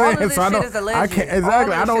what I'm All of saying. this So I shit don't. is I alleged. can't All of exactly.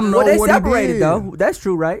 this I don't shit is know Well, they what separated he did. though. That's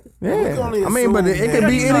true, right? We can Yeah. only I mean, but assume it could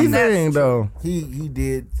be that anything though.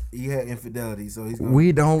 he had infidelity, so he's gonna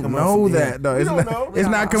We don't come know up that though. We It's don't not. know. It's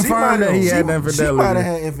not She confirmed might that he have- had She might infidelity. have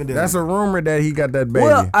had infidelity. That's a rumor that he got that baby.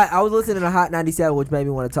 Well, I was listening to Hot 97, which made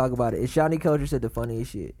me want to talk about it. And Shawnee Culture said the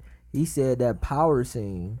funniest shit. He said that power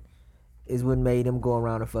scene is what made him go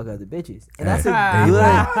around and fuck other bitches, and that's a Hey. good,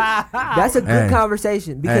 that's a good Hey.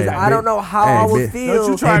 conversation because Hey, I don't know how hey, I would bitch. feel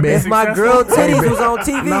Don't you try to be if my successful? girl titties Hey, was on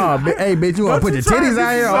TV. No, hey, bitch, you want to put your titties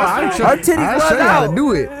out here? Oh, I show, Her titties I was show you how to out.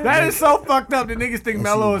 do it. That is so fucked up. The niggas think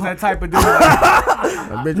Mello is that type of dude.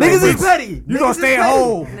 Bitch, Niggas bitch. is petty. You gonna stay at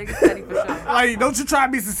home? Niggas petty for sure. Like, don't you try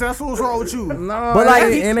to be successful? What's wrong with you? No, But, like,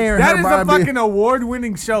 it he- ain't That her is body. a fucking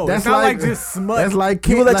award-winning show. That's It's not like, like- just smut. That's like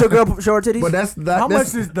You kid. would let your like- girl show her titties? But that's that. How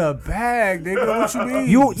that's, much is the bag, nigga? What you mean?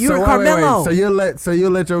 You so and wait, wait, wait. Carmelo. So you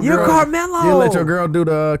let your You're girl. Carmelo. You let your girl do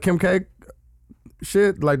the Kim K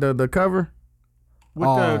shit like the cover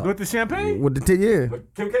with the champagne? with the yeah.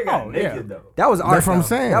 But Kim K got Oh, yeah. naked though. That was art. That's what I'm though.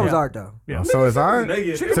 saying. That was Yeah. art though. Yeah. So it's art.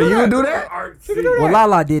 Naked. So you would do that? What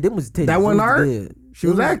Lala did, them was titties. That wasn't It art. good. She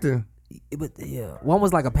was acting. But yeah, one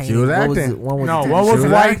was like a painting. She was One acting. one was No, titties. one She was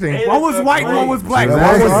was white. acting. One was white. One was black. She was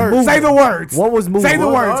One was acting. say the words. One was moving. Say the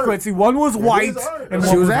One was words, art. Quincy. One was white and She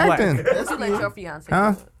one was was acting. black. You let your fiance.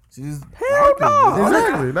 Huh? She's Hell no.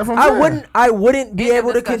 Exactly. That's what I'm saying. I wouldn't be End of able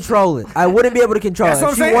to discussion. control it. I wouldn't be able to control That's it.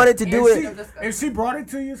 what If I'm she saying. wanted to do And it, If she brought it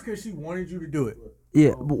to you, it's because she wanted you to do it.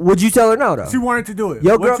 yeah. Would you tell her no though? She wanted to do it.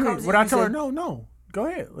 Your What girl you- comes to Would you I and tell her say- no? Go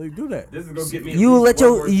ahead, like do that. This is gonna get me. You at let least one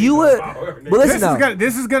your more you season would. of Power. But listen though,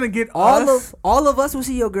 This is gonna get all us. of us will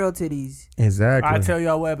see your girl titties. Exactly. I tell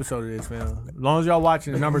y'all what episode it is, man. As long as y'all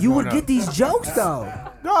watching, the numbers. You going would get up. these jokes though.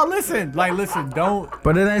 No, listen, don't.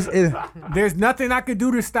 But it ain't. There's nothing I could do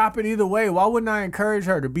to stop it either way. Why wouldn't I encourage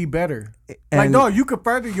her to be better? Like, And- no, you could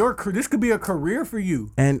further your. This could be a career for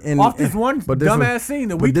you. And Off this one but this dumbass was- scene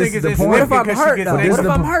that but we this think is is the point. What if I'm insignificant 'cause she hurt gets though? naked. What if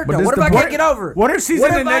the I'm po- hurt but though? this What if the I point. can't get over? What if she's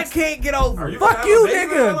What in if the I next? can't get over? you Fuck gonna you, have a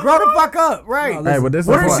baby nigga. on Grow the the fuck up, right? No, Hey, but this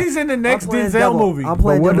What is if what- she's in the next I'm playing Denzel devil. movie? I'm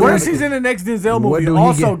playing But what devil. What if do she's in the next Denzel What movie do he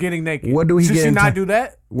also get- getting naked? what do he Should get she in not time? do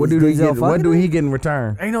that? What Is do he Denzel get? What fucking do her? he get in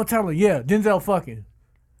return? Ain't no telling. Yeah, Denzel fucking.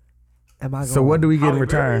 Am I? So going? what do we get in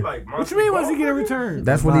return? What you mean? What's he getting in return?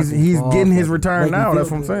 That's what he's getting his return now.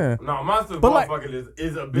 That's what I'm saying. No, Monster But like- motherfucking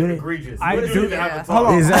is a bit egregious. I We do- need to have a Hold talk.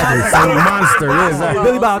 on. Exactly. So monster. Yeah, exactly.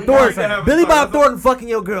 Billy Bob We have to Thornton. have Billy a Bob talk. Thornton fucking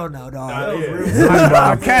your girl now, dog.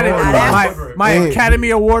 My Hey. Academy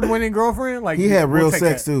Award winning girlfriend. Like He had we'll real take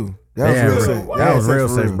sex that. too. That was Yeah, real bro. sex. That was They had real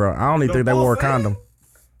for sex, bro. I don't even think they wore a condom.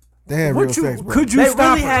 They had real What you? sex, bro. Could you They stop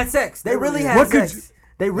really her? had sex. They really had What could sex.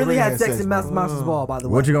 They really had sex in bro. Monsters Ball, by the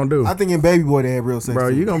way. What you gonna do, I think in Baby Boy they had real sex.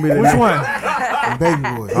 bro? too. You gonna be the Which one? In Baby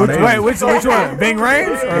Boy. Oh, they- Wait, which one? Bing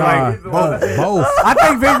Rames or like? both. I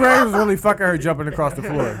think Bing Rames was really fucking her jumping across the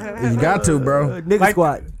floor. You got to, bro. Nigga Like-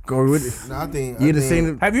 squat. Go with it. No, I think You'd have seen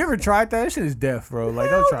it. Have you ever tried that? That shit is death, bro. Like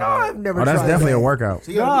don't try I've that. never Oh, that's tried definitely that. a workout.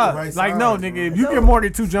 She gotta Nah, get the right like size, no, bro. nigga. If you get more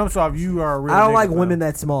than 2 jumps off, you are a real. I don't nigga, like bro. women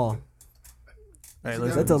that small. Hey,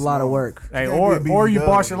 listen. That's a lot of work. Hey, gotta or be a or you BBW.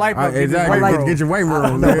 boss your life up. Exactly. I like- Get your weight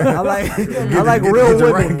room. I nigga. like Get real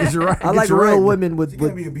your women. right- get your right- I get like your real right. women with She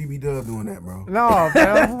can't be a BB Dub doing that, bro. No, man.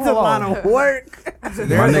 That's a lot of work. My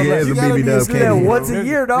nigga is You a gotta BB be a Dub skinny Yeah, king. once a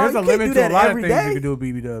year, dog. There's You a can't limit do to a that lot of every things you day. can do with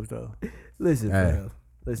BB Dubs though. Listen, Hey. fam.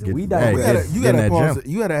 Listen, Get- we hey, digress. You get- gotta, you get in gotta that pause. gym. It.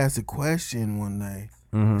 You gotta ask a question one day.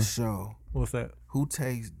 Mhm. The show. What's that? Who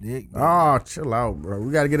takes dick? bro? Oh, chill out, bro.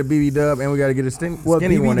 We gotta get a BB Dub and we gotta get a skinny What,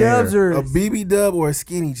 one BB in Dubs here. or A BB Dub or a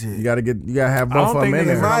skinny chick? You gotta have I both don't of them think in niggas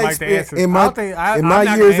there. gonna like the answer. in I my, don't think- in I'm my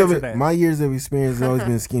not years gonna of answer it, that. my years of experience has always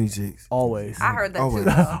been skinny chicks. Always. I heard that Always. too.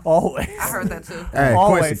 Though. Always. I heard that too. Hey,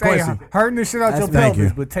 Always. Quincy. Hey, hurting the shit out your That's- Thank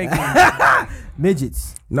pelvis, you. but taking.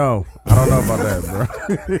 midgets. No, I don't know about that,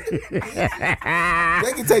 bro.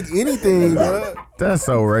 They can take anything, bro. That's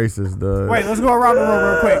so racist, dog. Wait, let's go around the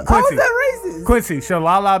room real quick. How is Quincy. that racist? Quincy, should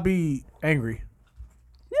Lala be angry?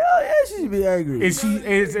 Yeah, she should be angry.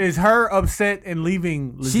 Is her upset and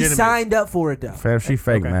leaving She legitimate? signed up for it though. Fam, she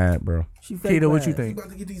fake Okay. mad, bro. She fake Keita, what you mad. think?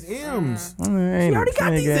 About to get these M's. She already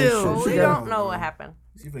got these L's. We She don't know what happened.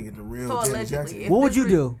 She finna get the real So Janet allegedly, Jackson. if What would this you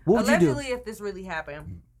do? What would you do? Allegedly, if this really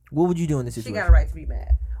happened, What would you do in this she situation? got a right to be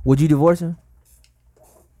mad. Would you divorce him?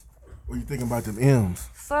 What you thinking about them M's?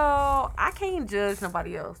 So I can't judge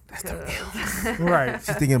nobody else because Right.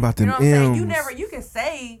 She's thinking about you them know what I'm saying. M's. You can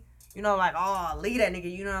say, like, oh, leave that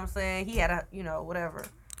nigga. You know what I'm saying? He had a, whatever.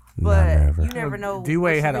 Nah, But never. you never know. D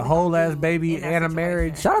Wade had a whole ass baby and a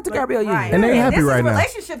marriage. Shout out to Gabrielle Union. Right. And they happy this right is now.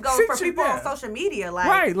 relationship goals See, for she people on did. social media, like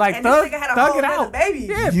Right, like and thug- this nigga had a thug whole it other out. baby.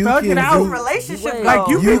 Yeah, You thug it can out. do- Relationship Wait. Like,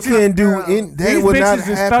 goals. you You bitches- can do Girl. in that These would not bitches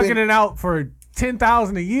is happen. thugging it out for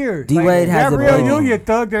 10,000 a year. D-Wade has a Gabrielle baby. Union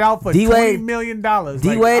thugged it out for D-Wade- $20 million.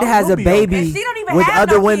 D-Wade has a baby And she don't even with have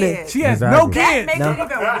other no women. kids. She has Exactly. no That kids. makes No. it even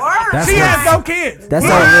worse. That's She what- has no kids. That's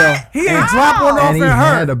he, unreal. He ain't dropped one off And in he her.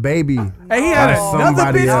 had a baby, And he had That's another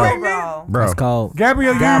somebody bitch else. pregnant. bro. It's called.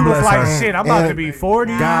 Gabrielle God Union was bless like, her. shit, I'm about And- to be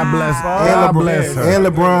 40. God bless. Fuck. God bless her. And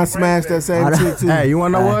LeBron smashed that same chick too. Hey, you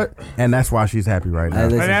wanna know what? And that's why she's happy right Hey, now.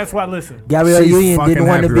 listen. And that's why, listen. Gabrielle She's Union fucking didn't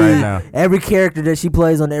want to happy be right now. every character that she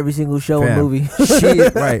plays on every single show and Fam, movie. She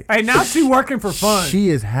right. Hey, now she working for fun. She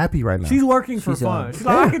is happy right now. She's working for She's fun. She's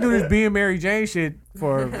like, I can do this being Mary Jane shit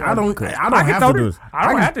for. I don't can have throw to do this- this. I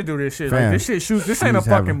don't can- have to do this shit. Like Fam, this shit shoots. This ain't a she's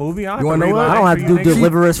fucking having- movie. I You wanna know what? I don't have to do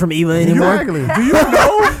Deliver Us from Eva anymore. Exactly. Do you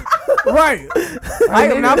know? Right. I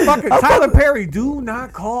am not fucking Tyler Perry. Do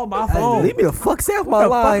not call my Hey, phone. leave me the fuck stay off my the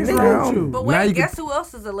fuck line, is nigga. wrong with you? But Now wait, you can- guess who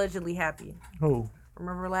else is allegedly happy? Who?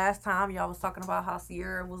 Remember last time y'all was talking about how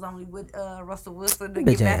Sierra was only with Russell Wilson to Bitch get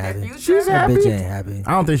ain't back that happy. future? She's That happy. bitch ain't happy.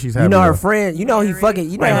 I don't think she's happy. You know her though. friend. You know he fucking.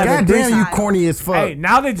 You know Wait, having God damn, you threesome. corny as fuck. Hey,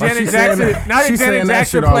 now that Like, Janet she saying Jackson, that- now that she saying Janet that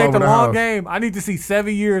Jackson shit all played the over the long house. game, I need to see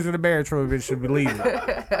 7 years in the marriage for a bitch to be leaving.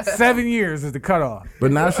 7 years is the cutoff.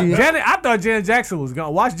 But now she. I thought Janet Jackson was gonna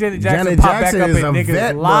watch Janet Jackson Janet pop Jackson back up is in a niggas'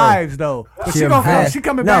 vet, bro. lives though. But She she a gonna vet. she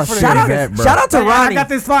coming No, back for the shout out, vet, bro. shout out to Hey, I Ronnie. got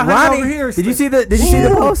this 500 Ronnie, over here. Did you see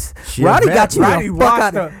the post? She a Ronnie vet, got you bro. the Ronnie fuck watched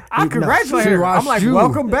out. the. I No, congratulate she her. I'm watched like, you.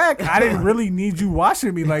 welcome back. I didn't really need you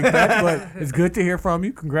watching me like that, but it's good to hear from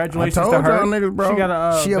you. I Congratulations told to her. y'all niggas, bro. She got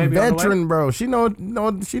a, she a baby on the way. veteran, bro. She know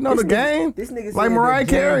the game. This nigga Like said Mariah that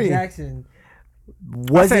Janet Carey. Jackson I said,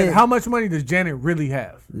 wasn't how much money does Janet really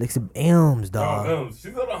have? like some M's, dog. She's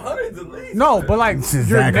on the hundreds at least. No, but like Exactly.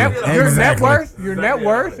 your net Exactly.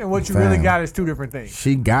 worth, and what you really Fam. got is two different things.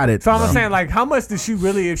 She got it. So I'm bro. saying, like, how much does she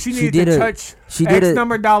really? If she needed did to a- touch she X did a-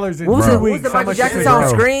 number of dollars in What was 2 it? What was weeks, the how Michael much Jackson she song? Bro.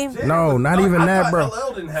 Scream? No, not even that, bro.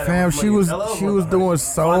 Fam, she was doing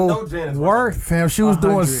sold. worth? Fam, she was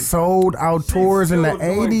doing 100. sold out tours in the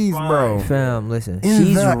still doing 80s, fine. bro. Fam, listen, In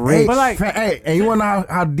she's the rich. But like- hey, and you wanna know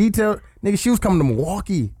how detailed, nigga? She was coming to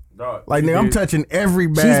Milwaukee. Like, nigga, I'm touching every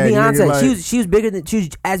bag. She's Beyonce. Nigga, like, she was bigger than she was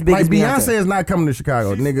as big like as Beyonce is not coming to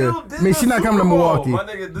Chicago, nigga. I mean, she's not coming to Milwaukee.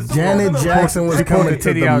 Janet Jackson was She pulled coming the to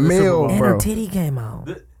titty the out of the Super mill, Bowl. And bro. her titty came out.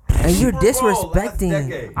 And you're Super Bowl last disrespecting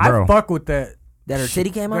decade. I Bro. fuck with that. that her titty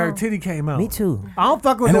came Her out. titty came out. Me too. I don't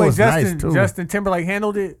fuck with And the it way was nice, too. Justin Timberlake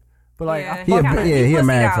handled it, but like I Yeah, fuck he with got- he pussied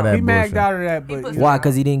mad out. for that He magged bullshit. out of that, He but pussied Why? out.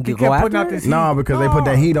 Because he didn't he go kept after putting out it? this. No, because they put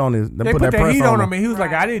that heat on his. They put put that that press heat on him, him. and he was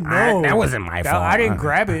like, "I didn't know. That wasn't my fault. I didn't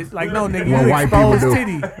grab it. Like, no, nigga, What you white people exposed do.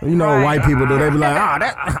 titty. You know what Right. white people do? They be like,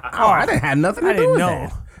 I didn't have nothing to I do didn't with know.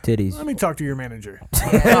 that. Titties. Let me talk to your manager.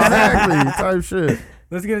 Exactly, type shit.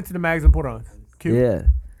 Let's get into the mags and put on. Q. Yeah.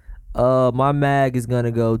 My mag is gonna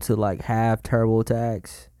go to like half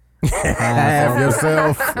TurboTax, Have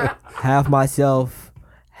yourself. half myself,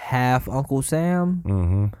 half Uncle Sam.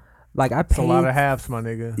 Mm-hmm. Like I It's a paid. lot of halves, my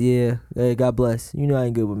nigga. Yeah. Hey, God bless. You know I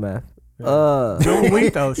ain't good with math. Doing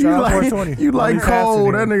wheat though. You Shout out like, 420. you like These halves cold.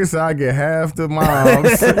 in That here. nigga said I get half the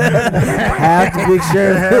moms. half the big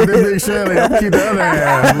shirt. half the big Shirley. I'm keep the other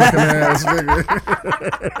half. Looking ass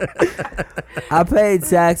nigga. I paid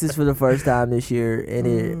taxes for the first time this year, and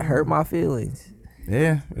it hurt my feelings.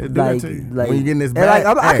 Yeah, it do Like- that to you. like- when you get in this and bag,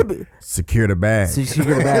 like, I hey, could be- secure the bag. So she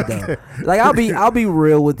get bad though. Like I'll be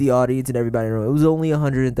real with the audience and everybody in the room. It was only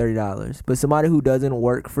 $130, but somebody who doesn't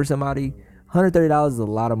work for somebody, $130 is a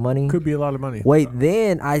lot of money. Could be a lot of money. Wait,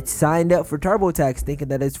 then I signed up for TurboTax thinking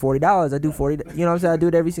that it's $40. I do 40. You know what I'm saying? I do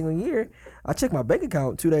it every single year. I check my bank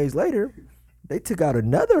account 2 days later. They took out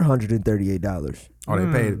another $138. Oh,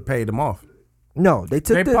 they paid them off. No, they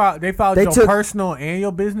took They filed they your took- personal and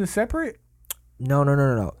your business separate.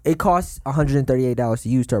 No. It costs $138 to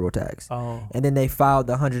use TurboTax. Oh, And then they filed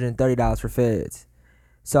the $130 for feds.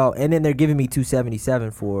 So, and then they're giving me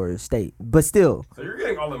 $277 for state. But still, So you're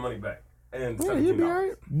getting all the money back. And Yeah, you be all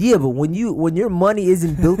right. yeah, but when your money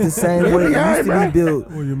isn't built the same way it used to be built.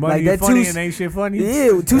 well, your money Like is that funny two- and ain't shit funny. Yeah,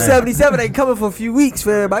 277 ain't coming for a few weeks,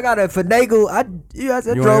 fam. I got to finagle. I You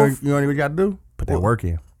drove. know what you got to do? Put that work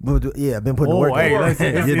in. Yeah, I've been putting the Oh, work hey, in. listen,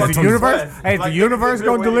 Yeah, is that's the what universe? I'm saying. Hey, is the Like, universe they're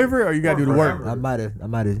gonna waiting deliver, or you gotta do the work? forever. I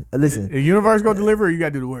might have. Listen, The universe gonna deliver, or you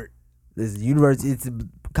gotta do the work. this universe, it's a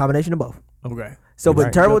combination of both. Okay. So, but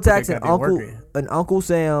Right. You gotta put TurboTax that and goddamn work in. Uncle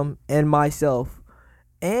Sam and myself,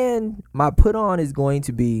 and my put on is going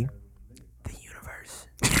to be the universe.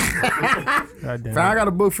 God damn So I it. got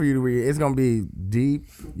a book for you to read. It's gonna be deep.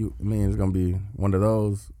 It's gonna be one of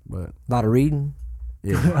those, but A lot of reading.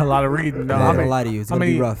 yeah, A lot of reading. No, I'm how not gonna many, lie to you. It's how gonna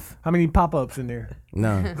many be rough. How many pop ups in there?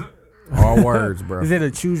 no, all words, bro. Is it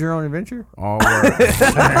a choose your own adventure? All words.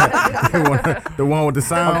 the one with the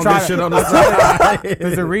sound, trying that to- shit on the side.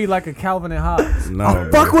 Does it read like a Calvin and Hobbes? No,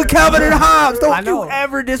 Fuck with Calvin and Hobbes. I Don't know. you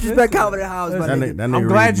ever disrespect Calvin and Hobbes, my That nigga. nigga I'm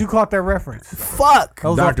glad reading you caught that reference. Fuck. That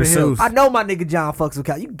was off Dr. the hip. Seuss. I know my nigga John fucks with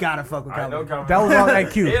Calvin. You gotta fuck with I know Calvin. Calvin. That was off.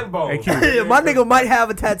 Hey, Q. And Bo. Hey, Q. Yeah, my nigga might have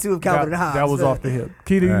a tattoo of Calvin That, and Hobbes. that was off the hip.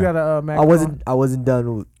 Keita, you got a mag? I wasn't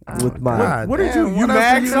done with my. God. What did Damn, you what else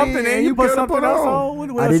mag do you something need? and You you put coulda something put else on.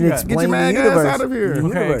 on? What I else you didn't got? explain Get your the mag ass universe. out of here. The Okay,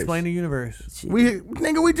 universe. explain the universe.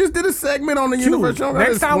 Nigga, we just did a segment on the universe. You don't gotta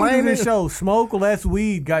Next time we do explain this it. show, smoke less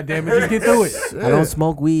weed. Goddamn it, just get through it. I don't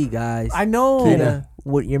smoke weed, guys. I know. Kita,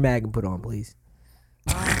 what your mag and put on, please.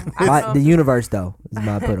 I The universe though is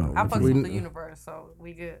my put on. I What fucks you- with the universe, so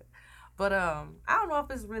we good. But I don't know if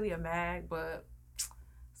it's really a mag, but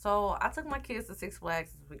so I took my kids to Six Flags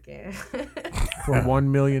this weekend. For $1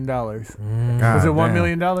 million. Was God it $1 damn.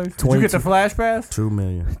 million? Did you get the flash pass? $2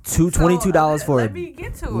 million. $22 for Let a me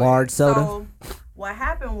get to large it. soda. So what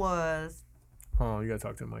happened was Oh, you gotta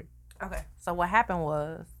talk to the mic. okay. So what happened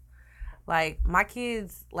was like my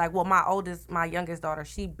kids, like well, my youngest daughter,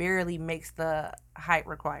 she barely makes the height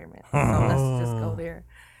requirement. So let's just go there.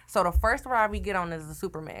 So the first ride we get on is the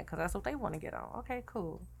Superman because that's what they want to get on. Okay,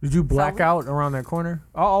 cool. Did you black So- out around that corner?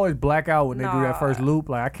 I always black out when they do that Nah. first loop.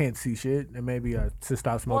 Like I can't see shit, and maybe I should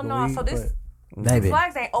stop Well, smoking no. weed. So this Maybe.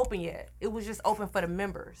 Flags ain't open yet. It was just open for the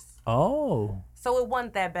members. Oh, So it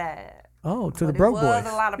wasn't that bad. to the But it broke was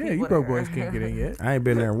boys. a lot of Yeah, you people broke there. boys can't get in yet. I ain't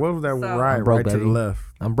been there. What was that So- ride I'm broke, right to the baby. left?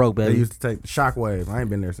 I'm broke, They baby. used to take the shockwave. I ain't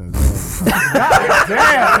been there since then.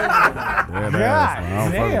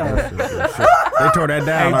 Damn. They tore that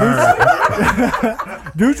down. Hey, I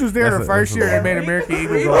heard. Dudes was there That's the a- first that's year a- they made American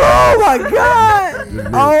Eagles. Oh my god!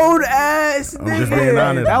 Old ass I'm just being nigga.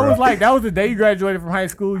 honest, That bro. was like that was the day you graduated from high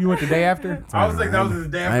school. You went the day after. I was like, that was his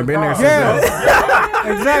damn. I ain't been there since Yeah,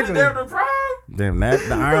 then. exactly. Damn the prime. Damn, that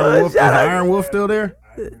the Iron Wolf. Is the Iron Wolf still there?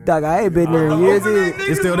 Dog, I ain't been there in years. Either.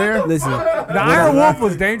 It's still there? Listen, The Iron Wolf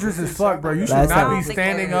was dangerous as fuck, bro. You should Last not time. be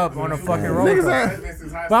standing up on a fucking roller Niggas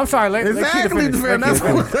coaster. But I'm sorry, let Exactly, Keita finish. fam. That's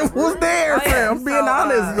what was there, Oh, yeah. fam. I'm being So,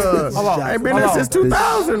 honest. Hold on, I ain't been hold there on. since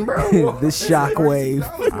 2000, bro. The shockwave.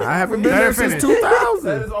 I haven't been Let there her since finish. 2000.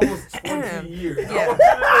 That is almost 20 years.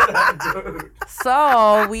 Yeah.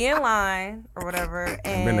 So we in line or whatever,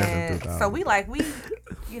 been there since and 2000. so we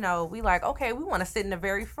like, okay, we want to sit in the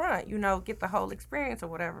very front, get the whole experience or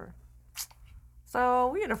whatever. So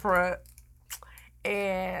we in the front,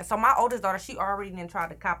 and so my oldest daughter, she already didn't try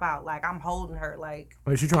to cop out. Like I'm holding her, like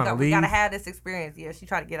Wait, she trying to we leave? gotta have this experience. Yeah, she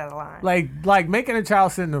tried to get out of line. Like making a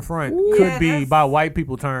child sit in the front Yeah, could be, that's- by white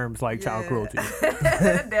people terms, like child cruelty.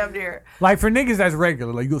 Damn near. Like for niggas, that's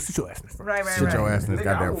regular. Like you go sit your ass in the front. Right. Sit your ass in this Nigga,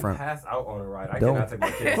 I goddamn will front. pass out on a ride. I Don't. cannot take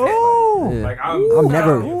my kids. Ooh. Like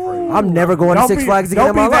I'm never going to Six Flags again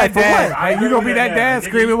in my life. For dad. what? Hey, you gonna be that dad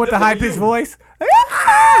screaming with the high pitched voice?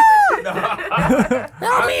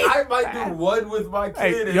 I might do one with my kid.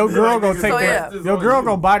 Hey, and your be girl like, gonna nigga, take so that. yeah. Your girl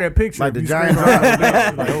gonna buy that picture. Like the You giant screaming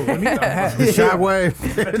out. Like, oh, let me have The it.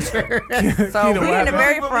 shockwave. So we in the What?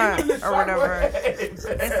 very Believe front in the or whatever. shockwave.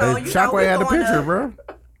 And so The shockwave had the picture, bro.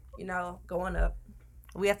 Going up.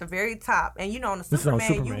 We at the very top, and on the This is on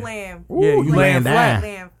Superman, you Superman. land. Yeah, you laying flat.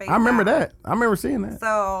 Face I remember down. that. I remember seeing that. So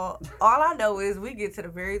all I know is we get to the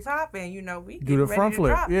very top, and we get Do the ready front to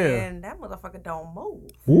flip, drop, yeah. and that motherfucker don't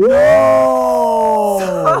move. Whoa!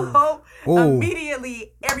 So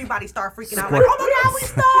immediately everybody start freaking out like, oh my god, we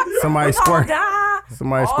stuck. Somebody we gonna squirt- die.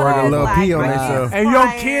 Somebody All squirted a that, little like, pee on my themselves. kids And your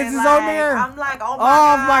crying, kids is like, on there? I'm like, oh my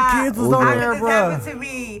All god, my kids was on how there, did this bruh. happen to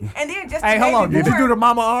me? And then just Hey, the hold day on. Did you before, do the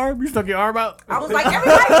mama arm? You stuck your arm out? I was like,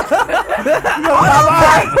 everybody.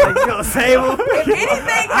 You gonna save him? If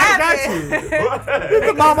anything happened,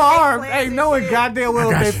 The mama arm. plans Hey, and knowing shit. goddamn well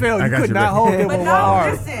if got they you. fail, I you got could you, not bro. hold them But with no, one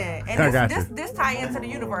arm. listen, I and got this tie into the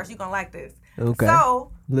universe. You gonna like this. Okay.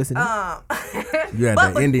 So, Listen. You had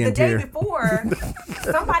but the Indian the day tear. before,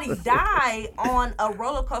 somebody died on a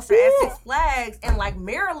roller coaster at Six Flags in like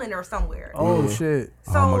Maryland or somewhere. Oh, shit.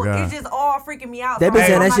 So Oh, my God. it's just all freaking me out. They've been So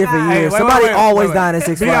saying I'm that like, shit for oh my God. Hey, years. wait, Somebody wait, always wait. dying at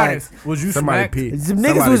Six Be Flags. honest. Was you Somebody smacked? peed. Some niggas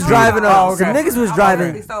Somebody was peed. driving Oh, up. okay. Some niggas was I'm driving.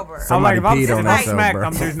 already sober. I'm like, Somebody if I'm peed on sitting themselves, smacked, bro.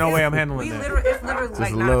 there's no way I'm handling We that. literally, it's literally Just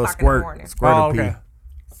like a 9 little o'clock in the squirt. morning. Squirt Oh, of pee. okay.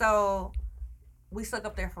 So we stuck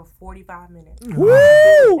up there for 45 minutes.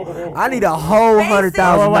 Woo! I need a whole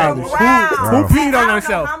 $100,000. Who Bro. peed I on don't know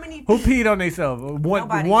themselves? how many Who peed on themselves?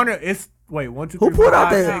 Nobody. Wait, 1, 2, 3, Who 4, pulled out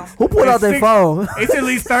 5, their 6. Who pulled out It's their six- phone? It's at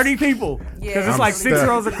least 30 people. Yeah. Because it's I'm like 6 stuck.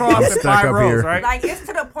 rows across I'm and stuck 5 up rows, here. right? Like it's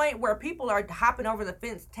to the point where people are hopping over the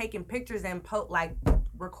fence, taking pictures and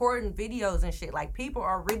recording videos and shit. Like people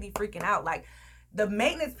are really freaking out. Like the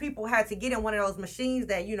maintenance people had to get in one of those machines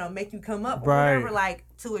that make you come up or Right. whatever, like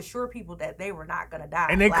to assure people that they were not gonna die.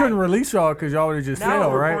 And they like, couldn't release y'all because y'all would have just No.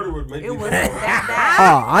 fell, right? It was that bad.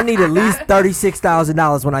 Oh, I need at least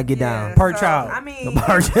 $36,000 when I get Yeah, down. Per so, child. I mean,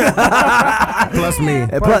 Plus me.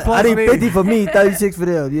 And plus, I need me. 50 for me, 36 for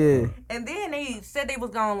them. Yeah. and then they said they was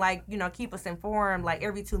gonna keep us informed like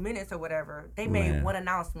every 2 minutes or whatever. They made Man. one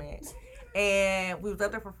announcement. And we was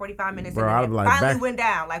up there for 45 minutes, Bro, and I then it was like, finally back- went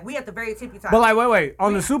down. Like we at the very tippy top. But like, wait.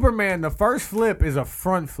 On the Superman, the first flip is a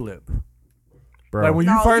front flip. Bro. Like when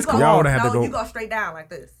you first go, come Y'all on. would've had to no, go- you go straight down like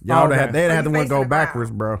this. Y'all Okay. had, they'd So have to you want to go facing the backwards,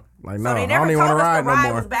 ground. bro. Like, So no, they I never don't even told want to us ride the no ride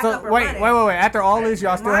more. was back up So and wait. running. After all this,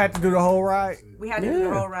 y'all still had to do the whole ride? We had to do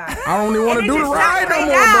the whole ride. I don't even want to And do it the just ride shot no straight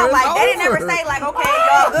more, down. bro. Like they didn't It's ever over. say like, okay,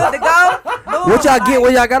 y'all good to go. Boom. What y'all get Like,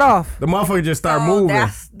 when y'all got off? The motherfucker just start so moving.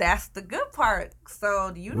 That's the good part.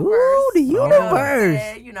 So the universe, Ooh, the you know what I'm universe.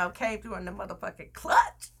 saying, came through in the motherfucking clutch.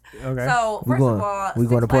 Okay. So We first going- of all, we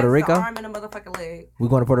going to Six Puerto Flags, Rico? the arm in the motherfucking leg. We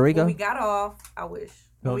going to Puerto When Rico? we got off, I wish.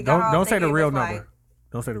 When we got Don't off, don't they say the gave real us, number. like-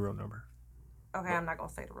 Don't say the real number. Okay, I'm not gonna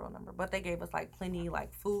say the real number, but they gave us like plenty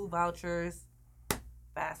like food vouchers,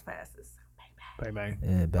 fast passes. Bang bang.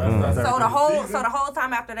 Yeah, bad. So the whole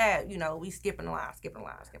time after that, we skipping the line.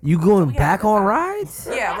 You So going we had back a good on time. rides?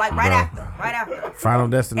 Yeah, like right after. Final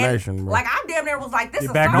And, destination, bro. like I damn near was like, this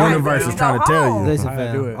You're is back starting. on. Universe We is go trying to tell you. home. Listen,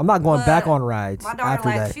 I do it. fam. I'm not going But back on rides My daughter after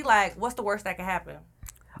like that. she like, what's the worst that can happen?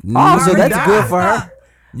 Oh, so already that's died. good for her.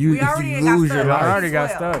 You, We already you got lose stuck. your I life. already got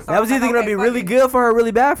Well, stuck. so That was I'm either like, gonna be okay, really fuck good for her or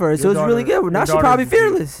really bad for her. So Your it's really daughter- good. Now your she probably daughter's a G.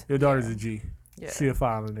 fearless. Your daughter's a G. Yeah. She a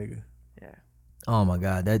violent nigga. Oh my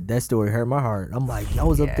god, that story hurt my heart. I'm like, I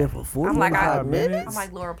was up Yeah. there for 45 I'm like, minutes. I'm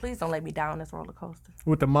like, Laura, please don't let me die on this roller coaster.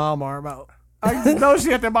 With the mom arm out. I just know she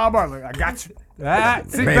had the mom arm. Like, I got you.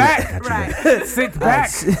 Sit Baby, back. I got you. Right. Sit back.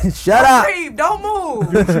 Shut up. Breathe, don't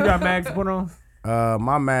move. You got mags put on?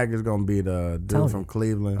 My mag is gonna be the dude Tony. from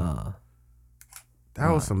Cleveland. That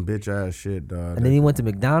was some bitch ass shit, dog. And then he went to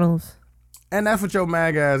McDonald's. And that's what your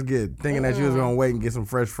mag ass get, thinking that you was gonna wait and get some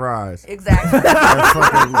fresh fries. Exactly.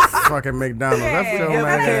 That's fucking McDonald's. That's what your If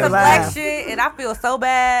mag I get ass some get. black shit and I feel so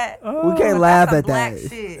bad. We can't laugh That's at some black that.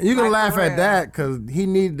 shit. You can Like, laugh for at real. that because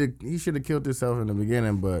he should have killed himself in the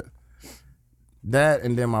beginning, but that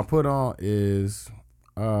and then my put on is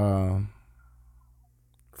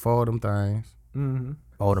for them things, Mm-hmm.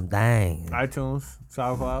 Oh, them things. iTunes,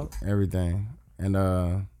 SoundCloud. everything,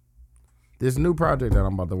 and this new project that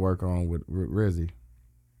I'm about to work on with Rizzy.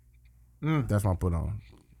 That's my put on.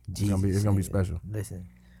 It's gonna be Jesus, special. Listen,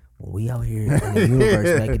 when we out here in the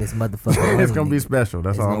universe making this motherfucker money, It's gonna be nigga, special.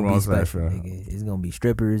 That's it's all I'm be gonna say. special, nigga. It's gonna be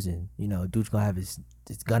strippers and dude's gonna have his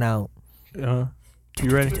gun out. You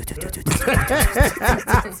ready?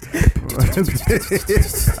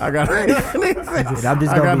 I got And I'm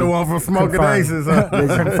just I gonna got be, the one from Smoking confirmed. Aces.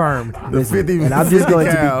 Confirmed. The 50 and I'm just going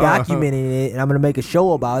to be 50 cal. documenting it, and I'm gonna make a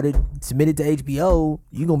show about it, submit it to HBO.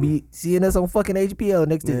 You gonna be seeing us on fucking HBO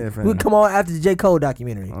next to Yeah, it. fam. We come on after the J. Cole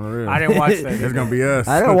documentary. On the real. I didn't watch that. It's gonna be us.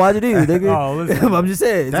 I didn't watch it either, nigga. Oh, listen. I'm just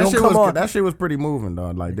saying it's That gonna shit come was on. that shit was pretty moving,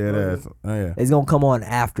 dog. Like dead ass. Oh, yeah. It's gonna come on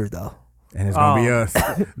after though. And it's gonna be Oh. us.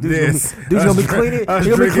 This. Dude's gonna be Us cleaning. us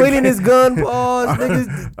He's gonna be drinking- cleaning his gun. Pause,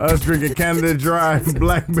 niggas. Us drinking Canada Dry,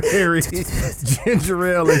 Blackberry, ginger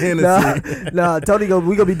ale, and Hennessy. Nah. Tony,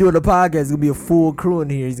 we gonna be doing the podcast. It's gonna be a full crew in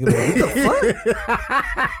here. He's gonna be like, what the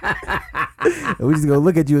fuck? And we just gonna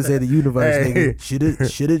look at you and say the universe, Hey. nigga. Should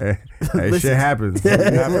it? Hey, shit happens.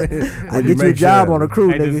 I get you a job on a crew,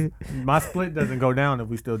 Hey, nigga. my split doesn't go down if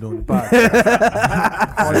we still doing the podcast.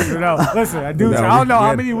 I want you to know. Listen, I do. No, I don't know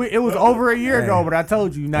how we- many. It was over a year ago, but I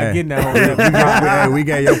told you, you're not getting that. Hey, Over there. we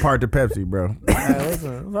gave your part to Pepsi, bro.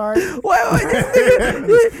 Listen, sorry. Wait,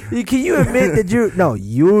 this nigga, can you admit that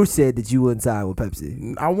you said that you wouldn't side with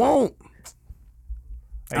Pepsi? I won't.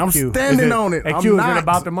 Hey, I'm Q, standing is it- on it. Hey, I'm Q, is not. it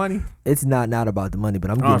about the money? It's not about the money, but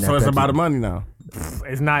I'm getting Oh, that so it's Pepsi. about the money now.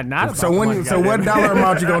 It's not about So the when money. so what goddamn it. dollar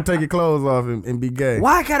amount you gonna take your clothes off and be gay?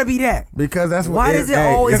 Why it gotta be that? Because that's what. Why does it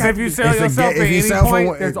always Because if you sell it's a yourself ga- at if you any sell for point,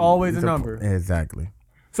 one- there's always a it's number. Exactly.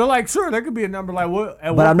 So like, sure, there could be a number like what?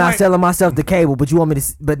 But I'm not selling myself to cable. But you want me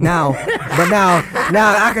to? But now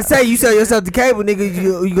I can say you sell yourself to cable, nigga.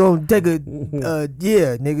 You gonna take a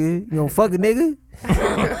yeah, nigga. You gonna fuck a nigga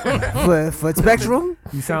for Spectrum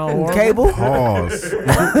You sound horrible. cable? Pause. You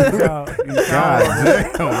sound God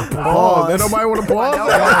damn. Pause. That nobody want to pause?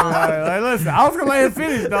 like, listen, I was gonna let him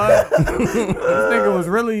finish, dog. This nigga was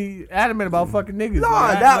really adamant about fucking niggas. No,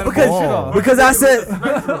 man. not because I said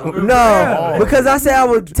no. Because I said I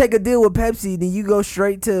would take a deal with Pepsi, then you go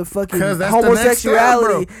straight to fucking 'Cause that's the next step,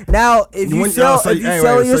 homosexuality. Now, if you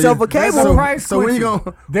selling yourself a cable, There's a price. So when you Quincy.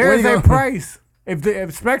 gonna? There when is you a gonna- price.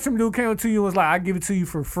 If Spectrum dude came to you and was like, I give it to you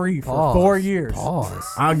for free for 4 years. Pause.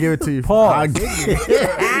 I'll give it to you. Pause. I'll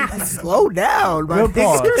give Slow down, my Good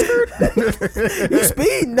pause. nigga. You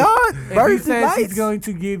speeding, dog. If he Birds and says he's lights. going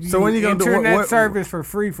to give you So when you gonna do- internet what- service for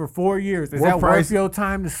free for 4 years, is what that price- worth your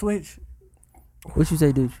time to switch? What you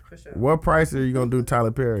say, dude? What price are you gonna do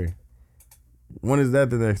Tyler Perry? When is that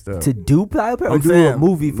the next step? To do Tyler Perry or I'm do a saying,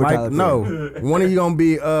 movie for like, Tyler Perry? No. When are you gonna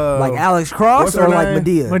be Like Alex Cross what's or her like name?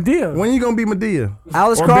 Medea? Medea. when you gonna be Medea?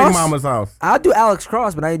 Alex or Cross? Big Mama's house? I'll do Alex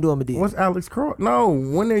Cross, but I ain't doing Medea. What's Alex Cross? No,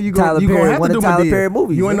 when are you gonna Tyler you Perry, gonna have one to of do Tyler Medea? Perry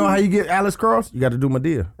movies, You wanna know nigga. how you get Alex Cross? You got to do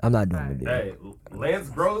Medea. I'm not doing Medea. Hey, Lance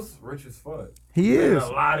Gross, rich as fuck. He Been is, a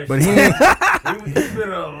lot of but shit. he ain't. He's been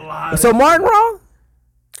a lot. So Martin wrong?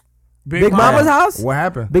 Big Mama's house? What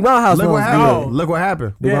happened? Big Mama's house Look what was happened. good. Look what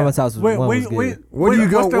happened. Big Mama's house was, one was good. Where do you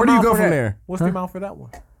go- what's the where do you amount go for from that? there? What's the amount for that one?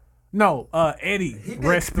 No, Eddie He did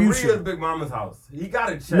 3 of Respucia. Big Mama's house. He got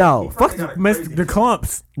a check. No, He fuck probably got a Missed crazy the check.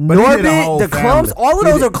 clumps. But he did a Norbit, whole the Clumps, family. all of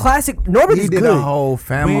He those did- are classic. Norbit He is did good. a whole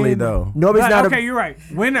family When- though. Norbit's not okay, a. you're right.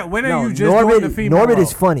 When are No, you just doing the Norbit, female Norbit role?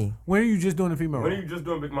 is funny. When are you just doing the female When role? are you just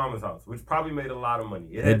doing Big Mama's house, which probably made a lot of money?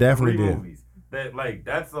 It had definitely 3 did. movies.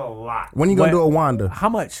 That's a lot. When you gonna What? do a Wanda? How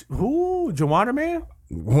much? Who? Joanna Man?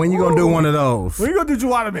 When you gonna do one of those? When you gonna do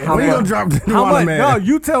Joanna Man? When you gonna drop the How Joanna much? Man? No,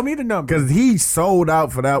 you tell me the number. Cause he sold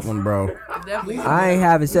out for that one, bro. Definitely. I ain't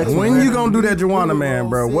having sex with When her. you gonna do that Joanna Man,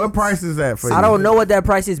 bro? What price is that for you? I don't know what that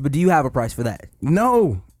price is, but do you have a price for that,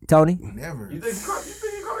 No. Tony? Never. You think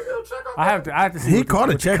you gonna get a check off? I have to see. He what the- caught a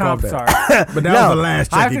what the check off comps that. are. But that No. was the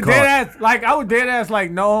last I check have he to dead caught. ass like I would dead ass like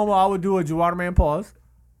no homo. I would do a Joanna Man pause,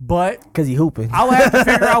 but Because he hooping. I would have to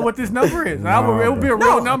figure out what this number is. It would be a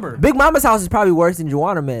real number. Big Mama's house is probably worse than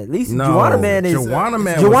Joanna Man. At least No, Joanna Man is. Joanna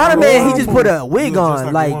Man was Joanna Man, he horrible. just put a wig He was just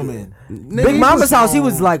on. like Like, a woman. Nigga, Big he Mama's was- house, he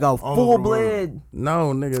was like a over the full blood.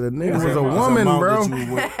 No, nigga, the nigga was a That's the woman, amount bro. that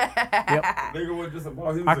you would- Nigga was just a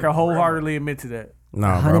boss. He was I a can wholeheartedly admit to that.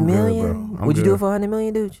 Nah, bro, 100 I'm good, million? bro. I'm Would you good. do it for 100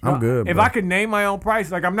 million, dude? I'm good, If bro. I could name my own price,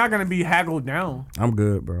 like I'm not gonna be haggled down. I'm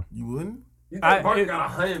good, bro. You wouldn't? You think Martin got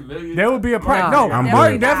 100 million? There would be a price. Nah, No, I'm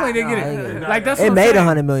Martin good. definitely didn't Nah, get nah, it. nah. Like that's It what made I'm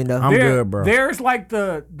saying. $100 million though. I'm good, bro. There's like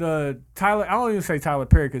the Tyler. I don't even say Tyler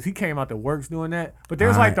Perry because he came out the works doing that. But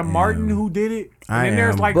there's like the Martin who did it, and then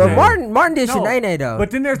there's like But the, Martin did No, Shanae though.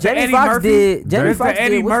 But then there's Jamie the Eddie Foxx Murphy. did. Jamie There's Foxx the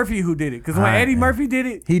Eddie did. Murphy who did it because when Eddie Murphy did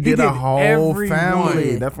it, He did a whole everyone.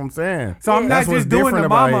 family. That's what I'm saying. So I'm That's not what's just doing different the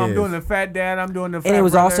about mama. I'm his. doing the fat dad. I'm doing the fat And it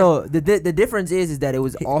was brother. also the difference is that it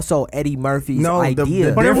was also Eddie Murphy's No, the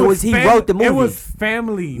idea. But difference- it was he wrote the movie. It was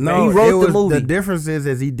family. No, He wrote it the was, movie. The difference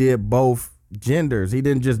is he did both genders. He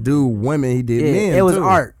didn't just do women. He did men. it was too.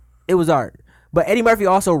 art. It was art. But Eddie Murphy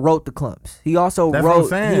also wrote the Clumps. He also That's what I'm wrote.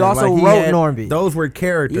 saying. He also Like, wrote had- Normby. Those were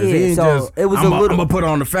characters. Yeah, he ain't so just. it was I'm a little- gonna put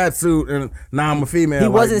on the fat suit and now I'm a female. He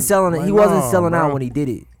Like, wasn't selling it. like, He wasn't no, selling out bro. when he did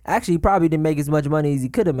it. Actually, he probably didn't make as much money as he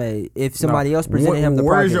could have made if somebody No. else presented him the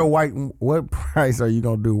Where's project. your white? What price are you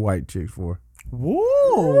gonna do white chicks for?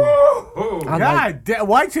 Woo! I God,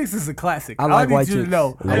 White Chicks is a classic. I like need White you to Chicks.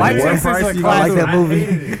 know. Like, White what Chicks is price a you I like classic. that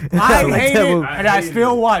movie. I like hate that it, movie. and I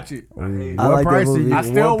still watch it. I What like that price do movie. you- I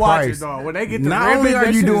still what watch price? it, dog. When they get the Not ribbon, only are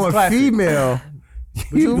that you shit is doing classic. female,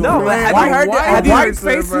 you No, but playing have you heard that- have you- White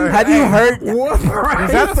spacesuit? Have you heard? What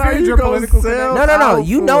price that are fit you your gonna political sell? No. out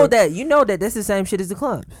You know for? that. You know that that's the same shit as the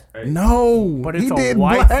Clumps. No, But he it's a did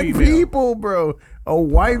white black female. people, bro. A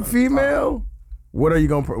white female. What are you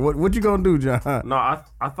gonna? What you gonna do, John? No,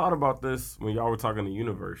 I thought about this when y'all were talking the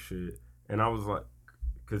universe shit, and I was like,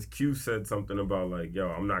 because Q said something about like, yo,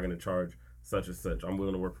 I'm not gonna charge such and such. I'm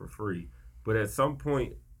willing to work for free. But at some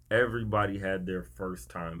point, everybody had their first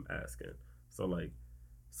time asking. So like,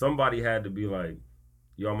 somebody had to be like,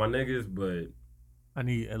 yo, my niggas, but I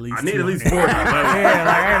need at least. I need at least 200. 40. Like, Yeah,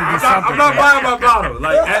 like I gotta do something. I'm not buying my bottle.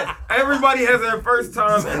 Like everybody has their first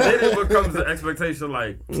time, and then it becomes an expectation.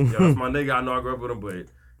 Like, yo, that's my nigga. I know I grew up with him, but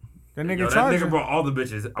That yo, nigga that charging. nigga brought all the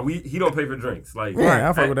bitches. He don't pay for drinks. Like, Yeah,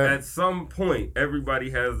 I fuck with that. At some point, everybody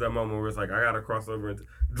has that moment where it's like, I gotta cross over into.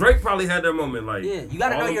 Drake probably had that moment. Like, Yeah, you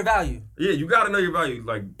gotta know your value. Yeah, you gotta know your value.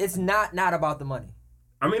 Like, It's not about the money.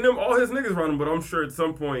 I mean, all his niggas running, but I'm sure at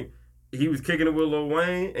some point he was kicking it with Lil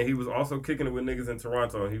Wayne, and he was also kicking it with niggas in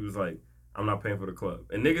Toronto, and he was like, I'm not paying for the club.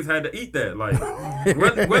 And niggas had to eat that. Like,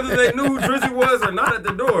 whether they knew who Drizzy was or not at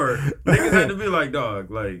the door, niggas had to be like,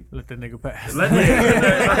 dog, like, Let that nigga pass. let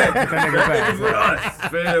niggas pass. with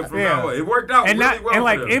us, fam, from Yeah. now on. It worked out And really not, well and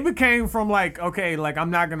like for them. it became from like, okay, like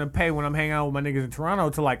I'm not gonna pay when I'm hanging out with my niggas in Toronto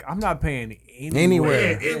to like I'm not paying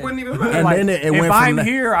anywhere. Yeah, it wouldn't even matter. And Like, then it if went from I'm that-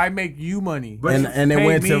 here, I make you money. But and it pay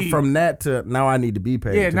went to me. from that to now I need to be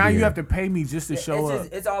paid. Yeah, to now be you here. have to pay me just to show up.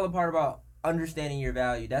 It's all a part about understanding your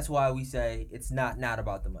value. That's why we say it's not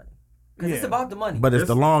about the money. Because it's Yeah. about the money. But it's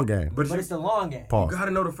the long game. But But it's the long game. Pause. you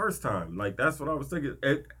gotta know the first time. Like, that's what I was thinking. No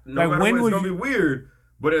Like, matter when what, would it's gonna you- be weird,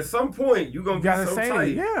 but at some point, you're gonna You be gotta so say tight.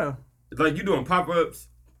 it, yeah. Like, you doing pop-ups,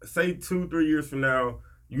 say 2-3 years from now,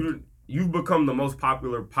 you've become the most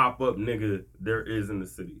popular pop-up nigga there is in the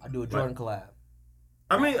city. I do a Jordan collab.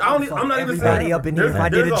 I mean, I'm not even Everybody saying up in here if I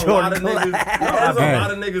did a there's Jordan lot of niggas. collab. There's Hey, a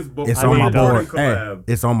lot of niggas. It's I on need my a board. Jordan Hey, collab.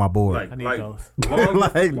 it's on my board. Like, I need like those. long,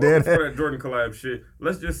 Like long that. before that Jordan collab shit.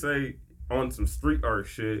 Let's just say on some street art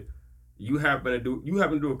shit, you happen to do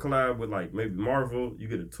a collab with like maybe Marvel. You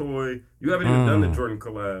get a toy. You haven't even done the Jordan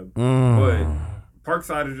collab, but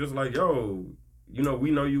Parkside is just like, yo,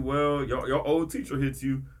 we know you well. Your old teacher hits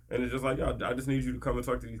you, and it's just like, yo, I just need you to come and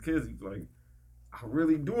talk to these kids. He's like, I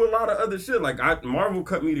really do a lot of other shit. Like Marvel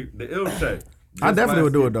cut me the ill check. I definitely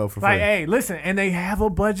would do year. it though for free. Like, hey, listen, and they have a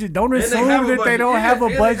budget. Don't they assume have a that they budget. don't Yeah, have a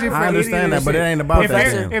yeah, budget they for have- I understand any that, of but this it shit. ain't about if that.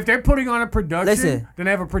 they're, then. if they're putting on a production, Listen. then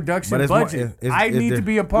they have a production But it's more- budget. it's- I it's need to diff-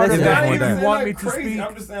 be a part of Listen, that it's if different you with want that. me to Crazy. speak.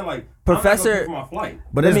 I'm just saying, like, Professor- I'm not gonna pay for my flight.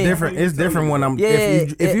 But Let it's me- different. It's different when I'm. Yeah,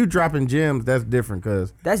 if you dropping gems, that's different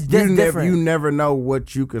because That's different. You never know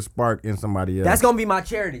what you could spark in somebody else. That's gonna be my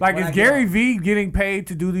charity. Like, when is I get Gary out. V getting paid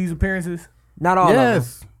to do these appearances? Not all of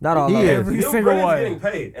Yes. them. Not all He of is. them. Every Neil single Brennan's one. getting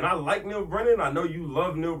paid, and I like Neil Brennan. I know you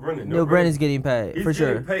love Neil Brennan. Neil Brennan's getting paid He's for sure.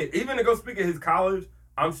 getting paid. Even to go speak at his college,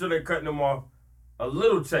 I'm sure they're cutting him off a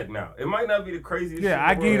little check now. It might not be the craziest shit Yeah, in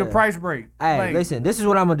I the give you the world. price break. Hey, Like, listen, this is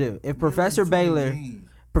what I'm gonna do. If Professor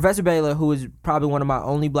Baylor, who is probably one of my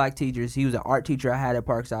only black teachers, he was an art teacher I had at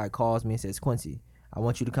Parkside, calls me and says, Quincy, I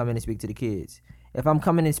want you to come in and speak to the kids. If I'm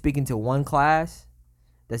coming and speaking to one class,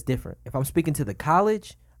 that's different. If I'm speaking to the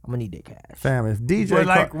college, I'm gonna need that cash. Fam, if DJ, But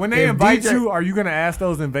like when they if invite DJ you, are you gonna ask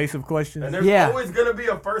those invasive questions? And there's Yeah. always gonna be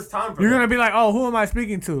a first time for You're that. gonna be like, oh, who am I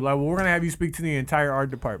speaking to? Like, well, we're gonna have you speak to the entire art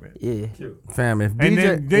department. Yeah. fam, if And DJ,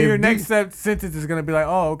 then if your D- next sentence is gonna be like,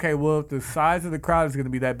 oh, okay, well, if the size of the crowd is gonna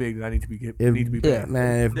be that big, then I need to be paid. Yeah.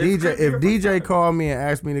 man, if This could be if your DJ first called me and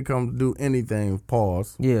asked me to come do anything,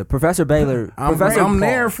 pause. Yeah, Professor Baylor. I'm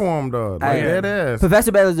there for him, though. Like Hey, that ass.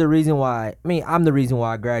 Professor Baylor's the reason why. I mean, I'm the reason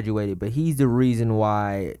why I graduated, but he's the reason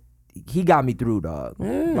why he got me through, dog.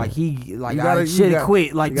 Yeah. Like You I should have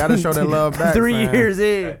quit. Like you gotta show that love back, 3 fam. years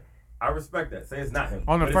in. Hey, I respect that. Say it's not him.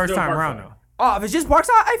 On the but it's first still time Parkside. around, though. Oh, if it's just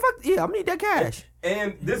Parkside, hey, fuck yeah, I'm gonna need that cash.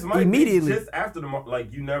 And this might Immediately. be just after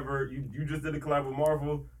like you just did a collab with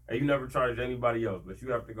Marvel and you never charged anybody else, but you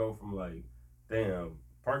have to go from like, damn,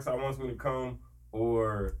 Parkside wants me to come,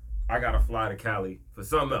 or I gotta fly to Cali for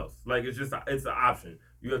something else. Like it's an option.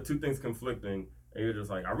 You have two things conflicting, and you're just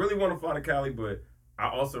like, I really want to fly to Cali, but I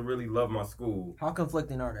also really love my school. How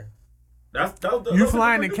conflicting are they? You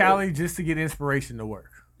flying to Cali just to get inspiration to work,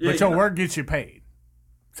 Yeah, but your you know- work gets you paid.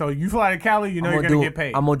 So you fly to Cali, you know I'm you're gonna gonna do- get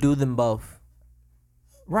paid. I'm gonna do them both.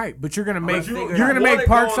 Right, but you're gonna make you you're gonna wanna make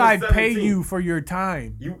go on the Parkside pay 17th. you for your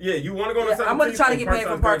time. You want to go to Yeah, I'm gonna 17th, try to and get paid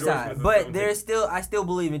from Parkside's graduation Parkside, is the but 17th. there's still I still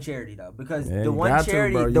believe in charity though, because Yeah, the you one got to,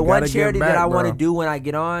 charity bro. You the one gotta give charity that back, I want to bro. do when I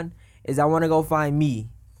get on is I want to go find me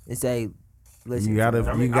and say, listen, You gotta,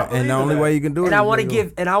 I mean, you I got, believe and the in only that. way you can do it. and I is want to you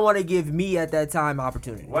go- give me at that time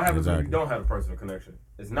opportunity. What happens when you Exactly. don't have a personal connection?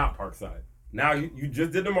 It's not Parkside. Now you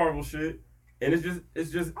just did the Marvel shit, and it's just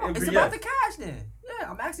It's MPS. about the cash then. Yeah,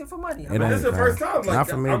 I'm asking for money. It But ain't, this is the fam. first time. Like, Not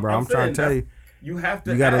for me, bro. I'm trying to tell you. You have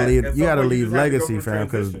to. You gotta ask. leave. At You some gotta point, leave just have to go legacy, through fam.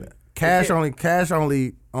 Because transition. cash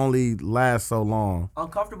only lasts so long.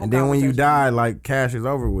 Uncomfortable. And then when you conversation. die, like cash is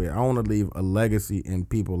over with. I want to leave a legacy in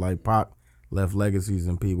people. Like Pac left legacies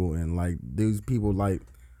in people, and like these people, like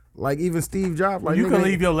even Steve Jobs. Like You can nigga,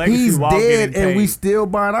 leave your legacy He's while dead, getting and we paid. still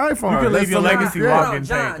buying iPhones. You can leave That's your something- legacy yeah. while No, getting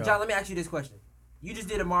John, paid. John, let me ask you this question. You just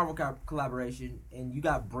did a Marvel collaboration, and you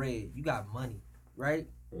got bread, you got money, right?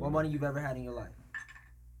 More money you've ever had in your life.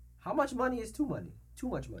 How much money is too money? Too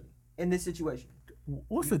much money in this situation.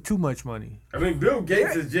 What's the too much money? I mean, Bill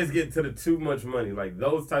Gates is just getting to the too much money, like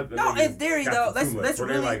those type of. No, niggas in theory got though, the too much, let's where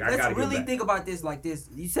they really like, I gotta give back. think about this like this.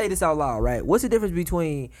 You say this out loud, right? What's the difference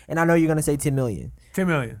between? And I know you're gonna say 10 million, 10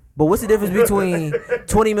 million. but what's the difference between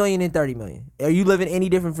 20 million and 30 million? Are you living any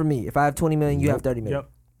different from me? If I have 20 million, you have 30 million.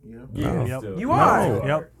 Yep. Yeah, Yep. still. You are.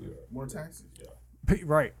 Yep. More taxes.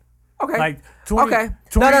 Right. Okay. Like 20, Okay.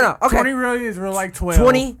 20, No. Okay. 20 million is real like 12.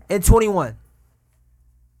 20 and 21.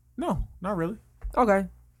 No, not really. Okay.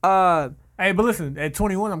 Hey, but listen, at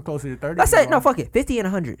 21, I'm closer to 30. Let's say no. Fuck it. 50 and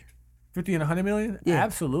 100. 50 and 100 million? Yeah.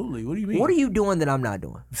 Absolutely. What do you mean? What are you doing that I'm not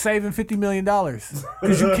doing? Saving $50 million.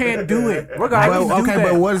 Because you can't do it. Regardless. I can do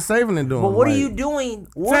that. but what is saving and doing? But what are Like, you doing?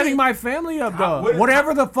 What Setting are- my family up, How- though.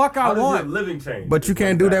 Whatever the fuck I How does your want. living change? But you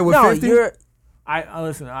can't do that with No, 50. you're. I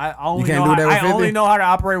listen. I only can't know. do that with I only 50? know how to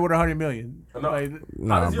operate with 100 million. No. Like, How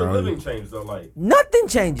Nah, does your bro. living change though? Like, Nothing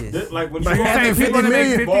changes. like when But you you saying saying people 50 that make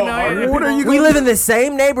million? 50 million. What are you We gonna live do? in the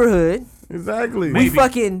same neighborhood. Exactly. maybe,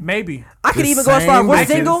 fucking- maybe. I could The even go as far as same we're bitches.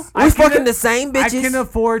 single. I We can- fucking the same I bitches. can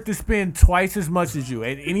afford to spend twice as much as you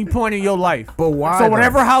at any point in your life. But why? So though?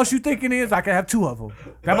 whatever house you think it is, I can have two of them.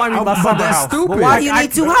 That might be my But summer that's house. stupid. But why do you I-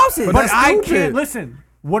 need two houses? But But that's I stupid. can't listen.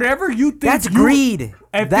 Whatever you think That's you, greed.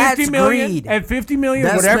 At That's 50 million, greed. at 50 million,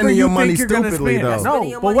 That's whatever spending you your money think you're gonna stupidly, spend. though. Spending No,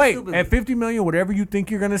 your but money wait, stupidly. at 50 million, whatever you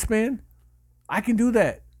think you're gonna spend, I can do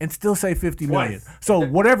that and still say 50 million. Twice. So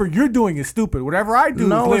whatever you're doing is stupid. Whatever I do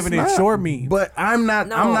No, is living it's in not. short means. But I'm not.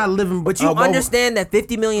 No, I'm not living. But you above- understand that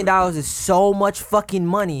 $50 million is so much fucking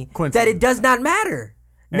money Quincy. that it does not matter.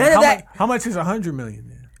 And None of how that. How much is 100 million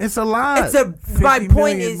then? It's a lot. It's a. My 50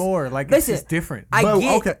 point million is more. Like listen, it's just different. I But,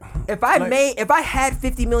 get. okay. If I had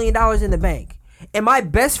 $50 million in the bank, and my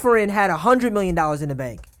best friend had $100 million in the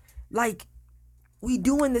bank, like, we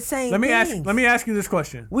doing the same. Let me things. ask you this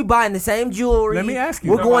question. We buying the same jewelry. Let me ask you.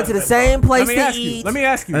 We're going to the same place Let me to ask eat. you. Let me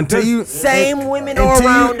ask you. until you Same women are until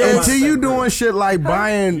around you, us. until you doing shit like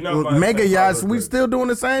buying You know, buying mega same yachts. car We real still doing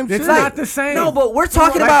the same It's shit. not the same. No, but we're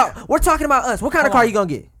talking Like- about us. What kind of Hold car on. you gonna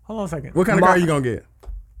get? Hold on a second. What kind of car you gonna get?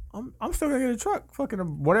 I'm still gonna get a truck. Fucking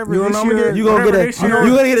whatever. You know this what I'm gonna year, get? You gonna whatever get a this year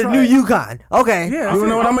you gonna get a truck. new Yukon. Okay. Yeah. You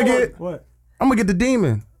know what I'm gonna get? What? I'm gonna get the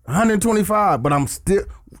Demon. 125, but I'm still.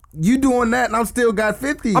 You doing that, and I'm still got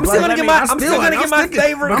 50. I'm still gonna get my. I'm still gonna get my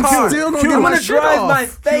favorite I'm car. still gonna I'm get my gonna shit drive off. my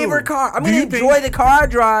favorite car. I'm Do gonna you enjoy think- the car I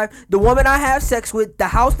drive, the woman I have sex with, the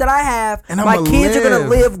house that I have. And my I'ma kids are gonna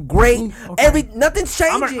live. live great. Nothing's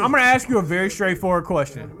changing. I'm gonna ask you a very straightforward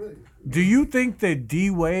question. Do you think that D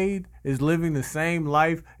Wade is living the same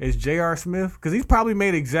life as J.R. Smith? Because he's probably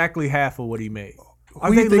made exactly half of what he made. Are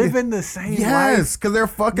Who they you think- living the same life? Yes, because they're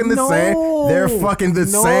fucking the No. same. They're fucking the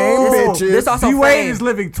No. same bitches. This also D-Wade fame. is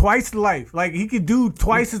living twice the life. Like, he could do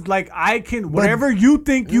twice as, like, I can, whatever you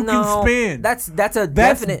think you can spend. That's a That's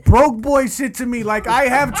definite. broke boy shit to me. Like, I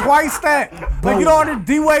have twice that. Like, you know,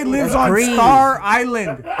 D-Wade lives That's on greed. Star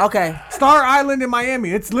Island. Okay. Star Island in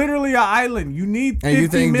Miami. It's literally an island. You need And you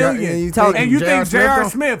 50 think million. and You think J.R.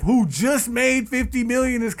 Smith? Smith, who just made 50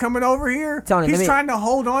 million, is coming over here? Tony, He's let me- trying to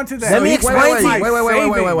hold on to that. Let me Wait, explain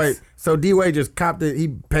to you. wait. So D-Wade just copped it. He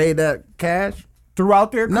paid that cash.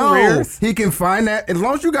 Throughout their No, careers. he can find that. As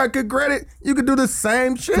long as you got good credit, you can do the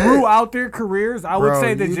same shit. Throughout their careers, I would Bro,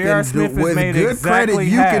 say that you J.R. can Smith do- has with made good exactly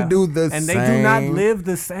credit, you half, can do the and they do not same. live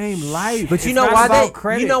the same life. But you It's know not why about they?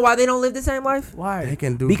 credit. You know why they don't live the same life? Why? They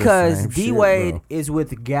can do Because the same D shit, Wade bro. is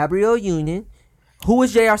with Gabrielle Union. Who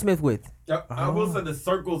is J.R. Smith with? I will say the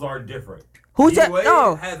circles are different. Who's J? D-Wade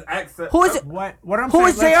No. has access. Who is it? What I'm Who saying,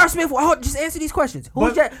 is J.R. Smith? Just answer these questions. Who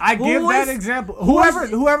is But J? I give who that is- example. who is-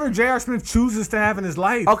 Whoever J.R. Smith chooses to have in his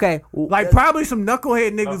life. Okay. Like probably some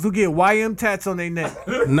knucklehead niggas who get YM tats on their neck.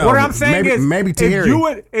 No, what I'm saying maybe- is, maybe if Tahiri.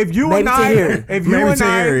 you Maybe and I, Tahiri. if you Maybe and I,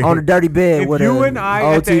 Tahiri. on a dirty bed if with you a and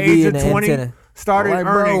I at the OTV age and of an 20 antenna. started Like,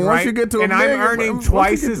 bro, earning, once right? you get to a and I'm million, earning once you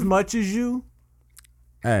twice get as to- much as you.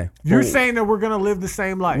 Hey, You're saying that we're gonna live the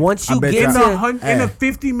same life. Once I you bet get you- to in the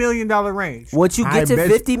 $50 million range. once you get to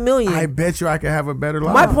 50 million, I bet you I could have a better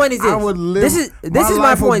life. my point is this. I would live. This is my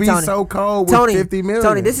life would point, be Tony. so cold with Tony, 50 million.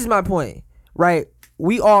 Tony, this is my point. Right?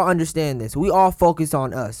 We all understand this. We all focus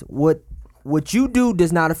on us. What you do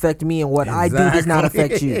does not affect me, and what I do does not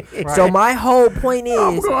affect you. So my whole point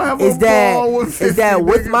I'm is gonna have a is that ball with 50,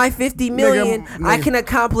 with nigga. my 50 million, I nigga. can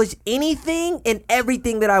accomplish anything and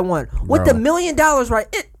everything that I want. With Bro. the $1 million, right?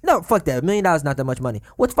 No, fuck that. $1 million is not that much money.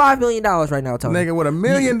 What's $5 million right now, Tony? Nigga with $1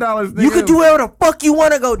 million. You could do whatever the fuck you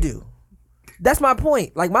want to go do. That's my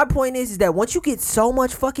point. Like my point is that once you get so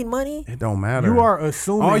much fucking money, It don't matter. You are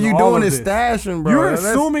assuming all you all doing of is this. stashing, bro. You're That's-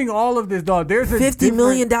 assuming all of this, dog. There's a $50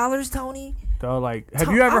 million, different- Tony. Dog, like, have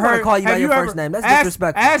Tom, you ever I wanna heard? call you by have your you first ever- name. That's ask,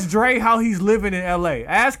 disrespectful. Ask Dre how he's living in L.A.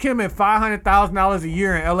 Ask him at $500,000 a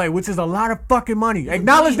year in L.A., which is a lot of fucking money.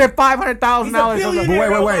 Acknowledge that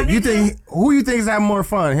 $500,000. Wait. You think who you think is having more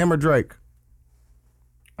fun, him or Drake?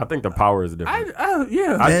 I think the power is different.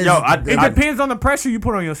 Yeah. It depends on the pressure you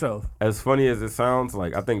put on yourself. As funny as it sounds,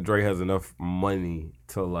 like I think Dre has enough money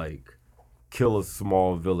to like kill a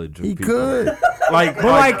small village of He people. could. But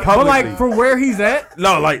like for where he's at,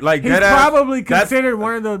 no, like he's that ass- probably that's- considered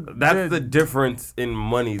one of the. That's the difference in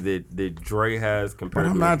money that Dre has compared But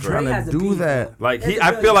I'm to not Drake. trying has to a do beef, that. Like It's he, a I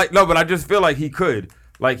billion. feel like no, but I just feel like he could.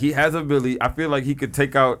 Like he has a village. I feel like he could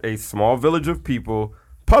take out a small village of people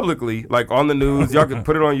publicly, like on the news. Y'all could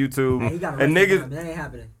put it on YouTube, and niggas. That ain't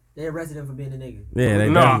happening. They arrested him for being a nigga. Yeah, they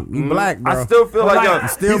No, you black, bro. I still feel like yo,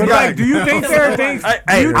 still he's black. got- Do you think there are things? Hey,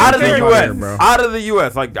 do you out think of the there are U.S., things- bro. out of the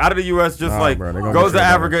U.S., like out of the U.S., just Nah, like bro, they gonna goes get to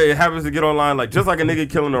you, Africa, it happens to get online, like just like a nigga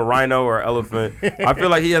killing a rhino or elephant. I feel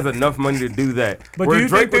like he has enough money to do that. But where do you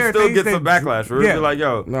Drake think there would are still things get some that- backlash. Where it'd Yeah. be like,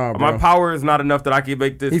 yo, Nah, my bro. power is not enough that I can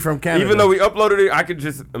make this. He from Canada. Even though we uploaded it, I could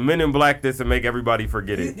just Men in Black this and make everybody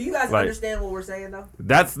forget it. Do you guys Like, understand what we're saying though?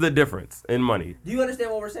 That's the difference in money. Do you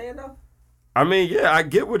understand what we're saying though? I mean, yeah, I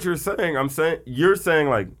get what you're saying. You're saying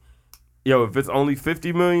like, yo, if it's only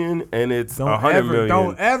 50 million and it's 100 million.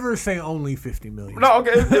 Don't ever say only 50 million. No,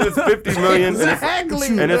 okay, if it's 50 million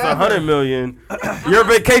and it's 100 million, your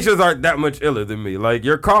vacations aren't that much iller than me. Like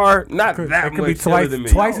your car, not that It could much be iller than me.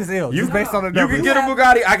 twice as ill. You- Just based on the You numbers. can get a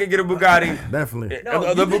Bugatti, I can get a Bugatti. Definitely.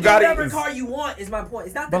 The Bugatti is, car you want is my point.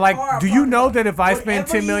 It's not But the like, car. do you know that if I spend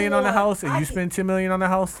 10 million on the house and I you can- spend 10 million on the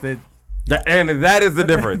house, that and that is the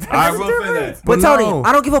difference. I will say that. But But Tony, no.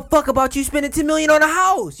 I don't give a fuck about you spending 10 million on a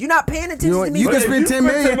house. You're not paying attention You- to me. you But can if spend you 10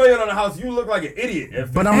 million. 10 million on a house, you look like an idiot.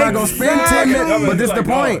 But I'm not gonna spend 10 million. But this is the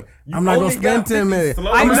point. I'm not gonna spend 10 million.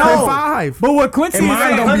 I I'm gonna know. spend 5. But what Quincy And is mine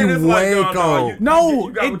saying, gonna be way cold. No,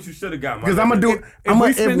 you got it- what you should have got. Because I'm gonna do.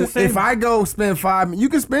 we spend the same- If I go spend 5, you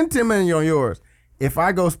can spend 10 million on yours. If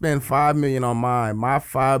I go spend 5 million on mine, my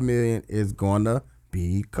 5 million is gonna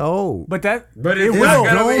be cold. but But it it's will. not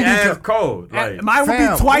gonna Don't be be as co- cold. Like, Mine will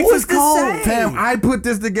Fam, be twice who as is to cold. say? Fam, I put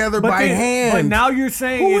this together by hand. But now you're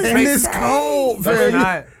saying it's and based- it's cold, That's fam.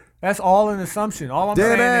 not. That's all an assumption. All I'm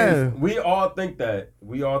Dead saying is ass. we all think that.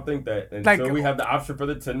 Until Like- we have the option for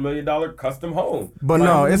the $10 million custom home. But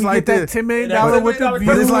no, it's you like get that this. $10 million But with the view,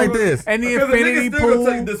 But it's like this. and the Because a nigga infinity still gonna pool,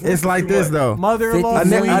 take this It's like this though. mother-in-law A,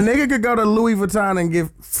 50 suite. nigga could go to Louis Vuitton and get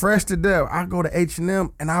fresh to death. I go to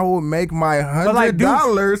H&M and I will make my like,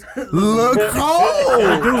 $100 look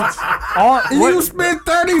cold. Dudes, all, And what- you spend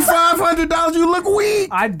 $3,500, you look weak.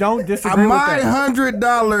 I don't disagree with My that.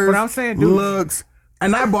 $100 But I'm saying, dude, looks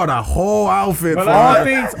And I bought a whole outfit But for all her.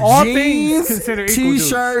 things Jeans, considered equal, dude.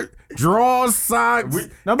 T-shirt, drawers, socks,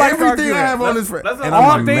 Nobody's everything arguing I have that. on this. Let's And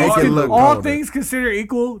all I'm gonna make it look all good. things considered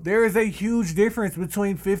equal, there is a huge difference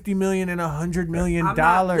between $50 million and $100 million. I'm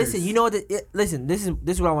not, listen, you know what? Listen, this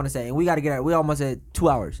is what I want to say, and we got to get out. We almost at 2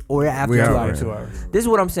 hours, or after We 2 are hours. 2 hours. This is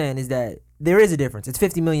what I'm saying is that there is a difference. It's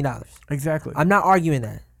 $50 million. Exactly. I'm not arguing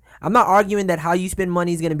that. I'm not arguing that how you spend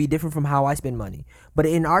money is going to be different from how I spend money. But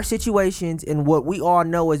in our situations, and what we all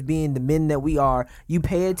know as being the men that we are, you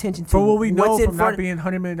pay attention to For what we know what's in from front. not being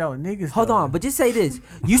 $100 million niggas. Hold though. on, but just say this: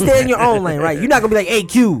 you stay in your own lane, right? You're not gonna be like, "Hey,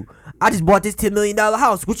 Q, I just bought this $10 million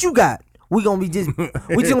house. What you got?" We just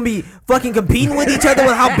gonna be fucking competing with each other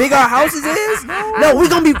with how big our houses is? No, we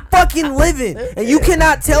gonna be fucking living, and you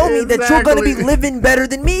cannot tell me that you're gonna be living better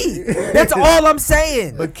than me. That's all I'm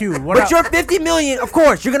saying. But Q, But you're 50 million, of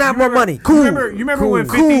course. You're gonna have more money. Cool. You remember when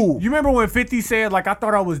 50? Cool. You remember when 50 said like I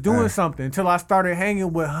thought I was doing something until I started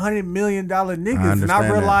hanging with $100 million niggas, and I understand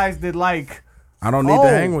that. realized that like I don't need to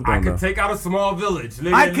hang with them. I though. could take out a small village.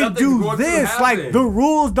 Nigga, I could nothing's do going to this. happen. Like the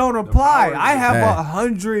rules don't apply. power I is- have Hey.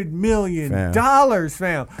 $100 million, Fam.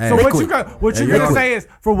 fam. Hey. So what Liquid. you got? What Hey, you're you gonna know- say is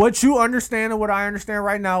for what you understand and what I understand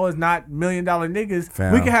right now is not $1 million niggas.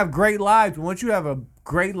 Fam. We can have great lives. But once you have a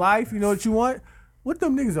great life, you know what you want. What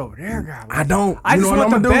them niggas over there got? I don't. I You just know what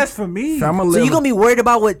want I'm the gonna do? best for me. So I'm So live. you gonna be worried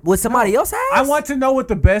about what somebody else has? I want to know what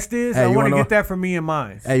the best is. Hey, I you want to wanna get know- that for me and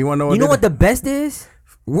mine. Hey, you want to know what? You know they- what the best is?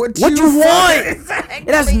 What What you want? fucking-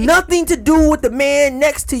 It has nothing to do with the man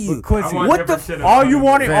next to you. But Quincy, I want What different the shit all about you it.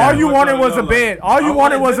 wanted, Fam. all you I wanted want was y'all a to bed. know, All like, you I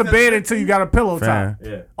wanted wanted was a this, bed this, until you got a pillow Fam. top.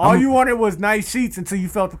 Yeah. All you wanted was nice sheets until you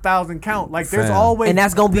felt 1,000 count. Like there's Fam. always And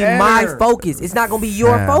that's gonna be my better. focus. It's not gonna be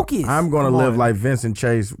your Man, focus. I'm gonna Come live on. like Vincent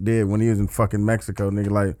Chase did when he was in fucking Mexico,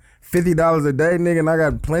 nigga. Like $50 a day, nigga, and I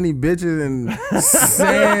got plenty bitches and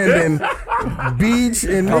sand and beach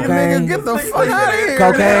and nigga, Cocaine. get the fuck out of here.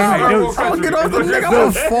 Cocaine. nigga. Hey, dude, I'm gonna get off the dude, nigga. I'm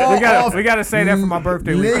gonna fall off. We gotta say that for my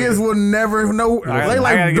birthday weekend. Niggas will never know. I They gotta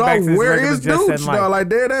like, get back to dog, this where regular is Jet Set Dooch, life. dog? Like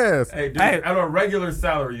dead ass. Hey, dude, Hey. at a regular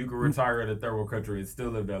salary, you could retire in a third world country and still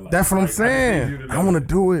live that life. That's what I'm Like, I just need saying. you to I know want to that.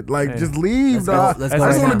 do it. Like, Hey. just leave, go. dog. Let's I go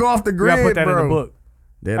just right want to now. go off the We gotta grid, put that bro. in the book.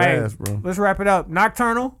 Dead Hey, ass, bro. let's wrap it up.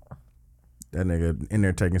 Nocturnal, That nigga in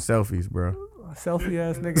there taking selfies, bro. selfie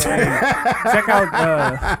ass nigga. Hey, check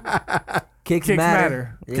out Kicks Kicks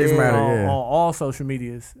matter. Matter. Kicks Matter. on, yeah. on all social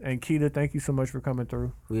medias. And Keita, thank you so much for coming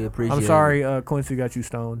through. We appreciate I'm it. sorry, Quincy got you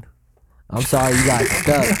stoned. I'm sorry you got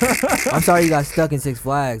stuck. I'm sorry you got stuck in Six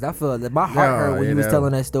Flags. I feel that my heart Yeah, hurt when yeah, you was that-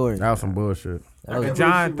 telling that story. That was some bullshit. That was-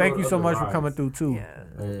 John, she thank wrote you so other much for rides. coming through too.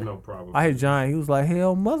 No problem. I hit John. He was like,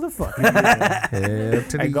 "Hell, motherfucker." Yeah. Hell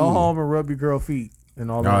to Hey, the go E. home and rub your girl feet and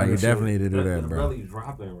all Oh, that. you other shit. definitely need to do that, The bro. belly's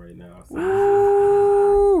dropping right now.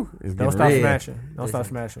 It's Don't getting stop red. smashing. Don't stop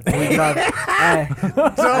smashing. When we get off, hey,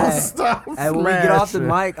 Don't stop hey, when we get off the smashing.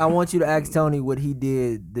 mic, I want you to ask Tony what he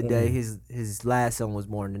did the day his last son was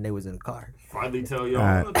born and they was in the car. Finally tell y'all.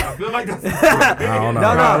 Alright. I feel like that's I don't know.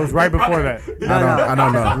 No, it was right before that. I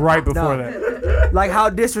don't know. Right before No. that. Like how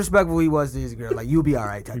disrespectful he was to his girl. Like you'll be all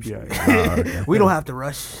right. Type Yeah, shit. yeah. Oh, okay. We don't have to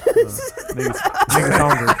rush. Niggas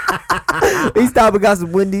hungry. He stopped and got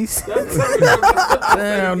some Wendy's.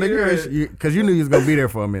 Damn, nigga, because you knew you was gonna be there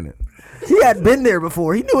for a minute. He had been there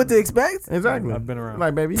before. He knew what to expect. Exactly. I've been around.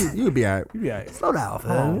 Like, baby, you'll be alright. You be alright. Slow down,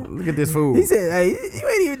 fam. Look at this food. He said, "Hey, you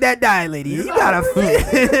ain't even that dilated. You gotta."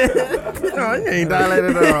 No, you ain't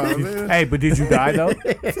dilated at all. man. Hey, but did you die though?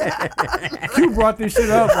 Q brought this shit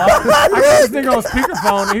up. I got this nigga on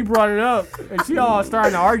speakerphone and he brought it up. And she all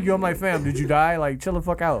starting to argue. I'm like, fam, did you die? Like, chill the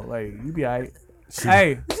fuck out. Like, you be alright.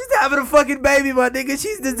 Hey, She's having a fucking baby, my nigga.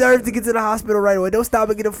 She's deserved to get to the hospital right away. Don't stop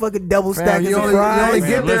and get a fucking double stack Fam, of you only surprise.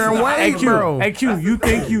 get there and hey wait, Q, bro. hey Q,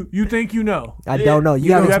 you think you know? I don't know.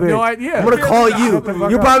 You, have have no experience. idea. I'm gonna call you. Shut the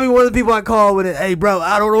fuck You're up. probably one of the people I call with it. Hey, bro,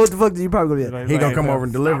 I don't know what the fuck you probably gonna be. He gonna come over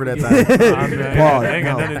and deliver that time. Pause. Ain't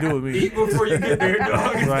got nothing to do with me. eat before you get there,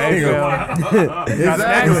 dog. It's Right, gonna fam. be a while. You got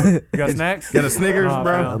snacks? You got snacks? Get a Snickers, Nah,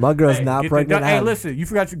 bro. fam. My girl's Hey, not get pregnant. hey, listen, you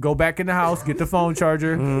forgot to go back in the house, get the phone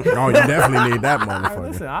charger. Oh, you definitely need that Hey, motherfucker.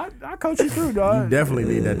 listen, I coach you through, dog. You definitely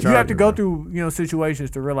need that charger. You have to go bro. through, situations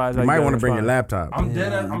to realize. You how might gotta want to bring your respond. laptop. I'm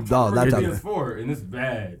dead. I'm Dog, trying to laptop. bring PS4, and it's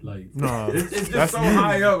bad. Like, No, it's just that's- so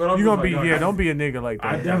high up. And I'm You just gonna be like, don't be a nigga like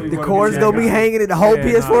I that. definitely The wanna cord's be gonna be that guy. hanging, and the whole Yeah,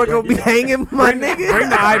 PS4 nah, gonna be hanging, my nigga. Bring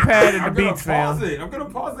the iPad and the I'm gonna beats, pause fam. it. I'm gonna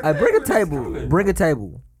pause it. Hey, bring a table. Bring a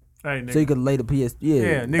table Hey, nigga. so you can lay the PS. Yeah.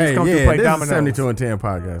 Yeah, niggas Hey, come to yeah, play this is dominoes. 72 and 10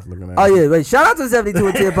 podcast. Looking at Oh yeah. Wait. Shout out to the 72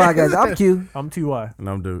 and 10 podcast. I'm Q. I'm Ty. And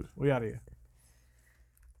I'm dude. We out of here.